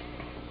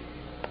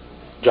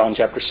John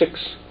chapter 6,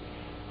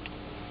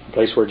 a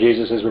place where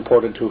Jesus is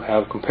reported to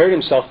have compared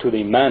himself to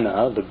the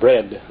manna, the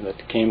bread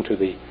that came to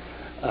the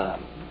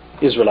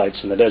Israelites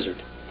in the desert.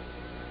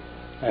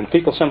 And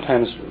people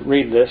sometimes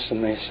read this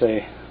and they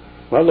say,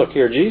 well, look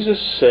here, Jesus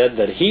said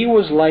that he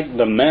was like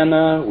the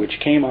manna which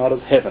came out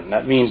of heaven.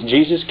 That means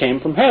Jesus came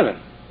from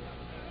heaven.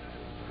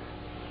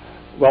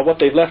 Well, what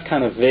they've left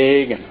kind of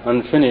vague and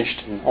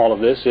unfinished in all of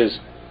this is,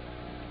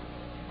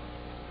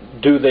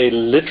 do they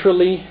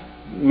literally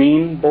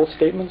mean both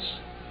statements?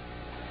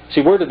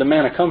 See, where did the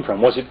manna come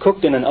from? Was it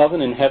cooked in an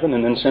oven in heaven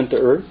and then sent to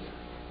earth?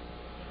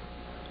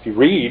 If you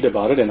read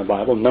about it in the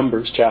Bible,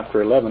 Numbers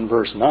chapter 11,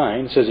 verse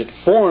 9, it says it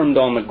formed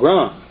on the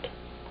ground.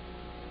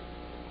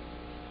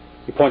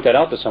 You point that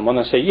out to someone,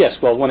 they say, yes,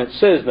 well, when it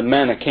says the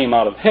manna came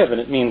out of heaven,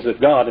 it means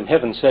that God in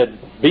heaven said,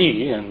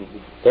 be, and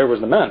there was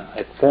the manna.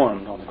 It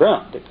formed on the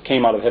ground. It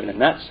came out of heaven in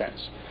that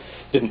sense.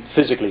 It didn't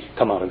physically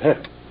come out of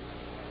heaven.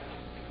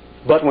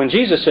 But when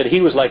Jesus said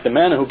he was like the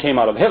manna who came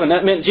out of heaven,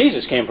 that meant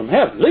Jesus came from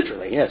heaven.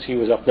 Literally, yes, he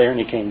was up there and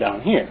he came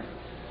down here.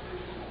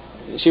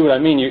 You see what I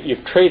mean?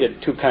 You've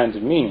traded 2 kinds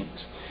of meanings.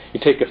 You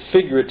take a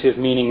figurative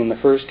meaning in the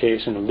first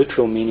case and a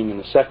literal meaning in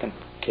the second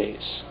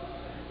case.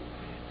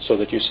 So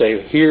that you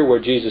say, here where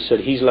Jesus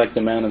said he's like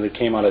the manna that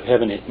came out of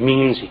heaven, it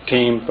means he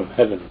came from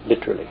heaven,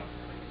 literally.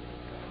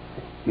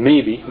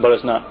 Maybe, but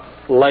it's not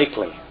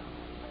likely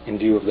in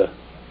view of the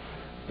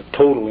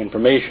total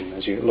information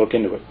as you look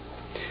into it.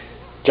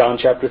 John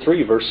chapter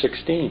 3, verse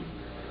 16,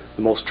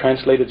 the most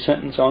translated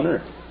sentence on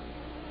earth.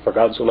 For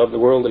God so loved the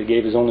world that he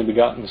gave his only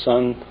begotten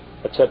Son,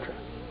 etc.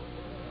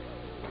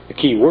 The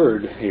key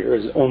word here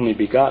is only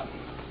begotten.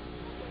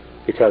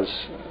 Because,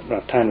 I don't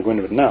have time to go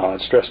into it now,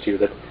 I'd stress to you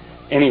that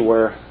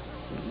anywhere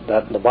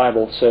that the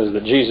Bible says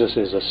that Jesus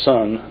is a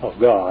Son of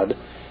God,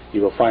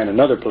 you will find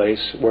another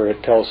place where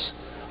it tells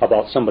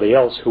about somebody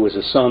else who is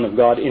a Son of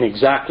God in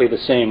exactly the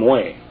same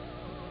way.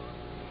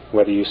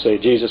 Whether you say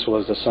Jesus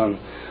was the Son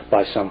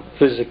by some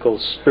physical,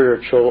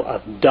 spiritual,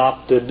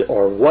 adopted,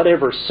 or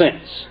whatever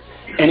sense,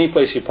 any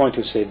place you point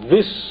to say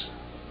this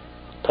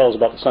tells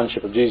about the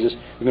sonship of Jesus,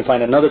 you can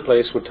find another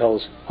place which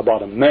tells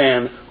about a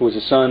man who is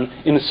a son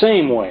in the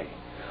same way,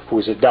 who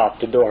is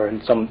adopted or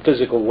in some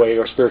physical way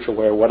or spiritual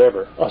way or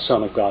whatever, a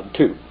son of God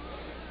too.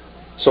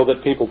 So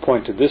that people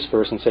point to this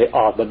verse and say,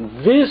 but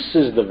this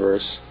is the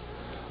verse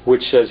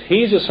which says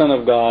he's a son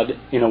of God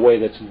in a way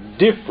that's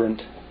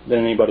different than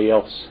anybody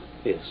else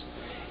is.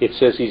 it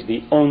says he's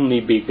the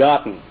only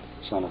begotten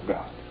Son of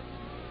God.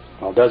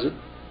 Well, does it?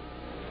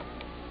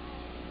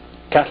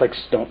 Catholics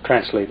don't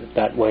translate it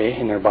that way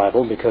in their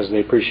Bible because they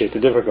appreciate the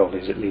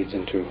difficulties it leads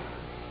into.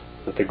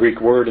 That the Greek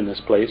word in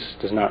this place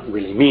does not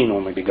really mean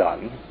only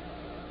begotten.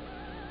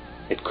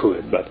 It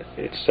could, but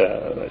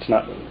it's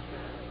not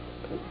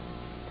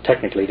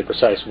technically the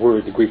precise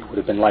word the Greek would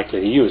have been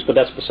likely to use, but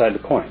that's beside the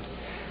point.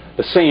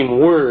 The same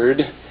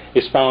word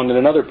is found in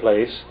another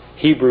place,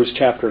 Hebrews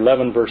chapter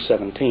 11, verse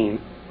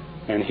 17,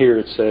 and here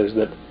it says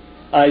that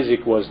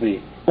Isaac was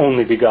the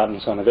only begotten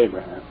son of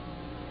Abraham.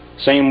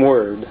 Same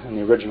word in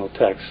the original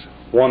text.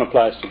 One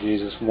applies to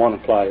Jesus, one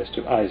applies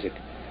to Isaac.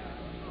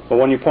 But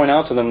when you point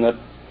out to them that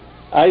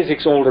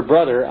Isaac's older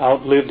brother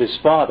outlived his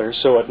father,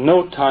 so at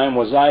no time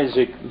was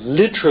Isaac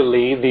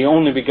literally the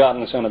only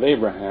begotten son of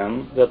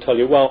Abraham, they'll tell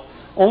you, well,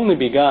 only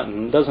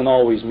begotten doesn't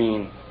always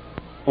mean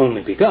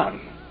only begotten.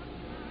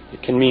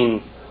 It can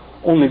mean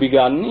only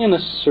begotten in a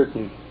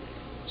certain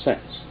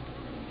sense.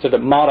 So to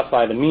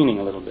modify the meaning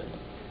a little bit.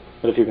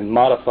 But if you can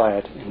modify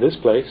it in this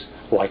place,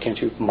 why can't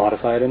you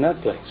modify it in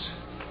that place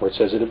where it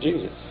says it of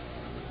Jesus?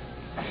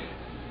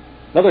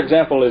 Another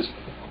example is,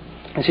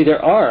 you see,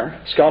 there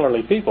are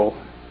scholarly people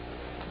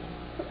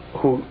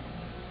who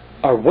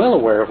are well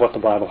aware of what the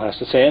Bible has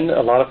to say, and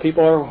a lot of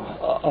people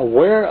are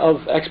aware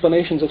of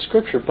explanations of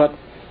Scripture, but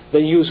they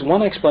use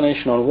one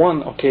explanation on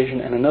one occasion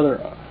and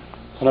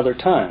another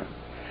time.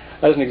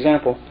 As an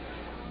example,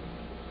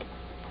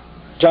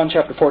 John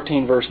chapter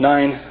 14, verse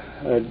 9,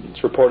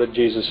 it's reported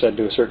Jesus said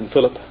to a certain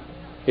Philip,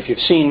 "If you've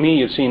seen me,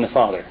 you've seen the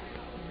Father."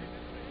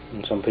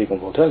 And some people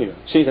will tell you,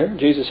 see there,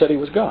 Jesus said he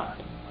was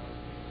God.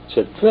 He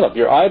said, "Philip,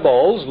 your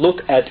eyeballs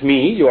look at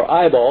me, your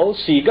eyeballs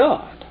see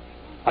God.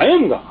 I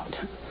am God."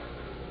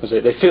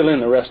 They fill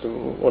in the rest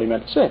of what he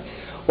meant to say.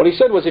 What he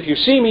said was, if you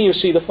see me, you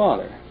see the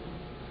Father.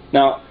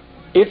 Now,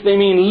 if they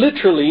mean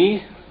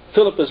literally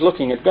Philip is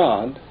looking at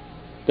God,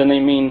 then they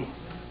mean,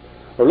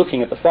 or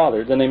looking at the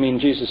Father, then they mean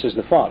Jesus is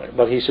the Father.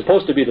 But he's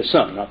supposed to be the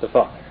Son, not the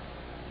Father.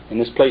 In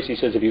this place he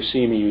says, if you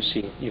see me,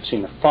 you've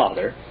seen the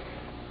Father.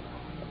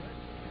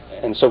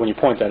 And so when you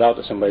point that out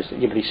to somebody, say,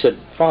 yeah, but he said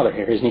Father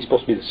here, isn't he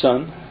supposed to be the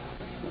Son?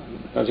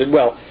 I said,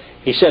 well,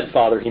 he said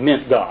Father, he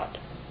meant God.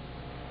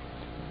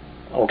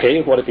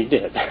 Okay, what if he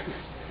did?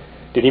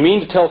 Did he mean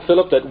to tell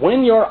Philip that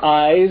when your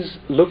eyes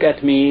look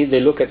at me, they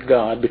look at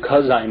God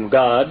because I'm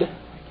God?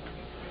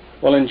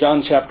 Well, in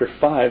John chapter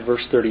 5,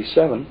 verse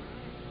 37,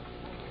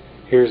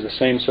 here's the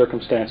same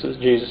circumstances.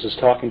 Jesus is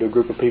talking to a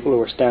group of people who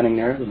are standing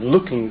there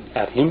looking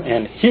at him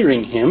and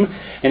hearing him,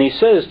 and he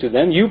says to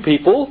them, "You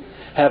people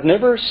have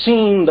never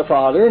seen the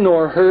Father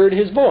nor heard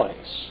his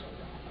voice."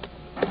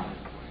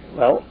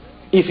 Well,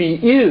 if he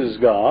is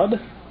God,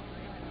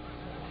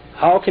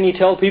 how can he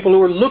tell people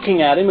who are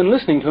looking at him and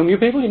listening to him, you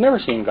people, you've never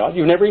seen God,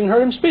 you've never even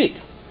heard him speak?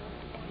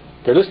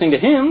 They're listening to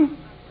him.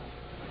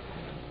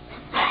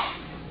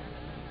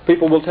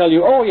 People will tell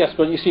you, oh yes,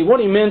 but you see, what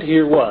he meant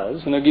here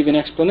was, and they'll give you an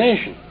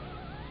explanation.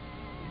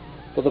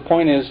 But the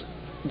point is,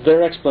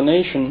 their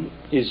explanation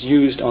is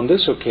used on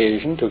this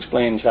occasion to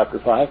explain chapter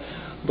 5,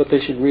 but they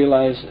should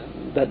realize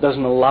that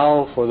doesn't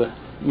allow for the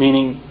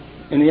meaning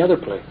in the other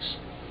place.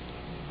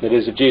 That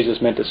is, if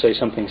Jesus meant to say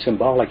something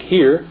symbolic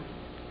here,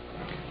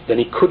 then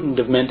he couldn't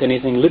have meant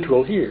anything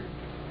literal here.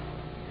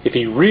 If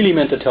he really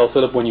meant to tell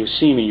Philip, when you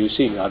see me, you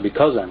see God,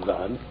 because I'm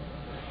God,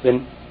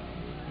 then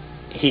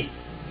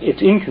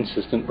it's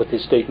inconsistent with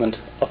his statement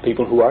of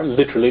people who are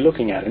literally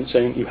looking at him,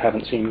 saying, you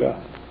haven't seen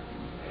God.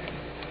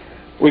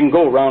 We can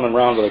go round and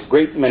round with a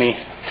great many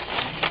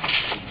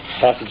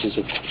passages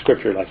of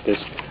Scripture like this,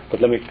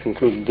 but let me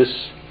conclude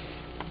this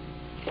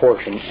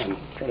portion and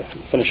try to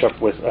finish up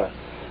with,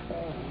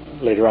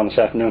 later on this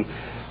afternoon,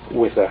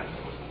 with a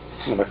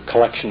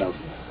collection of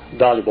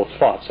valuable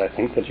thoughts, I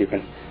think, that you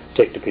can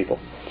take to people.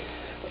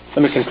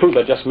 Let me conclude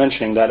by just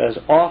mentioning that as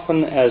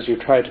often as you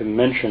try to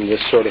mention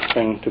this sort of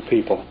thing to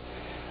people,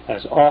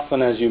 as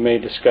often as you may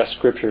discuss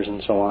Scriptures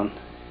and so on,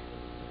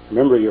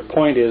 remember your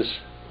point is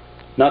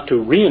not to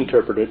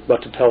reinterpret it,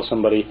 but to tell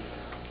somebody,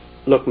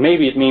 look,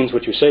 maybe it means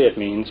what you say it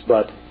means,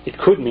 but it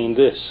could mean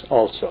this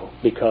also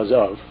because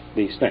of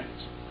these things.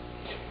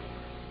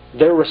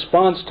 Their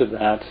response to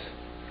that,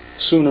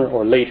 sooner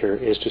or later,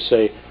 is to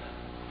say,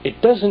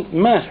 it doesn't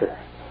matter.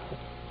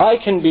 I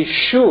can be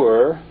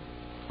sure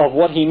of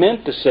what he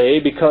meant to say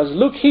because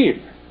look here.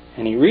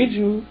 And he reads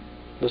you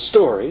the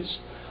stories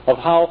of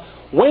how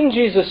when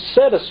Jesus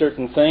said a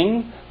certain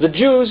thing, the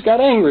Jews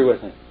got angry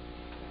with him.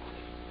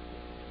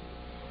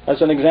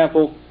 As an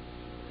example,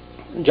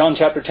 John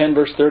chapter 10,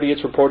 verse 30,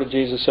 it's reported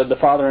Jesus said, the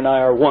Father and I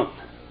are one.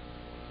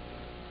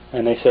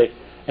 And they say,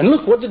 and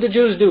look, what did the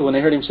Jews do when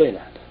they heard him say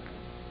that?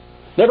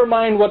 Never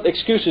mind what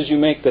excuses you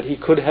make that he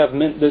could have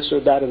meant this or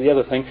that or the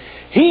other thing.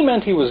 He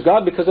meant he was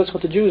God because that's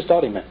what the Jews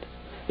thought he meant.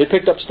 They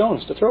picked up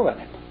stones to throw at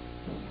him.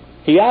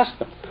 He asked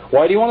them,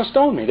 why do you want to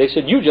stone me? They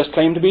said, you just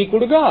claim to be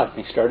equal to God.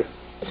 And he started,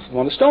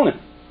 want to stone him.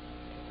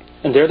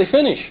 And there they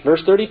finish,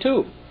 verse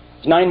 32.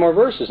 There's 9 more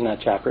verses in that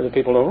chapter that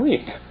people don't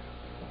read.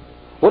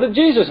 What did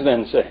Jesus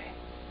then say?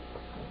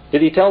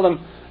 Did he tell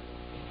them,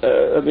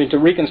 to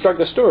reconstruct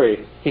the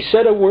story. He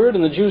said a word,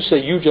 and the Jews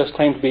say, you just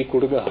claim to be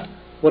equal to God.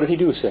 What did he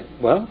do? Say,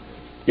 well,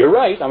 you're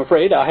right, I'm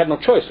afraid, I have no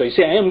choice. So you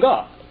see, I am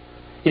God.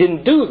 He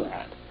didn't do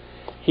that.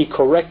 He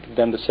corrected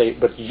them to say,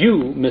 but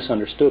you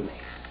misunderstood me.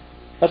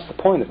 That's the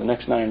point of the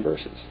next 9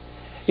 verses.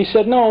 He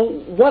said,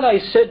 no, what I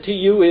said to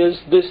you is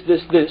this,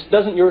 this, this.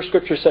 Doesn't your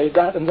scripture say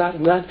that and that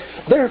and that?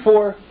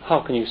 Therefore,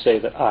 how can you say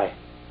that I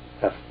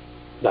have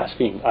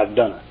blasphemed? I've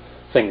done a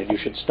thing that you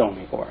should stone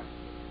me for.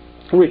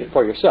 Read it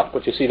for yourself.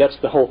 But you see, that's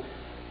the whole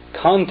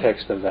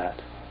context of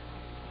that.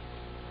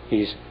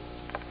 The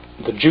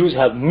Jews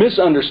have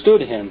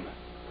misunderstood him.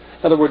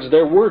 In other words,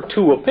 there were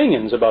 2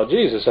 opinions about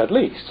Jesus, at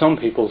least. Some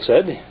people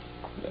said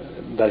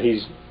that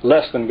he's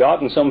less than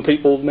God, and some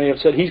people may have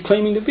said he's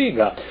claiming to be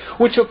God.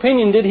 Which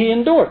opinion did he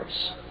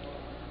endorse?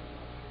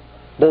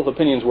 Both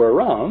opinions were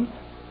wrong,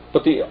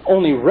 but the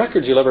only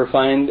records you'll ever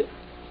find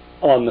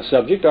on the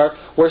subject are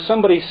where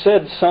somebody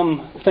said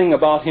something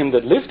about him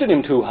that lifted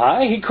him too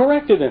high, he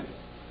corrected him.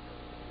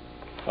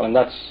 And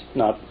that's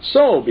not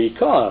so,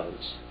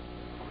 because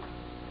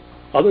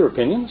other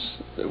opinions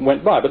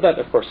went by. But that,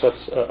 of course,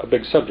 that's a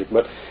big subject.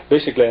 But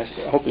basically,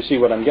 I hope you see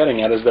what I'm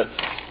getting at, is that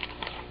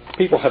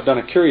people have done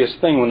a curious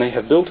thing when they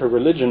have built a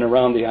religion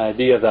around the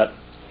idea that,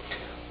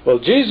 well,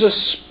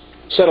 Jesus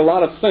said a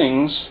lot of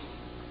things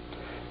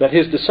that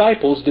his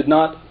disciples did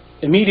not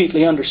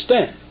immediately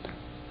understand.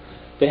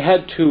 They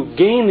had to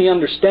gain the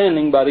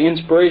understanding by the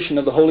inspiration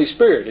of the Holy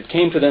Spirit. It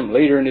came to them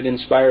later, and it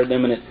inspired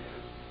them, and it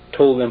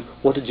told them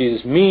what did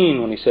Jesus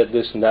mean when he said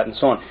this and that and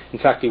so on. In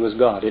fact, he was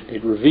God.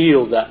 It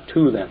revealed that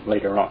to them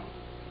later on.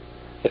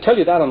 I tell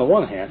you that on the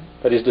one hand,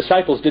 that his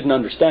disciples didn't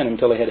understand him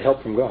until they had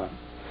help from God.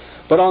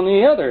 But on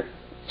the other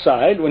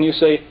side, when you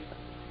say,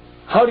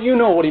 how do you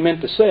know what he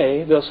meant to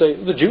say? They'll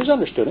say, the Jews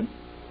understood him.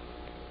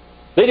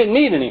 They didn't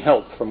need any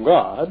help from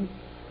God.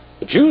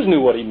 The Jews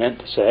knew what he meant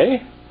to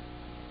say.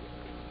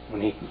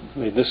 When he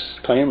made this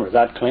claim or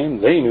that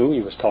claim, they knew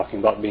he was talking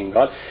about being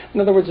God. In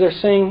other words, they're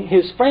saying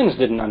his friends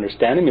didn't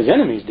understand him, his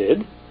enemies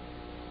did.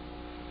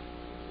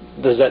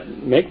 Does that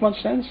make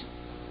much sense?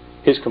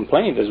 His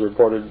complaint is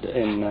reported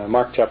in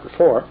Mark chapter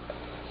 4,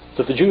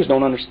 that the Jews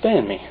don't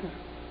understand me,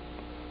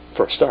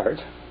 for a start.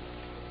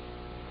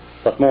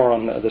 But more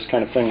on this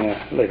kind of thing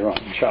later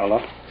on,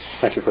 inshallah.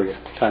 Thank you for your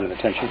time and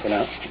attention for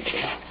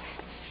now.